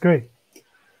 It's great.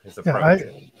 His approach.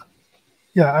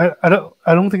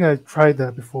 I don't think I tried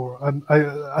that before.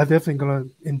 I definitely gonna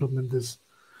implement this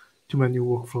to my new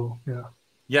workflow.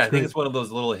 Yeah, I think it's one of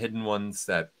those little hidden ones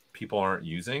that people aren't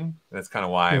using. That's kind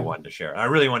of why I wanted to share it. I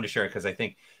really wanted to share it because I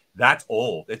think that's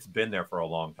old. It's been there for a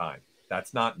long time.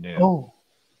 That's not new. Oh,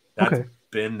 that's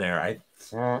been there.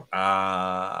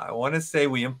 I want to say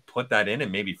we put that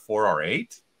in maybe 4 or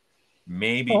 8,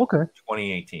 maybe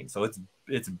 2018. So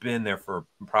it's been there for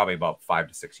probably about 5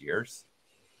 to 6 years.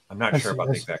 I'm not sure about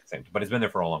the exact same, but it's been there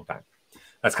for a long time.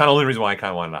 That's kind of the only reason why I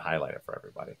kind of wanted to highlight it for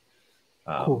everybody.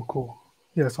 Cool.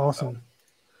 Yeah, it's awesome.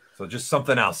 So just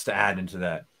something else to add into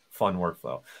that fun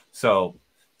workflow. So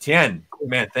Tien,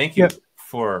 man, thank you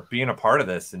for being a part of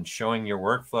this and showing your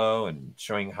workflow and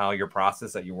showing how your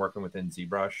process that you're working within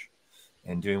ZBrush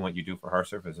and doing what you do for hard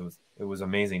surface. It was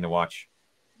amazing to watch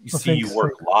you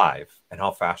work live and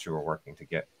how fast you were working to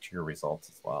get to your results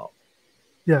as well.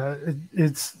 Yeah,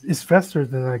 it's faster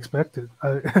than I expected.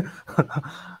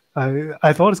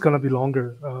 I thought it's gonna be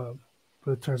longer,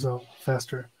 but it turns out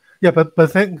faster. Yeah, but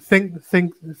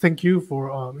thank you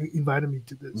for inviting me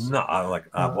to this. No,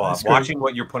 watching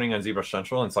what you're putting on ZBrush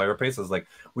Central and Cyberpace is like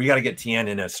we got to get Tien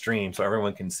in a stream so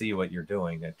everyone can see what you're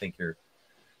doing. I think you're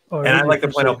And I really like to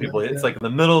point appreciate out people, that. it's like in the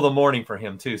middle of the morning for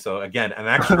him too. So again, an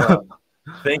extra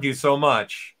thank you so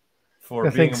much for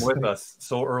being Thanks. with us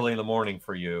so early in the morning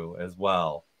for you as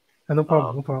well. No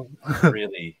problem. No problem.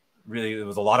 Really, really, it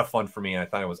was a lot of fun for me. And I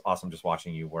thought it was awesome just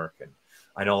watching you work. And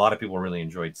I know a lot of people really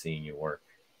enjoyed seeing you work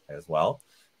as well.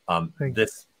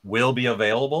 This will be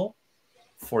available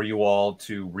for you all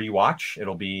to rewatch.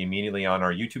 It'll be immediately on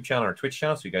our YouTube channel, our Twitch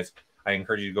channel. So you guys, I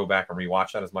encourage you to go back and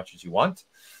rewatch that as much as you want.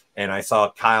 And I saw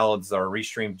Kyle's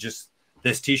restream just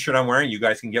this t-shirt I'm wearing. You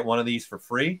guys can get one of these for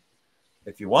free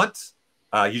if you want.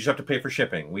 You just have to pay for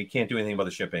shipping. We can't do anything about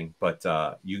the shipping, but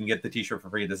you can get the t-shirt for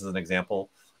free. This is an example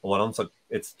of one of them. So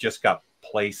it's just got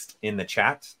placed in the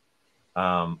chat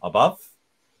above.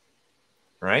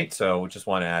 Right. So we just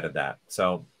want to add that.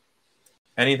 So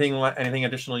anything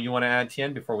additional you want to add,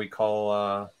 Tien, before we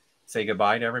say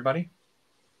goodbye to everybody?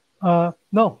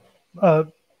 No.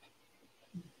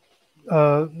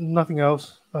 Nothing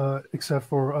else except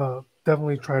for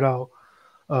definitely try it out.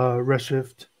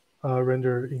 Redshift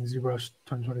render in ZBrush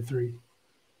 2023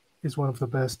 is one of the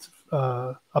best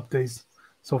updates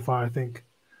so far, I think.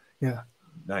 Yeah.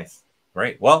 Nice.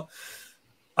 Great. Well,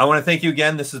 I want to thank you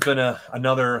again. This has been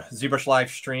another ZBrush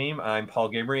live stream. I'm Paul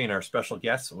Gaboury, and our special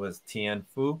guest was Tien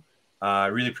Fu. I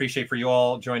really appreciate for you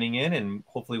all joining in, and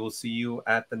hopefully we'll see you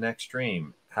at the next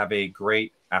stream. Have a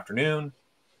great afternoon,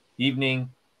 evening,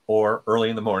 or early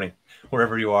in the morning,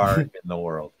 wherever you are in the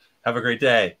world. Have a great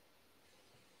day.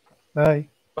 Bye.